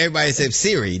Weinstein fucked everybody except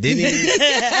Siri, didn't he?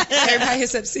 Everybody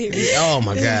except Siri. Oh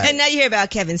my God. And now you hear about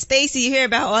Kevin Spacey. You hear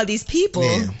about all these people.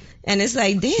 Yeah. And it's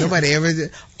like, damn. Nobody ever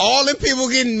did. All the people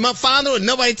getting fondled and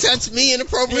nobody touched me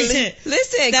inappropriately.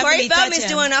 Listen, Corey Feldman's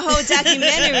doing a whole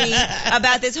documentary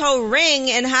about this whole ring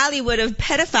in Hollywood of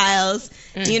pedophiles,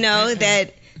 you know,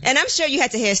 that... And I'm sure you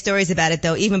had to hear stories about it,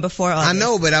 though, even before all this. I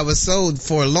know, but I was so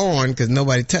forlorn because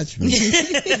nobody touched me. And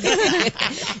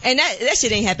that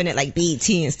shit ain't happening at, like, BET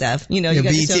and stuff. You know,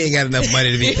 BET ain't got enough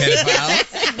money to be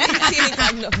pedophiles. BET ain't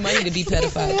got enough money to be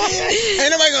pedophiles.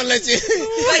 Ain't nobody gonna let you.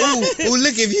 Ooh,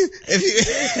 look, if you.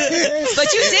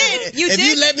 But you did. If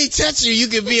you let me touch you, you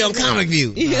could be on Comic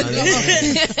View.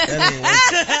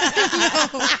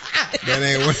 That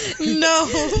ain't working. No.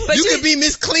 But you could be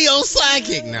Miss Cleo's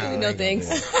sidekick now. No thanks.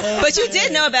 But you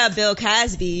did know about Bill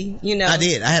Cosby, you know. I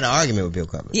did. I had an argument with Bill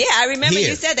Cosby. Yeah, I remember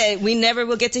you said that. We never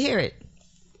will get to hear it.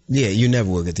 Yeah, you never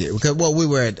will get to hear it. Because, well, we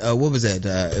were at, what was that?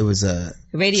 It was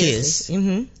Radio Kiss.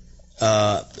 Mm-hmm.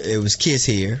 It was Kiss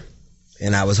here,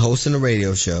 and I was hosting a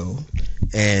radio show,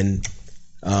 and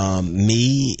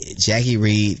me, Jackie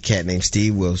Reed, cat named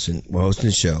Steve Wilson, were hosting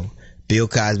the show. Bill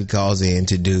Cosby calls in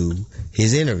to do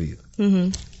his interview.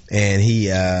 Mm-hmm. And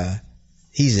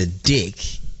he's a dick,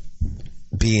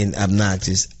 being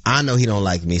obnoxious. I know he don't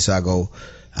like me, so I go,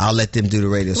 I'll let them do the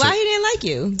radio. Why he didn't like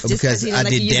you? Just because he I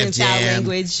didn't did like you Def Jam.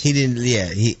 Language. He didn't. Yeah,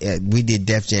 we did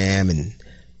Def Jam, and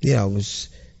you know, it was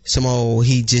some old.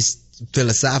 He just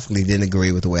philosophically didn't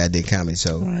agree with the way I did comedy.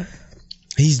 So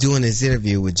he's doing this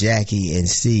interview with Jackie and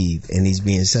Steve, and he's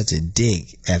being such a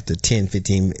dick. After 10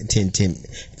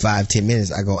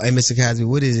 minutes, I go, hey, Mr. Cosby,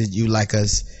 what is it you like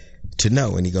us to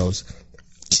know? And he goes,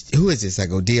 who is this? I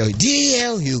go, DL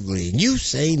Hughley, and you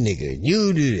say nigga, and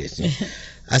you do this.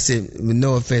 I said, with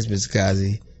no offense, Mr.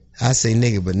 Cosby, I say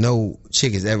nigga, but no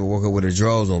chick has ever woke up with her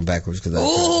drawers on backwards because I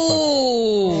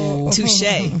touche.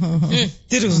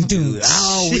 Dude,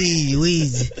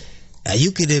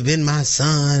 you could have been my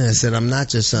son. I said, I'm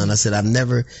not your son. I said, I've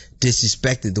never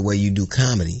disrespected the way you do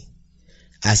comedy.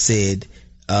 I said,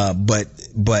 but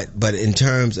in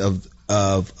terms of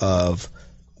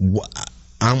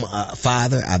I'm a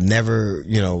father. I've never,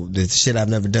 the shit I've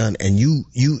never done. And you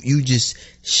just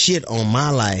shit on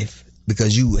my life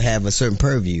because you have a certain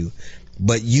purview,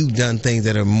 but you've done things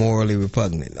that are morally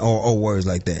repugnant or words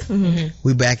like that. Mm-hmm.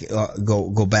 We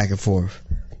go back and forth.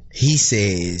 He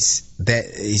said,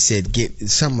 get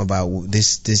something about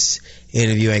this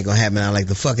interview ain't gonna happen. I'm like,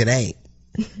 the fuck it ain't.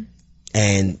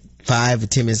 And 5 or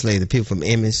 10 minutes later, the people from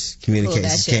Emmis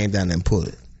Communications came down and pulled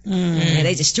it. Yeah,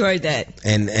 they destroyed that.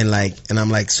 And I'm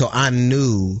like, so I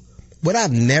knew what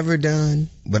I've never done,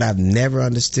 what I've never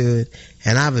understood,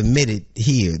 and I've admitted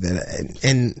here that,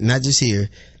 and not just here,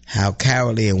 how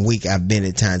cowardly and weak I've been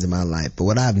at times in my life. But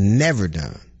what I've never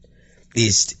done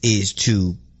is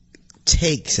to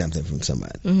take something from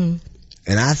somebody. Mm-hmm.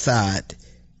 And I thought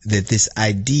that this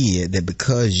idea that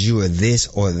because you are this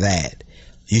or that,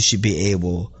 you should be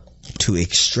able to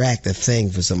extract a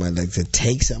thing from somebody, like to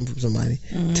take something from somebody,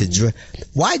 to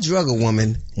why drug a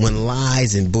woman when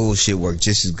lies and bullshit work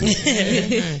just as good?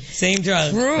 Same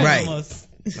drug. Right. Almost.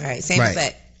 Right. Same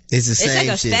effect. It's the same shit. It's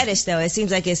like a shit. fetish, though. It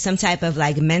seems like it's some type of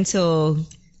like mental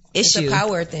issue. It's a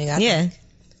power thing. I think.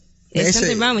 There's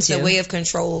something wrong with you. It's a way of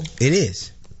control. It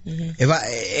is.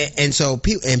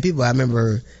 Mm-hmm. People, I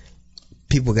remember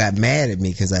people got mad at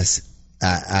me because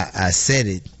I said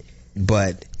it,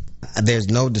 but there's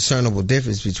no discernible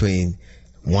difference between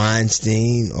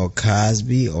Weinstein or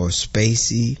Cosby or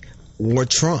Spacey or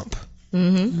Trump.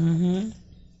 Mm-hmm. Mm-hmm.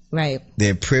 Right.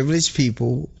 They're privileged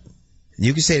people.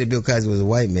 You can say that Bill Cosby was a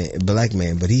black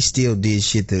man, but he still did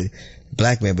shit that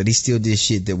black men, but he still did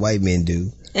shit that white men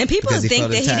do. And people think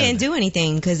that he didn't do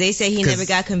anything because they say he never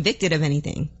got convicted of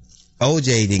anything.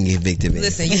 OJ didn't get convicted.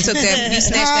 Listen, you snatched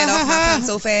that off my tongue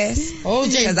so fast.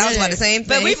 OJ, because I was about the same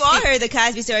thing. But we've all heard the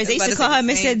Cosby stories. They used to call her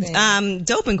Mr.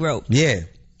 Dope and Grope. Yeah.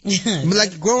 But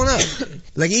like growing up,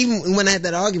 like even when I had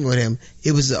that argument with him,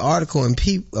 it was an article in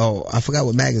I forgot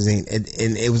what magazine, and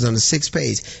it was on the 6th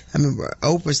page. I remember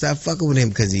Oprah stopped fucking with him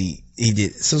because he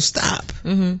did. So stop.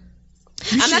 Mm-hmm.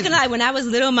 I'm not gonna lie. When I was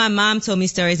little, my mom told me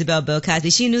stories about Bill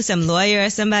Cosby. She knew some lawyer or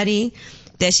somebody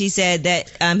that she said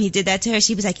that he did that to her.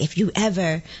 She was like, if you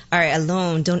ever are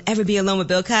alone, don't ever be alone with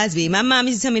Bill Cosby. My mom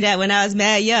used to tell me that when I was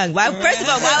mad young. First of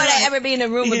all, why would I ever be in a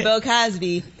room with Bill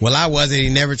Cosby? Well, I wasn't. He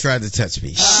never tried to touch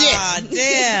me. Shit.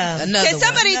 Damn. Can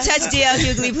somebody touch DL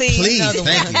Hughley, please? Please,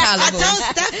 thank you. I told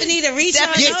Stephanie to reach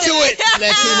out. Get to it,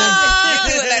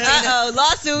 Uh-oh,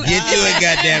 lawsuit. Get to it,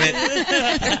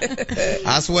 goddammit.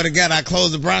 I swear to God, I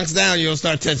close the Bronx down, you'll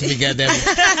start touching me, goddammit.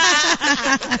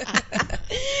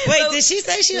 Wait, did she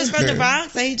say she was from the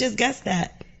Bronx? Or you just guessed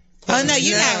that? Oh no,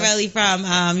 you're not really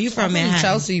from. You from Manhattan,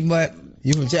 Chelsea, but.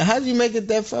 You from How did you make it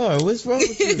that far? What's wrong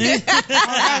with you?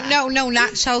 No,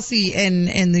 not Chelsea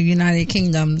in the United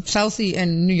Kingdom. Chelsea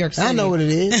in New York City. I know what it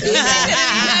is.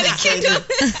 United Kingdom.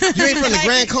 You ain't from the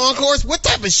Grand Concourse? What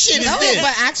type of shit is this?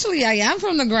 But actually, I am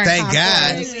from the Grand Concourse. Thank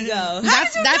God. There we go.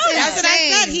 That's what I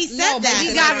said. He said that.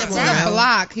 He got it to the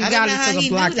block. He got it to the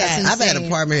block. That's insane. I've had an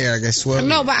apartment here, I guess.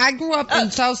 No, but I grew up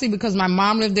in Chelsea because my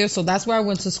mom lived there, so that's where I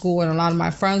went to school, and a lot of my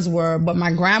friends were. But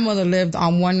my grandmother lived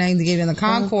on 198 in the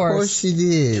Concourse. Of course she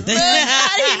did.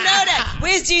 How do you know that?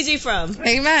 Where's Gigi from?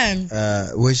 Amen.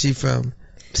 Where's she from?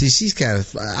 See, she's kind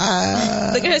of. Look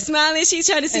at her smiling. She's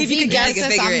trying to see if you can guess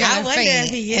it. I wonder if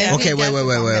he is. Okay, wait.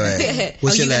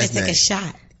 What's your last name? Take a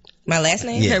shot. My last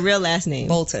name? Yeah. Her real last name.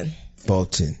 Bolton.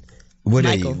 What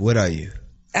are you? What are you?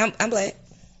 I'm black.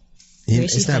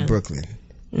 It's not Brooklyn.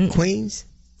 Queens?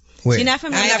 Where? She's not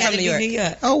from I'm not from New York.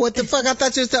 Oh, what the fuck? I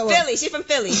thought you was talking about Philly. She's from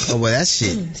Philly. Oh, well, that's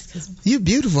shit. You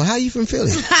beautiful. How you from Philly?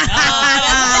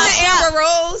 Amber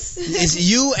Rose. It's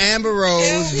you, Amber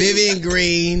Rose, Vivian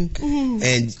Green,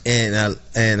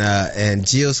 and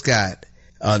Jill Scott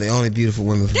are the only beautiful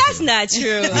women from That's Philly. not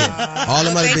true. Yeah. All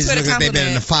them other bitches look like they've been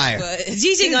in the fire.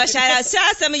 Gigi gonna shout out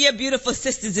some of your beautiful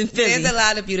sisters in Philly. There's a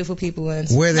lot of beautiful people in.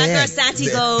 Where they My girl at?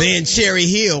 Santi goes. They in Cherry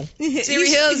Hill. Cherry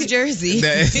Hills, Jersey.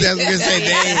 That's what I'm gonna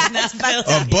say.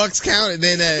 Or Bucks County.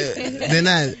 They're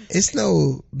not. It's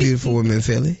no beautiful women in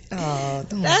Philly. Oh,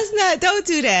 don't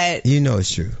do that. You know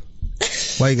it's true.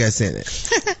 Why you guys saying that?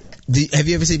 Have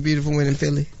you ever seen beautiful women in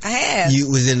Philly? I have. You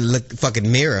was in the fucking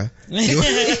mirror. No,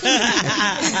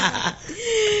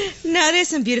 there's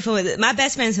some beautiful women. My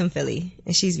best friend's from Philly,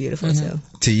 and she's beautiful too.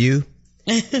 To you?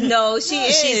 No, she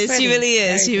is. She really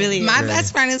is. She really is. My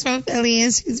best friend is from Philly,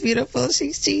 and she's beautiful.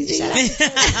 She's Gigi. Where do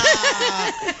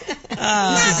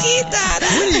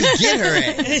you get her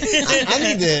at? I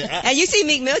need to. And you see,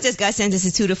 Meek Mill just got sentenced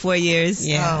to 2 to 4 years.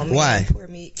 Yeah. Oh, why? Poor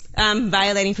Meek.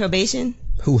 Violating probation.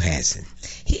 Who hasn't?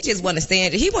 He just want to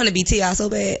stand. He want to be T.I. so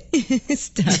bad.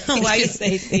 Stop. Why you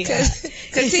say T.I.? Because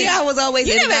T.I. was always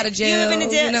in and out of jail. You ever been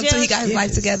to jail? Until he got his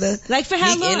life together. Like for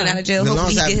how long? In and out of jail. The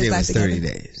Hopefully longest he I get his did life was together. 30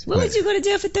 days. What would you go to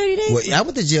jail for 30 days? Well, I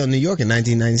went to jail in New York in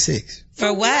 1996.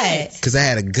 For what? Because I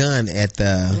had a gun at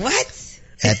the. What?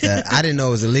 I didn't know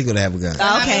it was illegal to have a gun.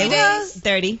 Okay, well,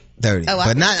 30. 30. Oh,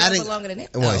 but not. I for didn't. longer than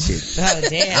that. Well, shit. Oh,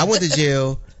 damn. I went to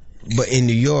jail, but in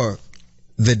New York,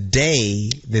 the day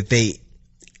that they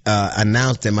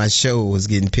announced that my show was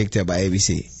getting picked up by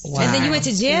ABC. Wow. And then you went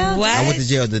to jail? What? I went to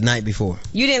jail the night before.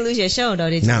 You didn't lose your show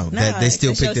though, did you? No, they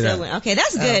still picked it up. Okay,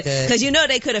 that's good. Because you know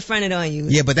they could have fronted on you.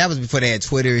 Yeah, but that was before they had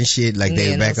Twitter and shit. Like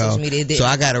they were back off. So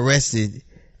I got arrested.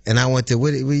 And I went to,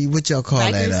 what y'all call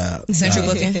that? Central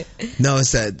booking? No,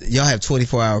 it's y'all have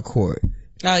 24-hour court.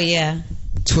 Oh, yeah.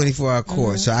 24-hour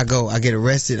court. So I get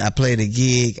arrested. I played a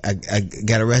gig. I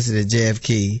got arrested at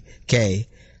JFK.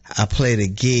 I played a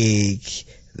gig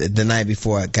the night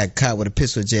before. I got caught with a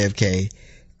pistol at JFK.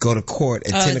 Go to court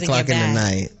at 10 o'clock in the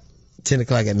night. 10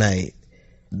 o'clock at night.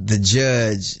 The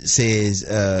judge says,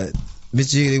 Mr.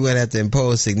 Hughley would have to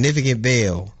impose significant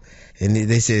bail. And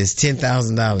they said it's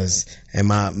 $10,000. And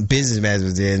my business manager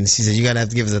was there, and she said, "You're gonna have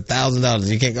to give us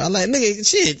 $1,000. You can't go." I'm like, "Nigga,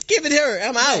 shit, give it to her.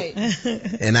 I'm out."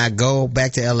 And I go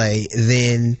back to LA.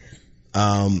 Then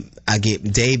I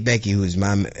get Dave Becky, who's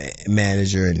my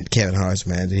manager, and Kevin Hart's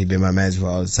manager. He's been my manager for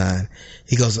all the time.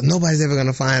 He goes, "Nobody's ever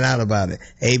gonna find out about it."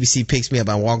 ABC picks me up.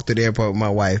 I walk through the airport with my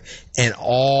wife, and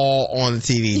all on the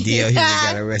TV, DL Hughley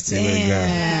got arrested with a gun.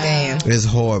 Damn. It was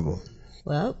horrible.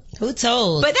 Well, who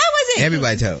told? But that wasn't.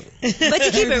 Everybody told. But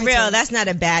to keep it real, that's not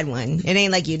a bad one. It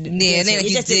ain't like you. Yeah, it ain't like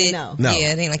you just didn't know. No.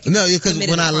 Yeah, it ain't like you. No, because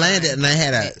when I landed and I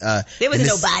had there wasn't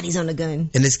no bodies on the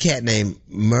gun. And this cat named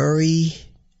Murray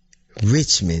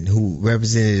Richmond, who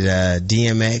represented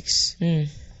DMX,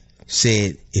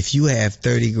 said, "If you have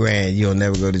 30 grand, you'll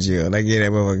never go to jail." And I gave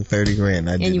that motherfucker 30 grand.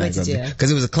 I did not go to jail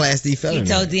because it was a Class D felony. He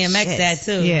told DMX that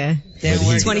too. Yeah.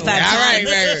 25 times. All right.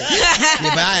 Yeah,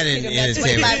 but I didn't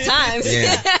entertain 25 times.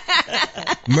 Yeah.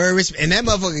 Murray Richmond, and that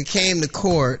motherfucker came to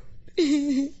court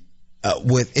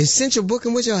with essential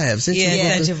booking. What y'all have? Essential booking?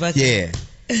 Essential booking. Yeah.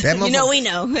 That you know we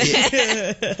know.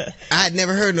 I had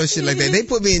never heard no shit like that. They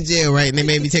put me in jail, right? And they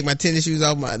made me take my tennis shoes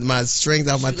off, my strings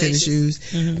off my tennis shoes,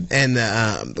 and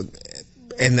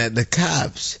the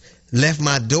cops left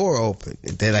my door open.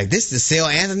 They're like, "This is the cell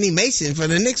Anthony Mason for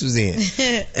the Knicks was in,"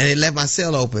 and they left my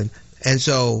cell open, and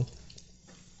so.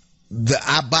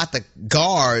 I bought the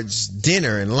guards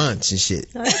dinner and lunch and shit,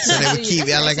 so they would keep.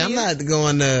 I'm not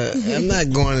going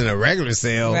in a regular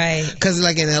cell, right? Because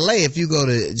like in LA, if you go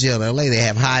to jail in LA, they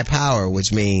have high power,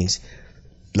 which means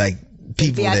like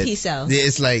people VIP cell.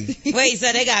 It's like wait, so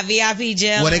they got VIP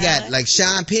jail? Well, they got like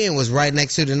Sean Penn was right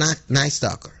next to the Night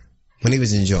Stalker when he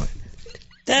was in joint.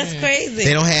 That's crazy.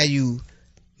 They don't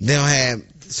have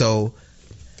so.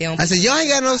 I said, y'all ain't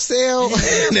got no cell.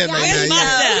 They're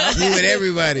like, you with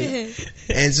everybody.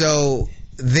 And so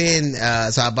then,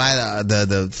 so I buy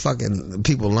the fucking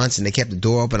people lunch and they kept the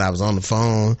door open. I was on the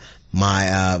phone.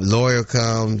 My lawyer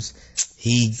comes.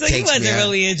 He so takes you wasn't me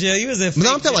really in jail. You was in.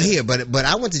 No, I'm talking about here. But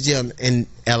I went to jail in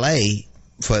L.A.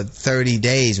 for 30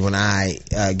 days when I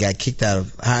got kicked out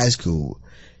of high school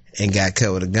and got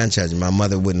cut with a gun charge. And my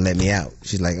mother wouldn't let me out.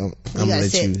 She's like, I'm gonna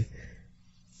let you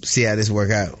see how this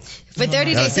work out. For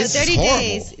 30 days. So 30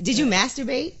 days. Did you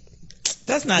masturbate?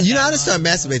 That's not. You know, I didn't start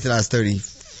masturbating till I was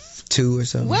 32 or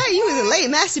something. Why? You was a late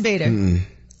masturbator. Mm-mm.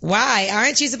 Why?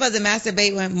 Aren't you supposed to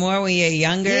masturbate more when you're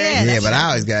younger? Yeah, but I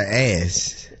always got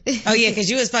ass. Oh yeah, because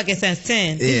you was fucking since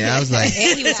 10. Yeah, I was like,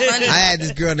 and he was funny. I had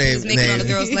this girl named. He was making all the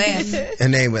girls laugh. Her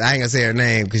name, but I ain't gonna say her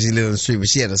name because she lived on the street. But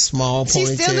she had a small ponytail.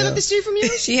 She still lived up the street from you?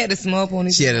 She had a small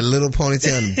ponytail. She had a little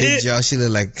ponytail and a big jaw. She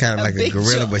looked like kind of like a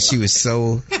gorilla, but she was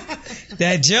so.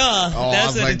 That jaw. Oh,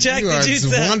 that's what attracted you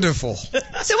to. Wonderful. So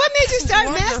what made you start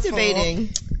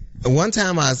masturbating? One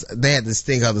time they had this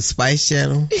thing called the Spice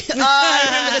Channel. Oh,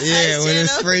 I remember the Spice Channel. Yeah, when it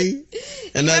was free.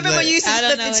 And remember when you used to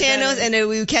flip the channels and then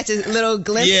we would catch a little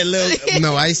glimpse? Yeah,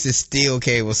 no, I used to steal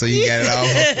cable so you got it all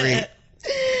for free.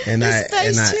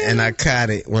 And I caught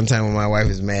it one time when my wife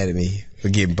was mad at me for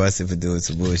getting busted for doing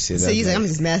some bullshit. So you like, I'm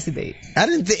just masturbate. I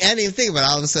didn't even think about it.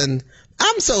 All of a sudden,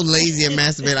 I'm so lazy and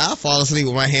masturbate. I'll fall asleep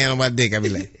with my hand on my dick. I'll be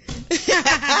like,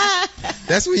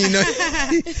 that's when you know.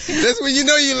 That's when you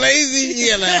know you're lazy.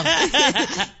 You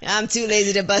laugh. I'm too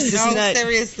lazy to bust this nut.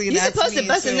 Seriously, you're supposed to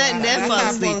bust a nut and then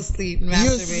fall asleep.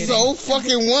 You're so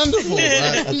fucking wonderful.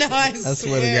 No, I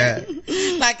swear to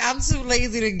God. Like I'm too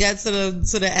lazy to get to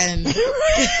the end.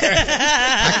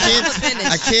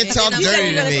 I can't talk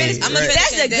dirty to me.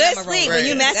 That's a good sleep when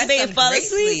you masturbate and fall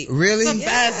asleep. Really? It's the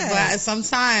best, but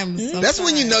sometimes. That's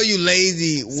when you know you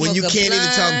lazy when you can't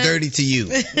even talk dirty to you.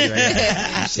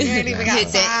 You ain't even got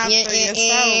time for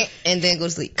yourself. And then go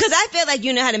to sleep. Because I feel like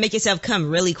you know how to make yourself come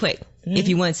really quick if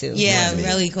you want to. Yeah,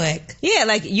 really quick. Yeah,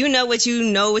 like you know what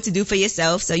to do for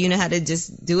yourself, so you know how to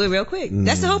just do it real quick.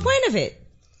 That's the whole point of it.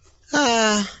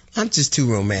 I'm just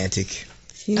too romantic.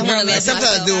 Sometimes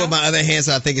I do it with my other hand,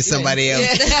 so I think it's somebody else.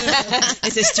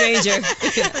 It's a stranger.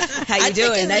 How you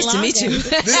doing? Nice to meet you.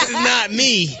 This is not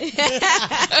me.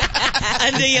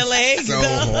 Under your legs. So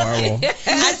horrible.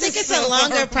 I think it's a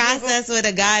longer process with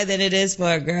a guy than it is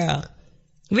for a girl.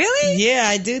 Really? Yeah,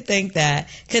 I do think that.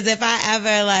 Because if I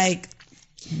ever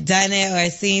done it or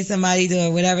seen somebody do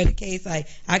it, whatever the case,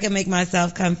 I can make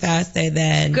myself come faster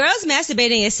than. Girls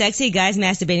masturbating is sexy. Guys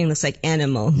masturbating looks like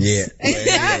animal. Yeah.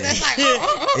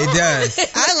 It does.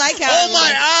 I like how. Oh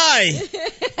my eye!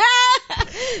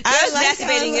 Girls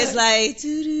masturbating is like.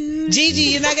 Gigi,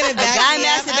 you're not gonna back guy me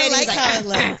up. I like how it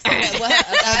looks. A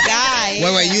guy.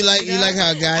 Wait, you like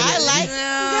how a guy?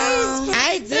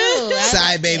 I do.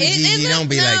 Side baby Gigi, don't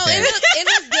be like that. It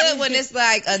looks good when it's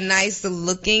like a nice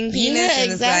looking penis. Yeah,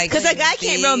 exactly. Because a guy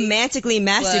can't romantically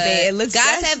masturbate. It looks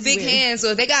guys have big hands, so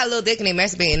if they got a little dick and they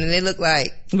masturbate and they look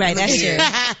like right. That's true.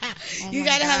 You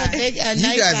gotta have a big.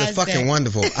 You guys are fucking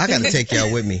wonderful. I gotta take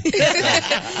y'all with me. You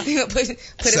need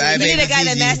a guy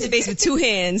that masturbates with two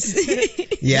hands.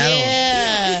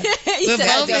 Yeah. With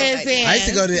both his hands. I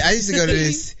used to go to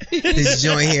this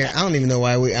joint here. I don't even know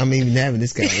why I'm even having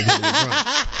this conversation.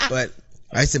 But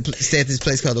I used to stay at this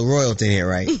place called the Royalton here,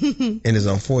 right? And it's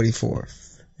on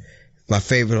 44th. My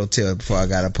favorite hotel before I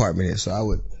got an apartment here. So I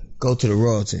would go to the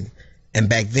Royalton. And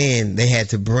back then, they had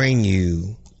to bring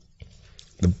you,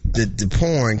 the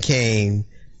porn came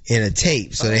in a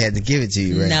tape, so they had to give it to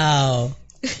you, right? No.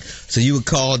 So you would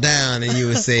call down and you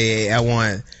would say, I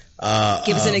want...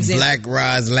 Give us an example. Black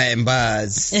Rods Latin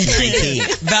Bars 19.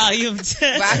 Volume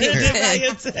 10.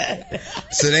 Volume 10.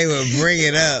 So they would bring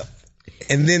it up.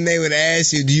 And then they would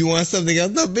ask you, do you want something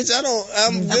else? No, bitch,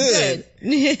 I'm good.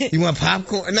 You want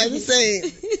popcorn? And I just say,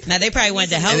 Now they probably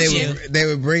wanted to help you. They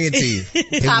would bring it to you.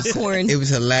 Popcorn. It was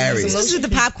hilarious. This is the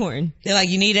popcorn. They're like,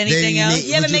 you need anything else?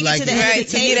 You ever make it to the end of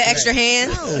the table? You need an extra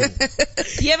hand?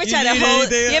 You ever try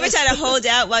to hold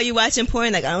out while you're watching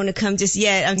porn? Like, I don't want to come just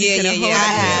yet. I'm just gonna hold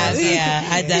out. Yeah,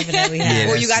 I definitely have.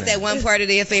 Or you got that one part of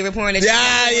their favorite porn that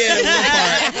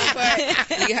one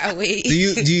part. You gotta wait. Do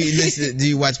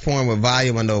you watch porn with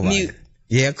volume or no volume? Mute.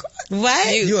 Yeah.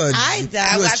 What? You are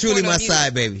truly my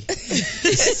side baby.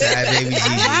 Side baby.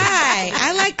 Why?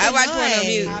 I like the watch porn on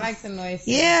mute. I like the noise.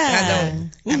 Yeah. I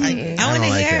don't. I want to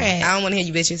hear it. I don't want to hear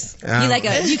you bitches.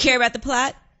 You care about the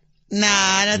plot? Nah,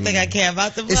 I don't think I care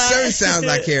about the plot. It's certain sounds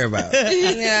I care about.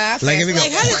 Yeah, like if it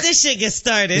goes, how did this shit get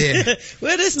started? Yeah.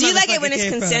 Where this Do you like it when it's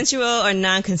consensual or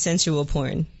non-consensual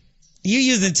porn? You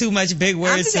using too much big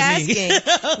words I'm to just me.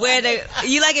 asking.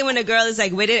 You like it when a girl is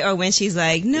like with it or when she's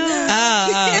like, no.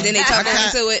 And then they talk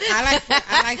into it. I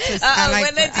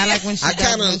like when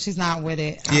she's not with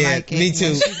it. Yeah, I like it. Me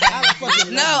too.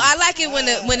 No, I like it when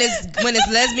it's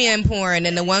lesbian porn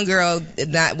and the one girl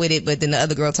not with it, but then the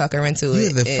other girl talk her into it.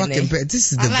 You're the fucking best.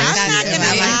 This is the best. I'm not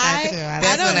gonna lie.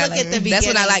 I don't look at the beginning. That's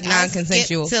when I like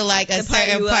non-consensual. To like a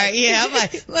certain part. Yeah, I'm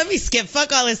like, let me skip.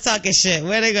 Fuck all this talking shit.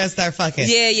 Where they gonna start fucking?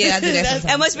 Yeah, I do that sometimes.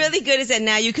 And what's really good is that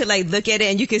now you could like look at it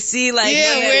and you can see like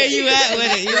where you at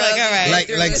with it. You're like, all right.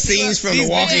 Like scenes from The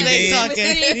Walking Dead.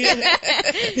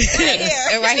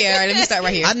 Right here. All right, let me start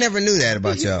right here. I never knew that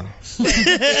about y'all.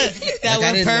 That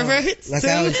were perverts. Like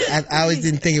I always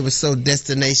didn't think it was so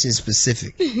destination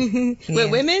specific.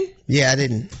 With women? Yeah, I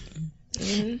didn't.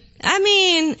 Mm-hmm. I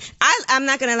mean, I'm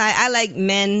not gonna lie. I like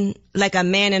men, like a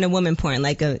man and a woman porn,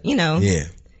 like a Yeah.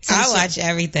 I watch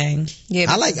everything.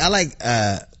 Yeah. I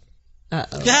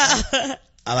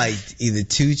like either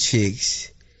two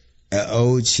chicks, an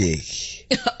old chick.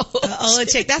 Old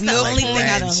chick. That's the only thing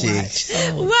I don't watch.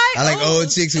 Why? I like old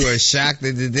chicks who are shocked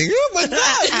at the thing. Oh my god!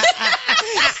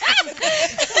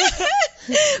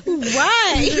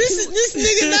 Why? This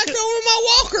nigga knocked over my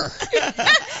walker.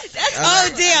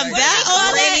 Damn!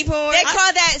 They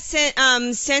call that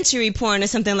century porn or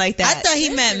something like that. I thought he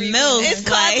meant MILF. It's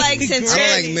called like century.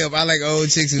 I don't like MILF. I like old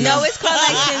chicks who. No, it's called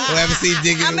like. Who haven't seen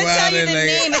Dick in a while. I'm gonna tell you the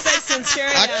name. It's like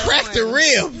centurion. I cracked the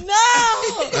rib. No.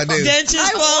 I do.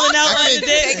 Dentures falling out on the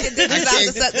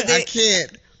dick.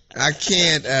 I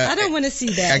can't. I don't want to see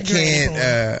that. I can't.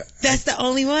 That's the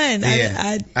only one.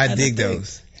 Yeah, I dig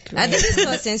those. I think it's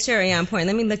called Centurion porn.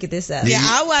 Let me look at this up. Yeah,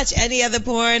 I'll watch any other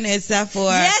porn except for.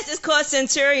 Yes, it's called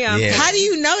Centurion porn. How do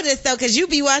you know this though? Because you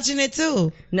be watching it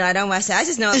too. No, I don't watch that. I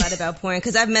just know a lot about porn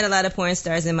because I've met a lot of porn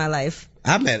stars in my life.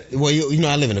 I live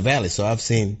in the valley, so I've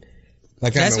seen.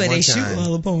 Like that's where they shoot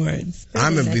all the porns. I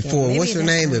remember before. What's her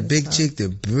name? The big chick,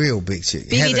 the real big chick.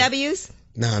 BBWs?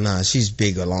 No, she's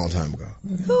big a long time ago.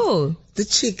 Who? The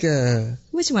chick.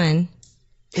 Which one?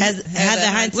 Heather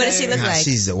Hunter. What does she look like?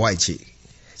 She's a white chick.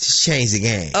 She changed the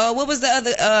game. Oh, what was the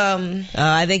other?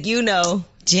 I think you know.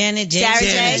 Janet.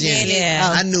 Yeah.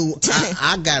 I knew.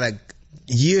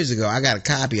 Years ago, I got a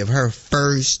copy of her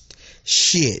first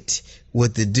shit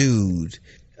with the dude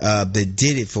that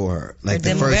did it for her. Like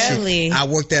the first shit. I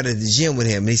worked out at the gym with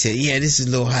him, and he said, "Yeah, this is a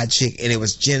little hot chick," and it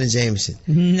was Jenna Jameson.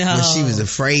 No, when she was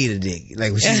afraid of dick.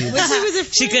 Like when she was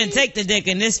afraid. She couldn't take the dick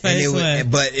in this first one.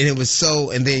 And it was so.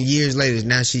 And then years later,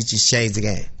 now she just changed the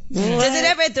game. What? Does it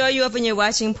ever throw you up when you're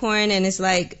watching porn and it's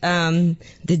like the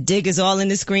dick is all in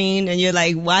the screen and you're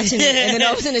like watching it and then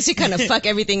all of a sudden she kind of fuck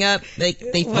everything up? Like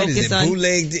they focus on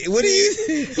bootleg. What do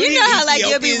you? You know how like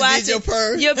you'll be watching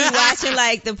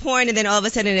like the porn and then all of a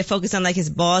sudden they focus on like his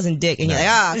balls and dick and you're like,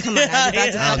 oh come on, I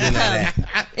was about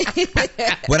to fuck.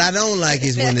 What I don't like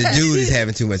is when the dude is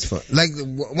having too much fun. Like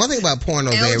one thing about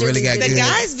porno, they really got good. The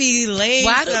guys be lame.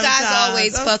 Why do guys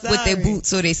always fuck with their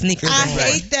boots or their sneakers? I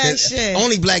hate that shit.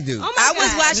 Only black dudes. I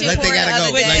was watching porn the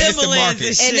other day,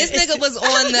 and this nigga was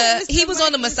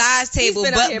on the massage table,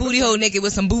 butt booty hole naked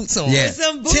with some boots on. Yeah, with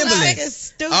some boots.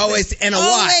 Timberlands. Always and a watch.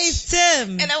 Always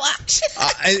Tim and a watch.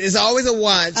 It's always a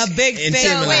watch. A big thing.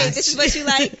 So wait, this is what you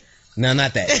like. No,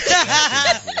 not that.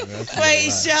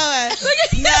 Wait, show us.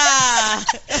 Nah.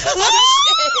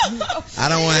 I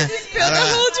don't want to.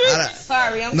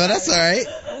 Sorry, no, that's all right.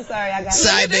 I'm sorry, I got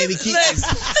side baby keep.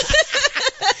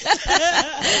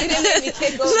 You didn't let me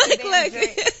kick over the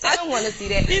drink. I don't want to see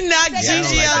that. You knocked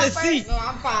Gigi on the seat. No,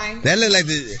 I'm fine. That looked like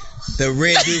the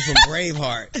red dude from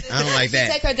Braveheart. I don't like that.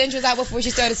 She take her dentures out before she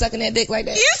started sucking that dick like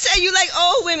that. You say you like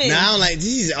old women. No, I don't like.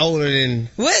 She's older than.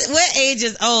 What age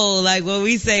is old? Like when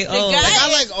we say old. Like,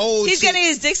 I like old. He's getting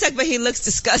his dick sucked, but he looks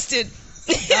disgusted.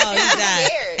 Oh, he's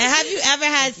not. And have you ever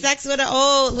had sex with an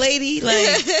old lady?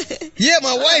 Like, yeah,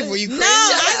 my wife. Were you crazy? No,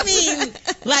 I mean,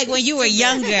 like when you were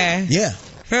younger. Yeah.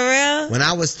 For real? When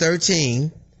I was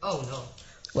 13, Oh no.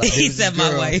 Well, he said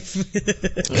my wife.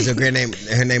 That's her great name.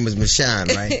 Her name was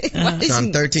Michonne, right? So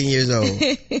I'm 13 years old,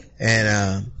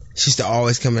 and she used to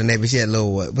always come in the neighborhood. She had a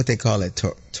little what they call it,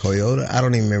 Toyota. I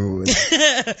don't even remember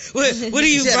what do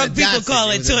you drunk people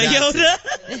call it,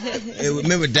 Toyota?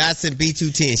 Remember Datsun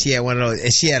B210? She had one of those,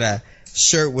 and she had a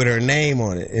shirt with her name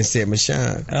on it and said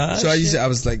Michonne. So I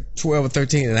was like 12 or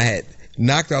 13, and I had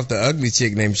knocked off the ugly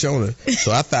chick named Shona.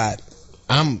 So I thought,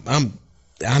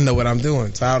 I know what I'm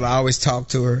doing. So I would always talk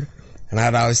to her, and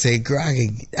I'd always say, girl,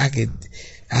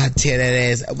 I'd tear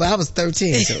that ass. But I was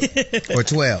 13 or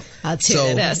 12. I'll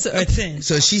tear that ass or 10.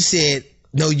 So she said,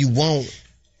 no, you won't.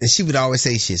 And she would always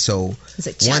say shit. So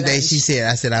one day she said,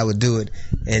 I said I would do it.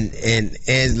 And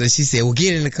Angela, she said, well,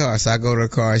 get in the car. So I go to the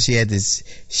car. She had this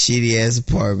shitty ass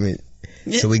apartment.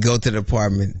 So we go to the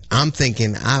apartment. I'm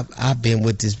thinking, I've been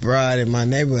with this broad in my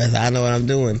neighborhood. I know what I'm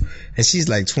doing. And she's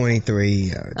like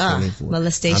 23 or 24.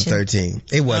 Molestation. I'm 13.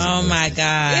 It wasn't. Oh my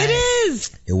God. It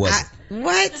is. It wasn't.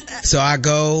 What? So I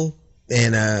go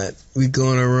and we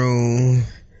go in a room,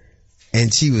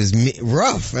 and she was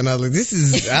rough, and I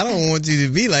was like, I don't want you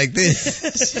to be like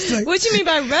this. Like, what you mean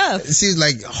by rough? She was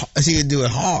like, she would do it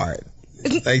hard.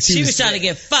 Like she was trying to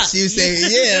get fucked. She was saying,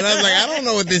 yeah, and I was like, I don't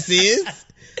know what this is.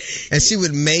 And she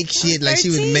would make shit, like she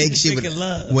would make shit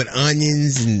with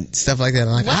onions and stuff like that.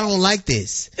 I'm like, I don't like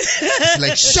this. She's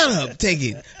like, shut up, take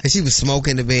it. And she would smoke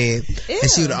in the bed. Ew. And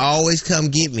she would always come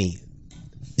get me.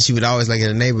 She would always, like in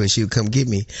the neighborhood, she would come get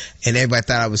me. And everybody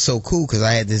thought I was so cool because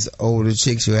I had this older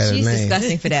chick who had her name. She's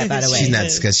disgusting for that, by the way. She's not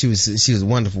disgusting. She was a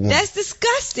wonderful woman. That's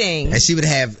disgusting. And she would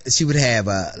have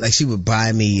like she would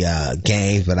buy me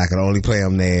games, but I could only play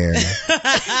them there.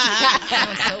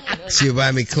 She would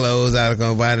buy me clothes I was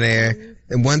going to buy there.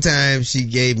 And one time she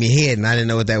gave me head and I didn't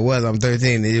know what that was. I'm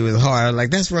 13 and it was hard. I was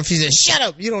like, that's rough. She said, shut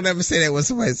up. You don't ever say that when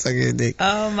somebody suck your dick.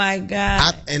 Oh my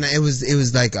God. And it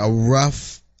was like a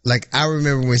rough, like I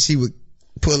remember when she would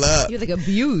pull up. You're like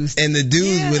abused. And the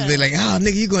dudes would be like, oh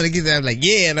nigga, you going to get that? I'm like,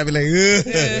 yeah. And I'd be like, ugh.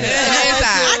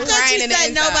 I thought you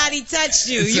said nobody touched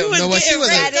you. You was getting raped all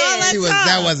that time.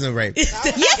 That wasn't rape. Yes,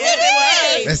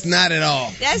 it was. That's not at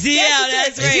all. That's rape.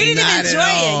 You didn't enjoy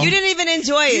it. You didn't even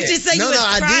enjoy it. You just said you was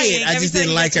crying. I did. I just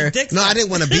didn't like her. No, I didn't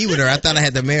want to be with her. I thought I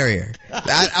had to marry her.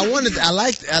 I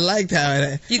liked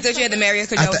how. You thought you had to marry her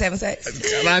because y'all was having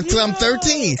sex? I'm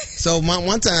 13. So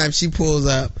one time she pulls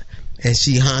up. And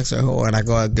she honks her horn, and I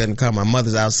go out and get in the car. My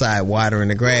mother's outside watering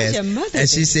the grass. Your mother and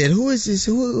she said, who is this?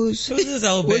 Who's this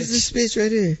old bitch? Who's this bitch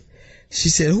right here? She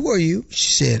said, who are you? She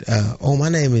said, oh, my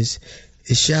name is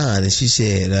Sean. And she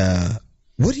said,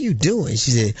 what are you doing?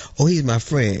 She said, oh, he's my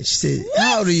friend. She said,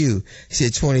 how old are you? She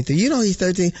said, 23. You know he's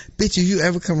 13. Bitch, if you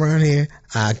ever come around here,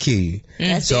 I'll kill you.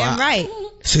 That's damn right.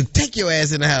 So take your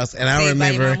ass in the house. And I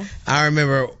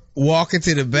remember walking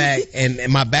to the back,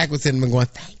 and my back was to them and going,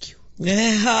 thank you. Yeah.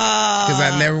 Because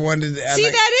I never wanted to. That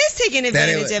is taking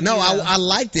advantage of you. No, I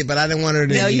liked it, but I didn't want her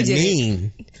to be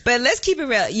mean. But let's keep it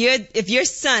real. If your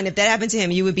son, if that happened to him,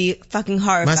 you would be fucking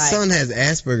horrified. My son has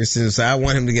Asperger's syndrome, so I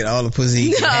want him to get all the pussy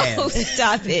he can have. No,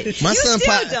 stop it. My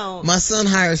son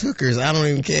hires hookers. I don't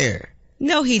even care.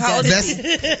 No, he doesn't.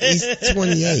 He's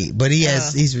 28, but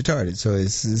he's retarded, so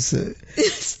it's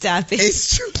stop it.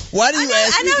 It's true. Why do you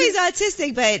ask I know he's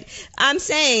autistic, but I'm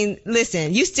saying,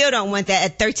 listen, you still don't want that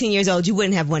at 13 years old. You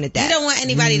wouldn't have wanted that. You don't want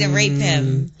anybody to rape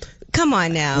him. Come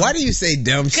on now. Why do you say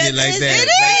dumb shit like that? It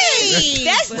is.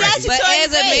 That's statutory. But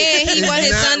as a man, he want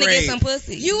his son to get some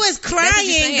pussy. You was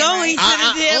crying going to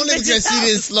the damn only because she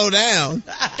didn't slow down.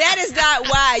 That is not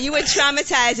why. You were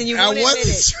traumatized and you wouldn't admit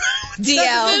it. DL.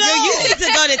 You need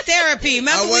to go to therapy.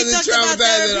 Remember I wasn't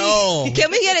traumatized at all.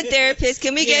 Can we get a therapist?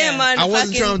 Can we get him on? I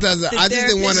wasn't traumatized. I just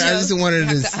didn't want her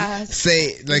to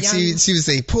say, like she would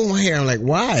say, pull my hair. I'm like,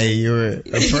 why? You're a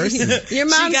person. Your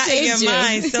mom got in your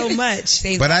mind so much.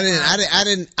 But I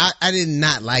did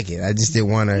not like it. I just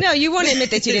didn't want to. No, you won't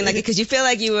admit that you didn't like it because you feel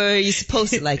like you're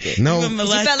supposed to like it. No, I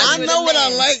know what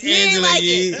I like, Angela.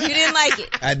 You didn't like it.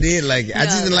 I did like it. I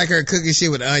just didn't like her cooking shit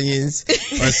with onions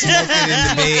or smoking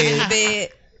in the bed.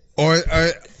 Or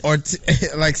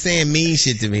like saying mean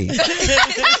shit to me. Like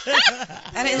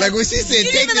when she said,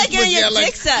 take this pussy, I'm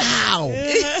like, how?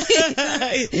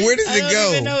 Where does it go? I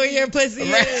don't even know where your pussy is.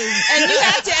 And you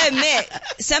have to admit,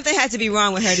 something had to be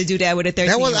wrong with her to do that with a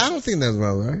 13-year-old. I don't think that was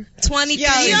wrong with her. 23. You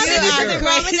don't think something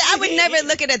wrong with that? I would never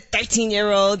look at a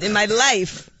 13-year-old in my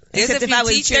life. There's a few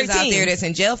teachers out there that's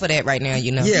in jail for that right now,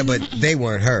 you know. Yeah, but they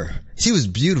weren't her. She was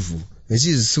beautiful. And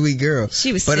she was a sweet girl.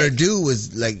 She was But sick. her dude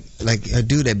was like her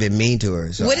dude had been mean to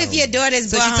her. So what if your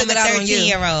daughter's brought home a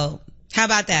 13-year-old? How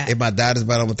about that? If my daughter's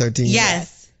brought home a 13-year-old?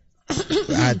 Yes.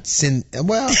 I'd send,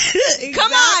 well. Exactly.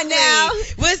 Come on now.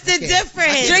 What's the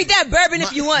difference? Drink that bourbon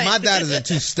if you want. My daughters are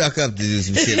too stuck up to do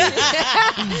some shit like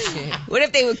that. What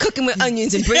if they were cooking with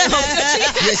onions and bring it home?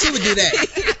 Yeah, she would do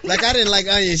that. Like, I didn't like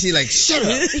onions. She like, shut up.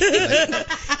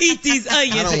 Like, eat these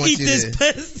onions and eat this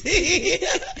pussy.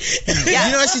 Yeah.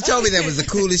 You know what she told me that was the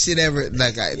coolest shit ever?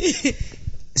 Like,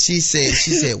 she said,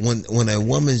 when a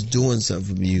woman's doing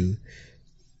something for you,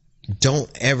 don't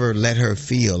ever let her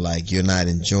feel like you're not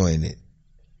enjoying it.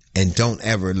 And don't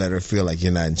ever let her feel like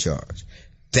you're not in charge.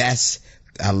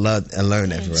 I learned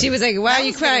that from her. She was like, why are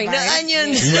you crying? The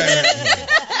onions. Right.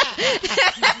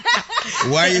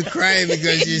 Why are you crying?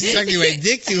 Because you're sucking my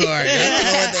dick too hard.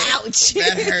 Ouch.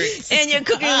 That hurts. And you're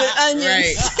cooking with onions.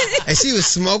 Right. And she was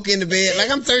smoking in the bed. Like,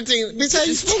 I'm 13. Bitch, how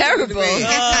you smoking terrible. in the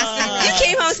bed? You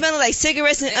came home smelling like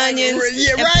cigarettes and onions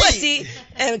and pussy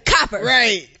and copper.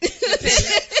 Right.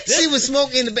 She was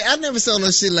smoking in the bed. I never saw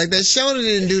no shit like that. Shona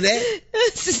didn't do that.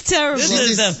 This is terrible. This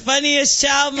is the funniest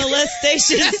child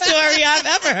molestation story I've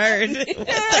ever heard.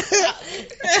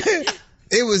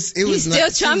 It was still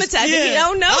traumatized. You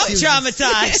don't know. I'm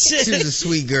traumatized. She was a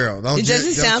sweet girl. It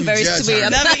doesn't sound very sweet.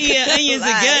 I'm never eating onions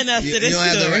again after this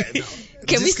story.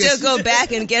 Can we still go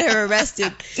back and get her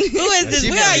arrested? Who is this?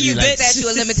 Where are you, bitch? Statute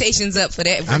of limitations up for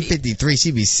that. I'm 53.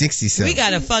 She be 60-something. We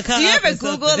gotta fuck her. Do you up ever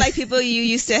Google like people you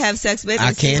used to have sex with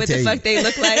and see what the fuck they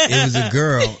look like? It was a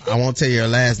girl. I won't tell you her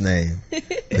last name,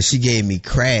 but she gave me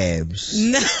crabs.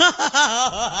 No.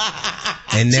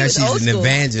 And now she's an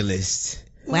evangelist.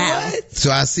 Wow. What?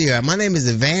 So I see her. My name is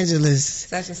Evangelist.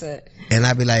 Such and such. And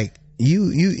I be like, your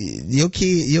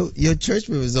church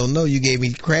members don't know you gave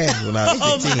me crabs when I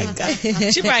was 15. Oh my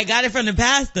God. She probably got it from the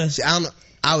pastor. I don't know.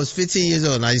 I was 15 years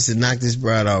old and I used to knock this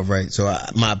broad off, right? So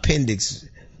my appendix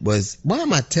was, why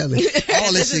am I telling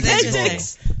all this shit?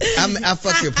 I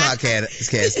fuck your podcast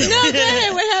stuff. No, go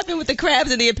ahead. What happened with the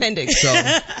crabs in the appendix? So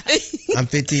I'm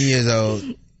 15 years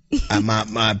old.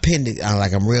 My appendix,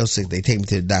 I'm real sick. They take me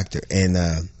to the doctor, and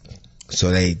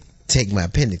so they take my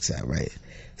appendix out, right?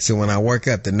 So when I work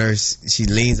up, the nurse, she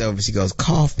leans over, she goes,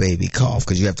 cough, baby, cough,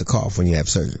 because you have to cough when you have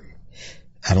surgery.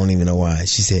 I don't even know why.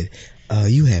 She said,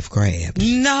 you have crabs.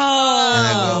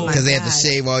 No. Because they have to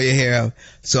shave all your hair off.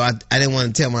 So I didn't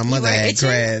want to tell my mother I had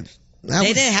crabs.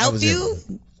 They didn't help you?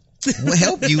 Well,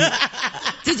 help you?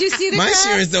 Did you see the My crabs?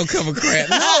 insurance don't cover crabs.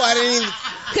 No, I didn't even.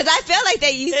 Because I felt like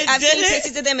I've seen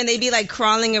pictures of them and they'd be like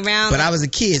crawling around. But I was a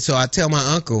kid, so I tell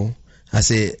my uncle, I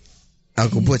said,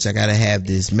 Uncle Butch, I gotta have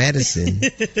this medicine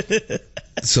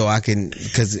so I can,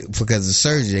 because of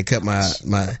surgery, they cut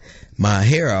my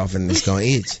hair off and it's gonna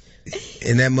itch.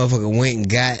 And that motherfucker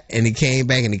went and he came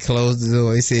back and he closed the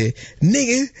door. He said,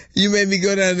 nigga, you made me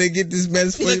go down there and get this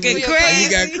medicine for you. You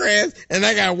got crabs and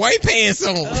I got white pants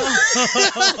on.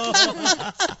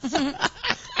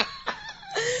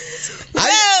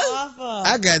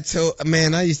 I got told,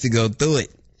 man, I used to go through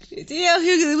it. Yeah,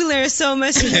 we learned so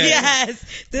much.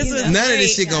 Yes. None of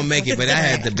this shit gonna make it, but I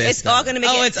had the best. It's all gonna make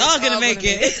it. It's all gonna make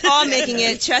it. It's all making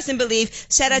it. Trust and believe.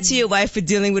 Shout out to your wife for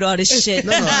dealing with all this shit.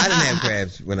 No, I didn't have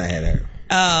crabs when I had her.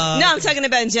 No, I'm talking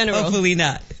about in general. Hopefully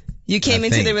not. You came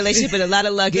into the relationship with a lot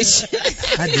of luggage.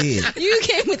 I did. You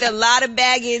came with a lot of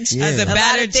baggage. Yeah. As a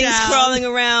battered things child. crawling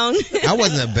around. I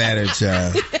wasn't a battered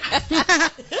child.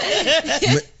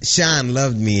 Sean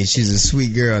loved me and she's a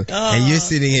sweet girl. And you're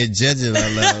sitting here judging our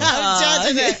love. I'm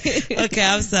judging it. Okay,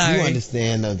 I'm sorry. You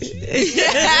understand, don't you?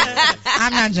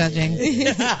 I'm not judging.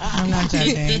 I'm not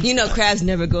judging. You know crabs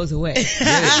never goes away.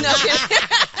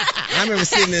 I remember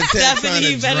sitting in the tub trying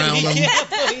to drown them.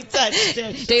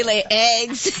 They lay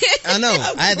eggs. I know.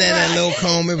 I had that little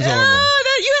comb. It was horrible.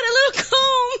 Oh, you had a little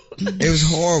comb. It was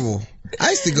horrible. I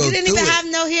used to go through it. You didn't even have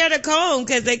no hair to comb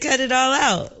because they cut it all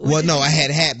out. Well, no, I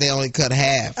had half. They only cut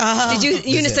half.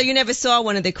 Did so you never saw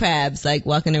one of the crabs like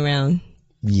walking around?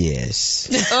 Yes.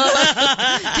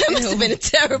 That must have been a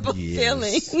terrible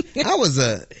feeling.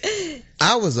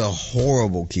 I was a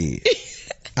horrible kid.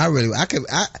 I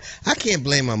can't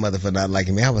blame my mother for not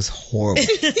liking me. I was horrible.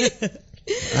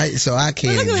 So I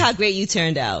can't. Look at how great you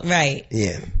turned out. Right.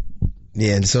 Yeah.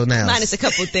 Yeah, and so now. Minus a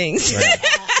couple things. Right.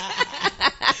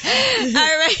 All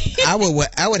right.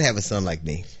 I would have a son like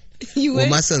me. You would? Well,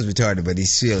 my son's retarded, but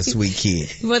he's still a sweet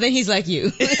kid. Well, then he's like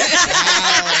you.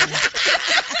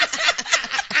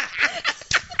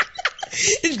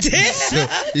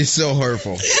 You're so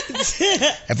hurtful.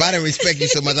 If I didn't respect you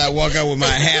so much, I'd walk out with my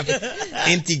half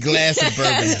empty glass of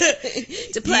bourbon.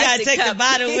 You gotta take the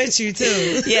bottle with you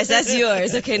too. Yes, that's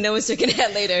yours. Okay, no one's drinking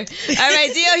that later. All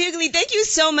right, D.L. Hughley, thank you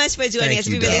so much for joining us.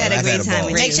 We really had a great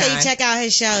time. Make sure you check out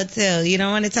his show too. You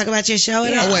don't want to talk about your show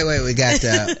at all? Oh, wait.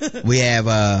 We have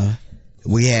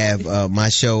We have my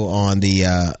show on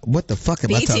the what the fuck am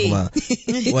BT. I talking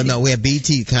about? Well, no, we have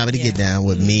BT Comedy Get Down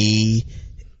with me,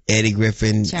 Eddie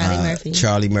Griffin,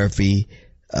 Charlie Murphy,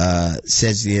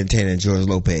 Cedric the Entertainer, and George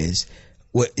Lopez.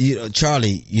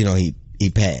 Charlie, he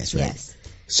passed, right? Yes.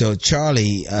 So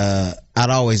Charlie, I'd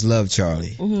always loved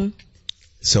Charlie. Mm-hmm.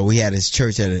 So we had his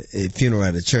church at a funeral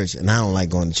at a church, and I don't like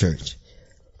going to church.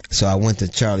 So I went to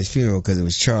Charlie's funeral because it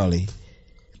was Charlie.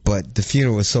 But the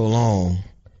funeral was so long.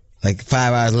 Like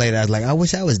 5 hours later, I was like, I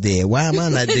wish I was dead. Why am I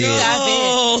not dead?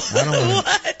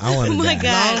 I want to die.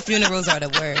 God. Long funerals are the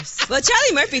worst. Well,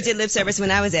 Charlie Murphy did lip service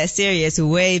when I was at Sirius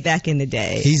way back in the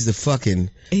day. He's the fucking...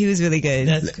 He was really good.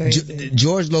 That's crazy.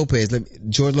 George Lopez,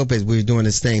 we were doing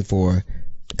this thing for...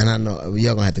 And I know,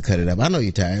 y'all gonna have to cut it up. I know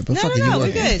you're tired, but fuck it, you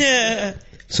we're good.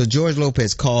 So George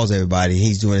Lopez calls everybody.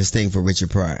 He's doing this thing for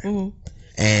Richard Pryor. Mm-hmm.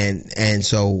 And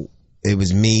so it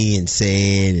was me and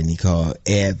Sid, and he called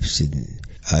Epps, and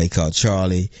he called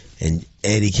Charlie, and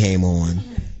Eddie came on.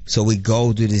 So we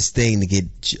go do this thing to get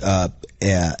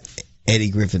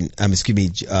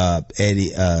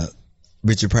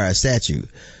Richard Pryor statue.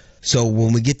 So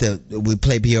when we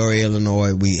play Peoria,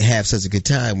 Illinois, we have such a good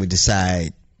time, we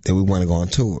decide that we want to go on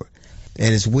tour.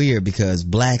 And it's weird because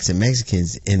blacks and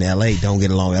Mexicans in LA don't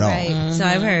get along at all. Right. Mm-hmm. So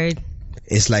I've heard.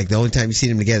 It's like the only time you see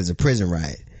them together is a prison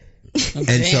riot.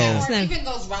 And so even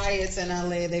those riots in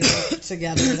LA, they were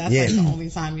together. That's like the only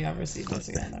time you ever see them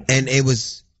together. And it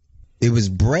was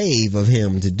brave of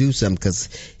him to do something because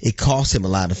it cost him a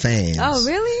lot of fans. Oh,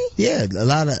 really? Yeah, a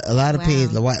lot of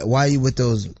people. Why are you with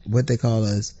those? What they call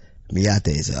us?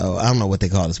 Miates. Oh, I don't know what they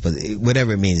call us, but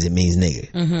whatever it means nigga.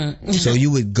 Mm-hmm. So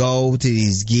you would go to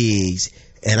these gigs,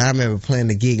 and I remember playing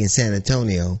the gig in San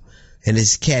Antonio, and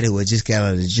this cat who had just got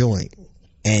out of the joint,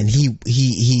 and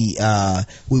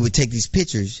we would take these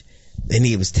pictures, and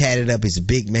he was tatted up. He's a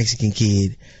big Mexican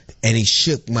kid, and he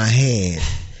shook my hand,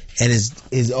 and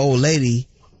his old lady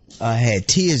had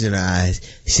tears in her eyes.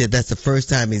 He said that's the first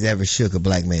time he's ever shook a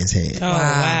black man's hand. Oh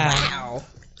wow!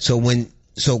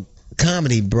 So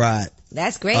comedy brought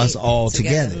us all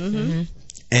together. Mm-hmm.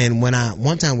 And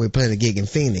one time we were playing a gig in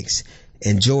Phoenix,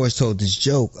 and George told this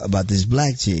joke about this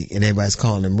black chick, and everybody's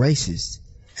calling him racist.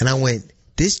 And I went,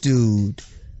 this dude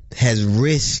has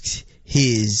risked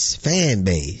his fan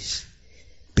base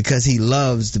because he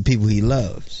loves the people he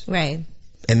loves. Right.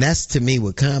 And that's to me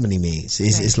what comedy means.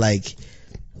 It's like,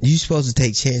 you're supposed to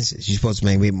take chances. You're supposed to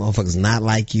make motherfuckers not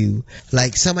like you.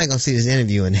 Like, somebody gonna see this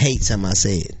interview and hate something I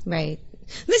said. Right.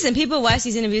 Listen, people watch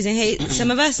these interviews and hate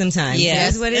some of us sometimes. Yeah,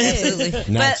 that's what it is.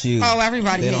 Not you. Oh,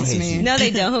 everybody hates me. No,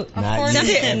 they don't. Of course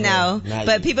they don't. No.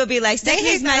 But people be like,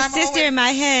 Stephanie's my sister in my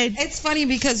head. It's funny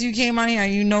because you came on here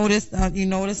and you noticed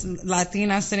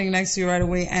Latina sitting next to you right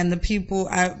away, and the people,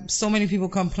 so many people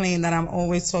complain that I'm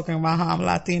always talking about how I'm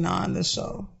Latina on the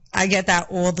show. I get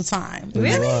that all the time.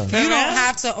 Really? You don't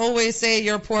have to always say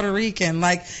you're Puerto Rican.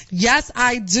 Like, yes,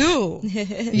 I do.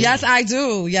 Yes, I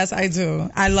do. Yes, I do.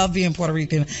 I love being Puerto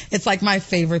Rican. It's like my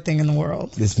favorite thing in the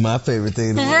world. It's my favorite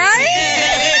thing in the world.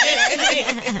 Right?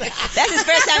 That's his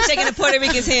first time shaking a Puerto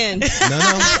Rican's hand.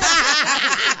 No.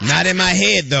 Not in my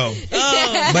head though.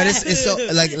 Oh. But it's so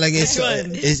like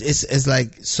it's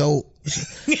like so.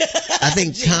 I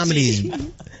think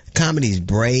comedy's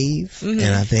brave, mm-hmm.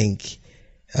 and I think.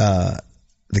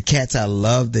 The cats I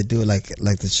love that do it, like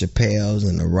the Chappelles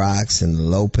and the Rocks and the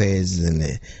Lopez and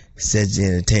the Cedric the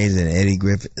Entertainers and Eddie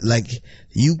Griffin. Like,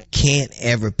 you can't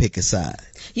ever pick a side.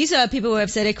 You saw people were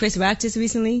upset at Chris Rock just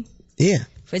recently? Yeah.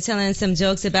 For telling some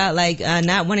jokes about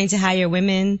not wanting to hire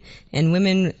women and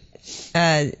women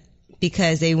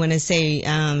because they want to say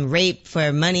rape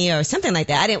for money or something like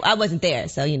that. I wasn't there,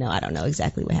 so I don't know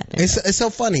exactly what happened. It's so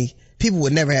funny. People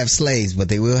would never have slaves, but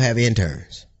they will have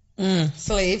interns.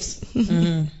 Slaves.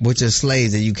 Mm-hmm. Which are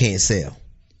slaves that you can't sell.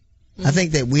 I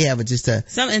think that we have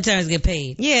some interns get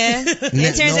paid. Yeah.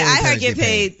 Interns at iHeart get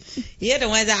paid. Yeah, the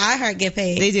ones at iHeart get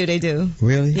paid. They do.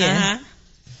 Really? Yeah.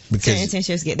 Because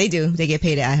internships they get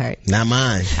paid at iHeart. Not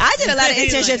mine. I did a lot of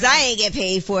internships I ain't get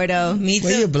paid for though. Me too.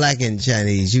 Well, you're black and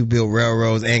Chinese. You built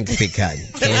railroads and pick cotton.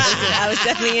 I was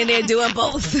definitely in there doing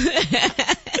both.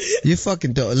 You're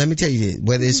fucking dope. Let me tell you this,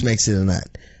 whether this makes it or not.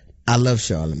 I love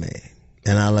Charlamagne.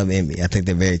 And I love Emmy. I think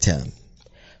they're very talented.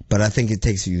 But I think it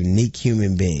takes a unique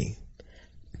human being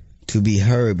to be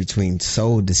heard between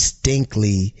so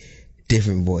distinctly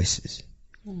different voices.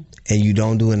 And you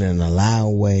don't do it in a loud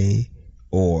way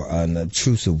or an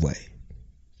obtrusive way.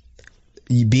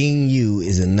 Being you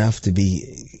is enough to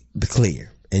be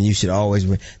clear. And you should always,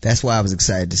 that's why I was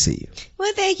excited to see you.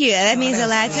 Well, thank you. That means a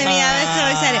lot to me. I was so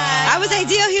excited. I was like,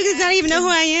 D.L. Hughes does not even know who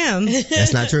I am.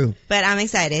 That's not true. But I'm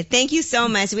excited. Thank you so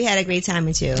much. We had a great time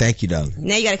with you. Thank you, darling.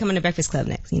 Now you got to come on the Breakfast Club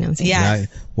next. You know what I'm saying? Yeah.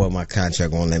 Well, my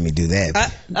contract won't let me do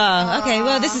that. Okay.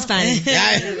 Well, this is fun.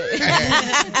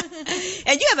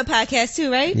 And you have a podcast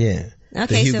too, right? Yeah.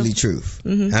 Okay. The Hughley Truth.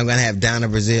 Mm-hmm. I'm going to have Donna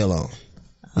Brazile on.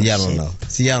 Y'all don't know.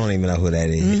 See, y'all don't even know who that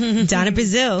is. Donna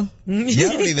Brazile.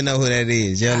 Y'all don't even know who that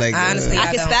is. Y'all like, honestly, I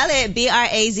can spell it.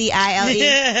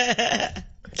 Brazile.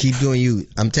 Keep doing you.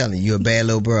 I'm telling you, you're a bad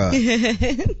little bro.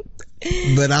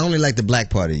 But I only like the black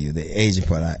part of you, the Asian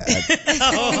part. No.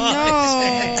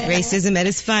 Racism at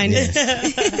its finest.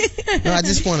 Yes. No, I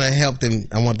just want to help them.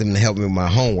 I want them to help me with my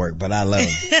homework, but I love them.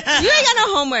 You ain't got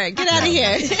no homework. Get out of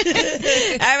here.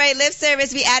 All right, lip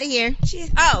service. We out of here.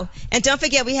 Oh, and don't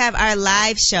forget we have our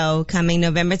live show coming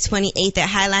November 28th at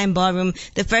Highline Ballroom,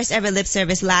 the first ever lip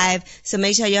service live. So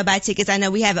make sure y'all buy tickets. I know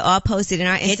we have it all posted in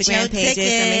our Instagram pages.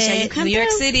 So make sure you come New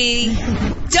York City.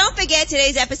 Don't forget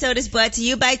today's episode is brought to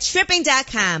you by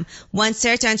Tripping.com. One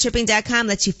search on Tripping.com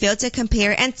lets you filter,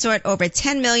 compare, and sort over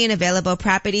 10 million available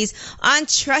properties on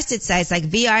trusted sites like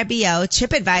VRBO,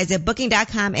 TripAdvisor,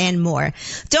 Booking.com, and more.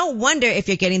 Don't wonder if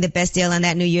you're getting the best deal on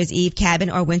that New Year's Eve cabin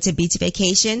or winter beach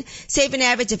vacation. Save an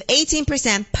average of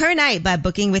 18% per night by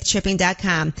booking with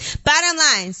Tripping.com. Bottom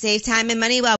line, save time and money while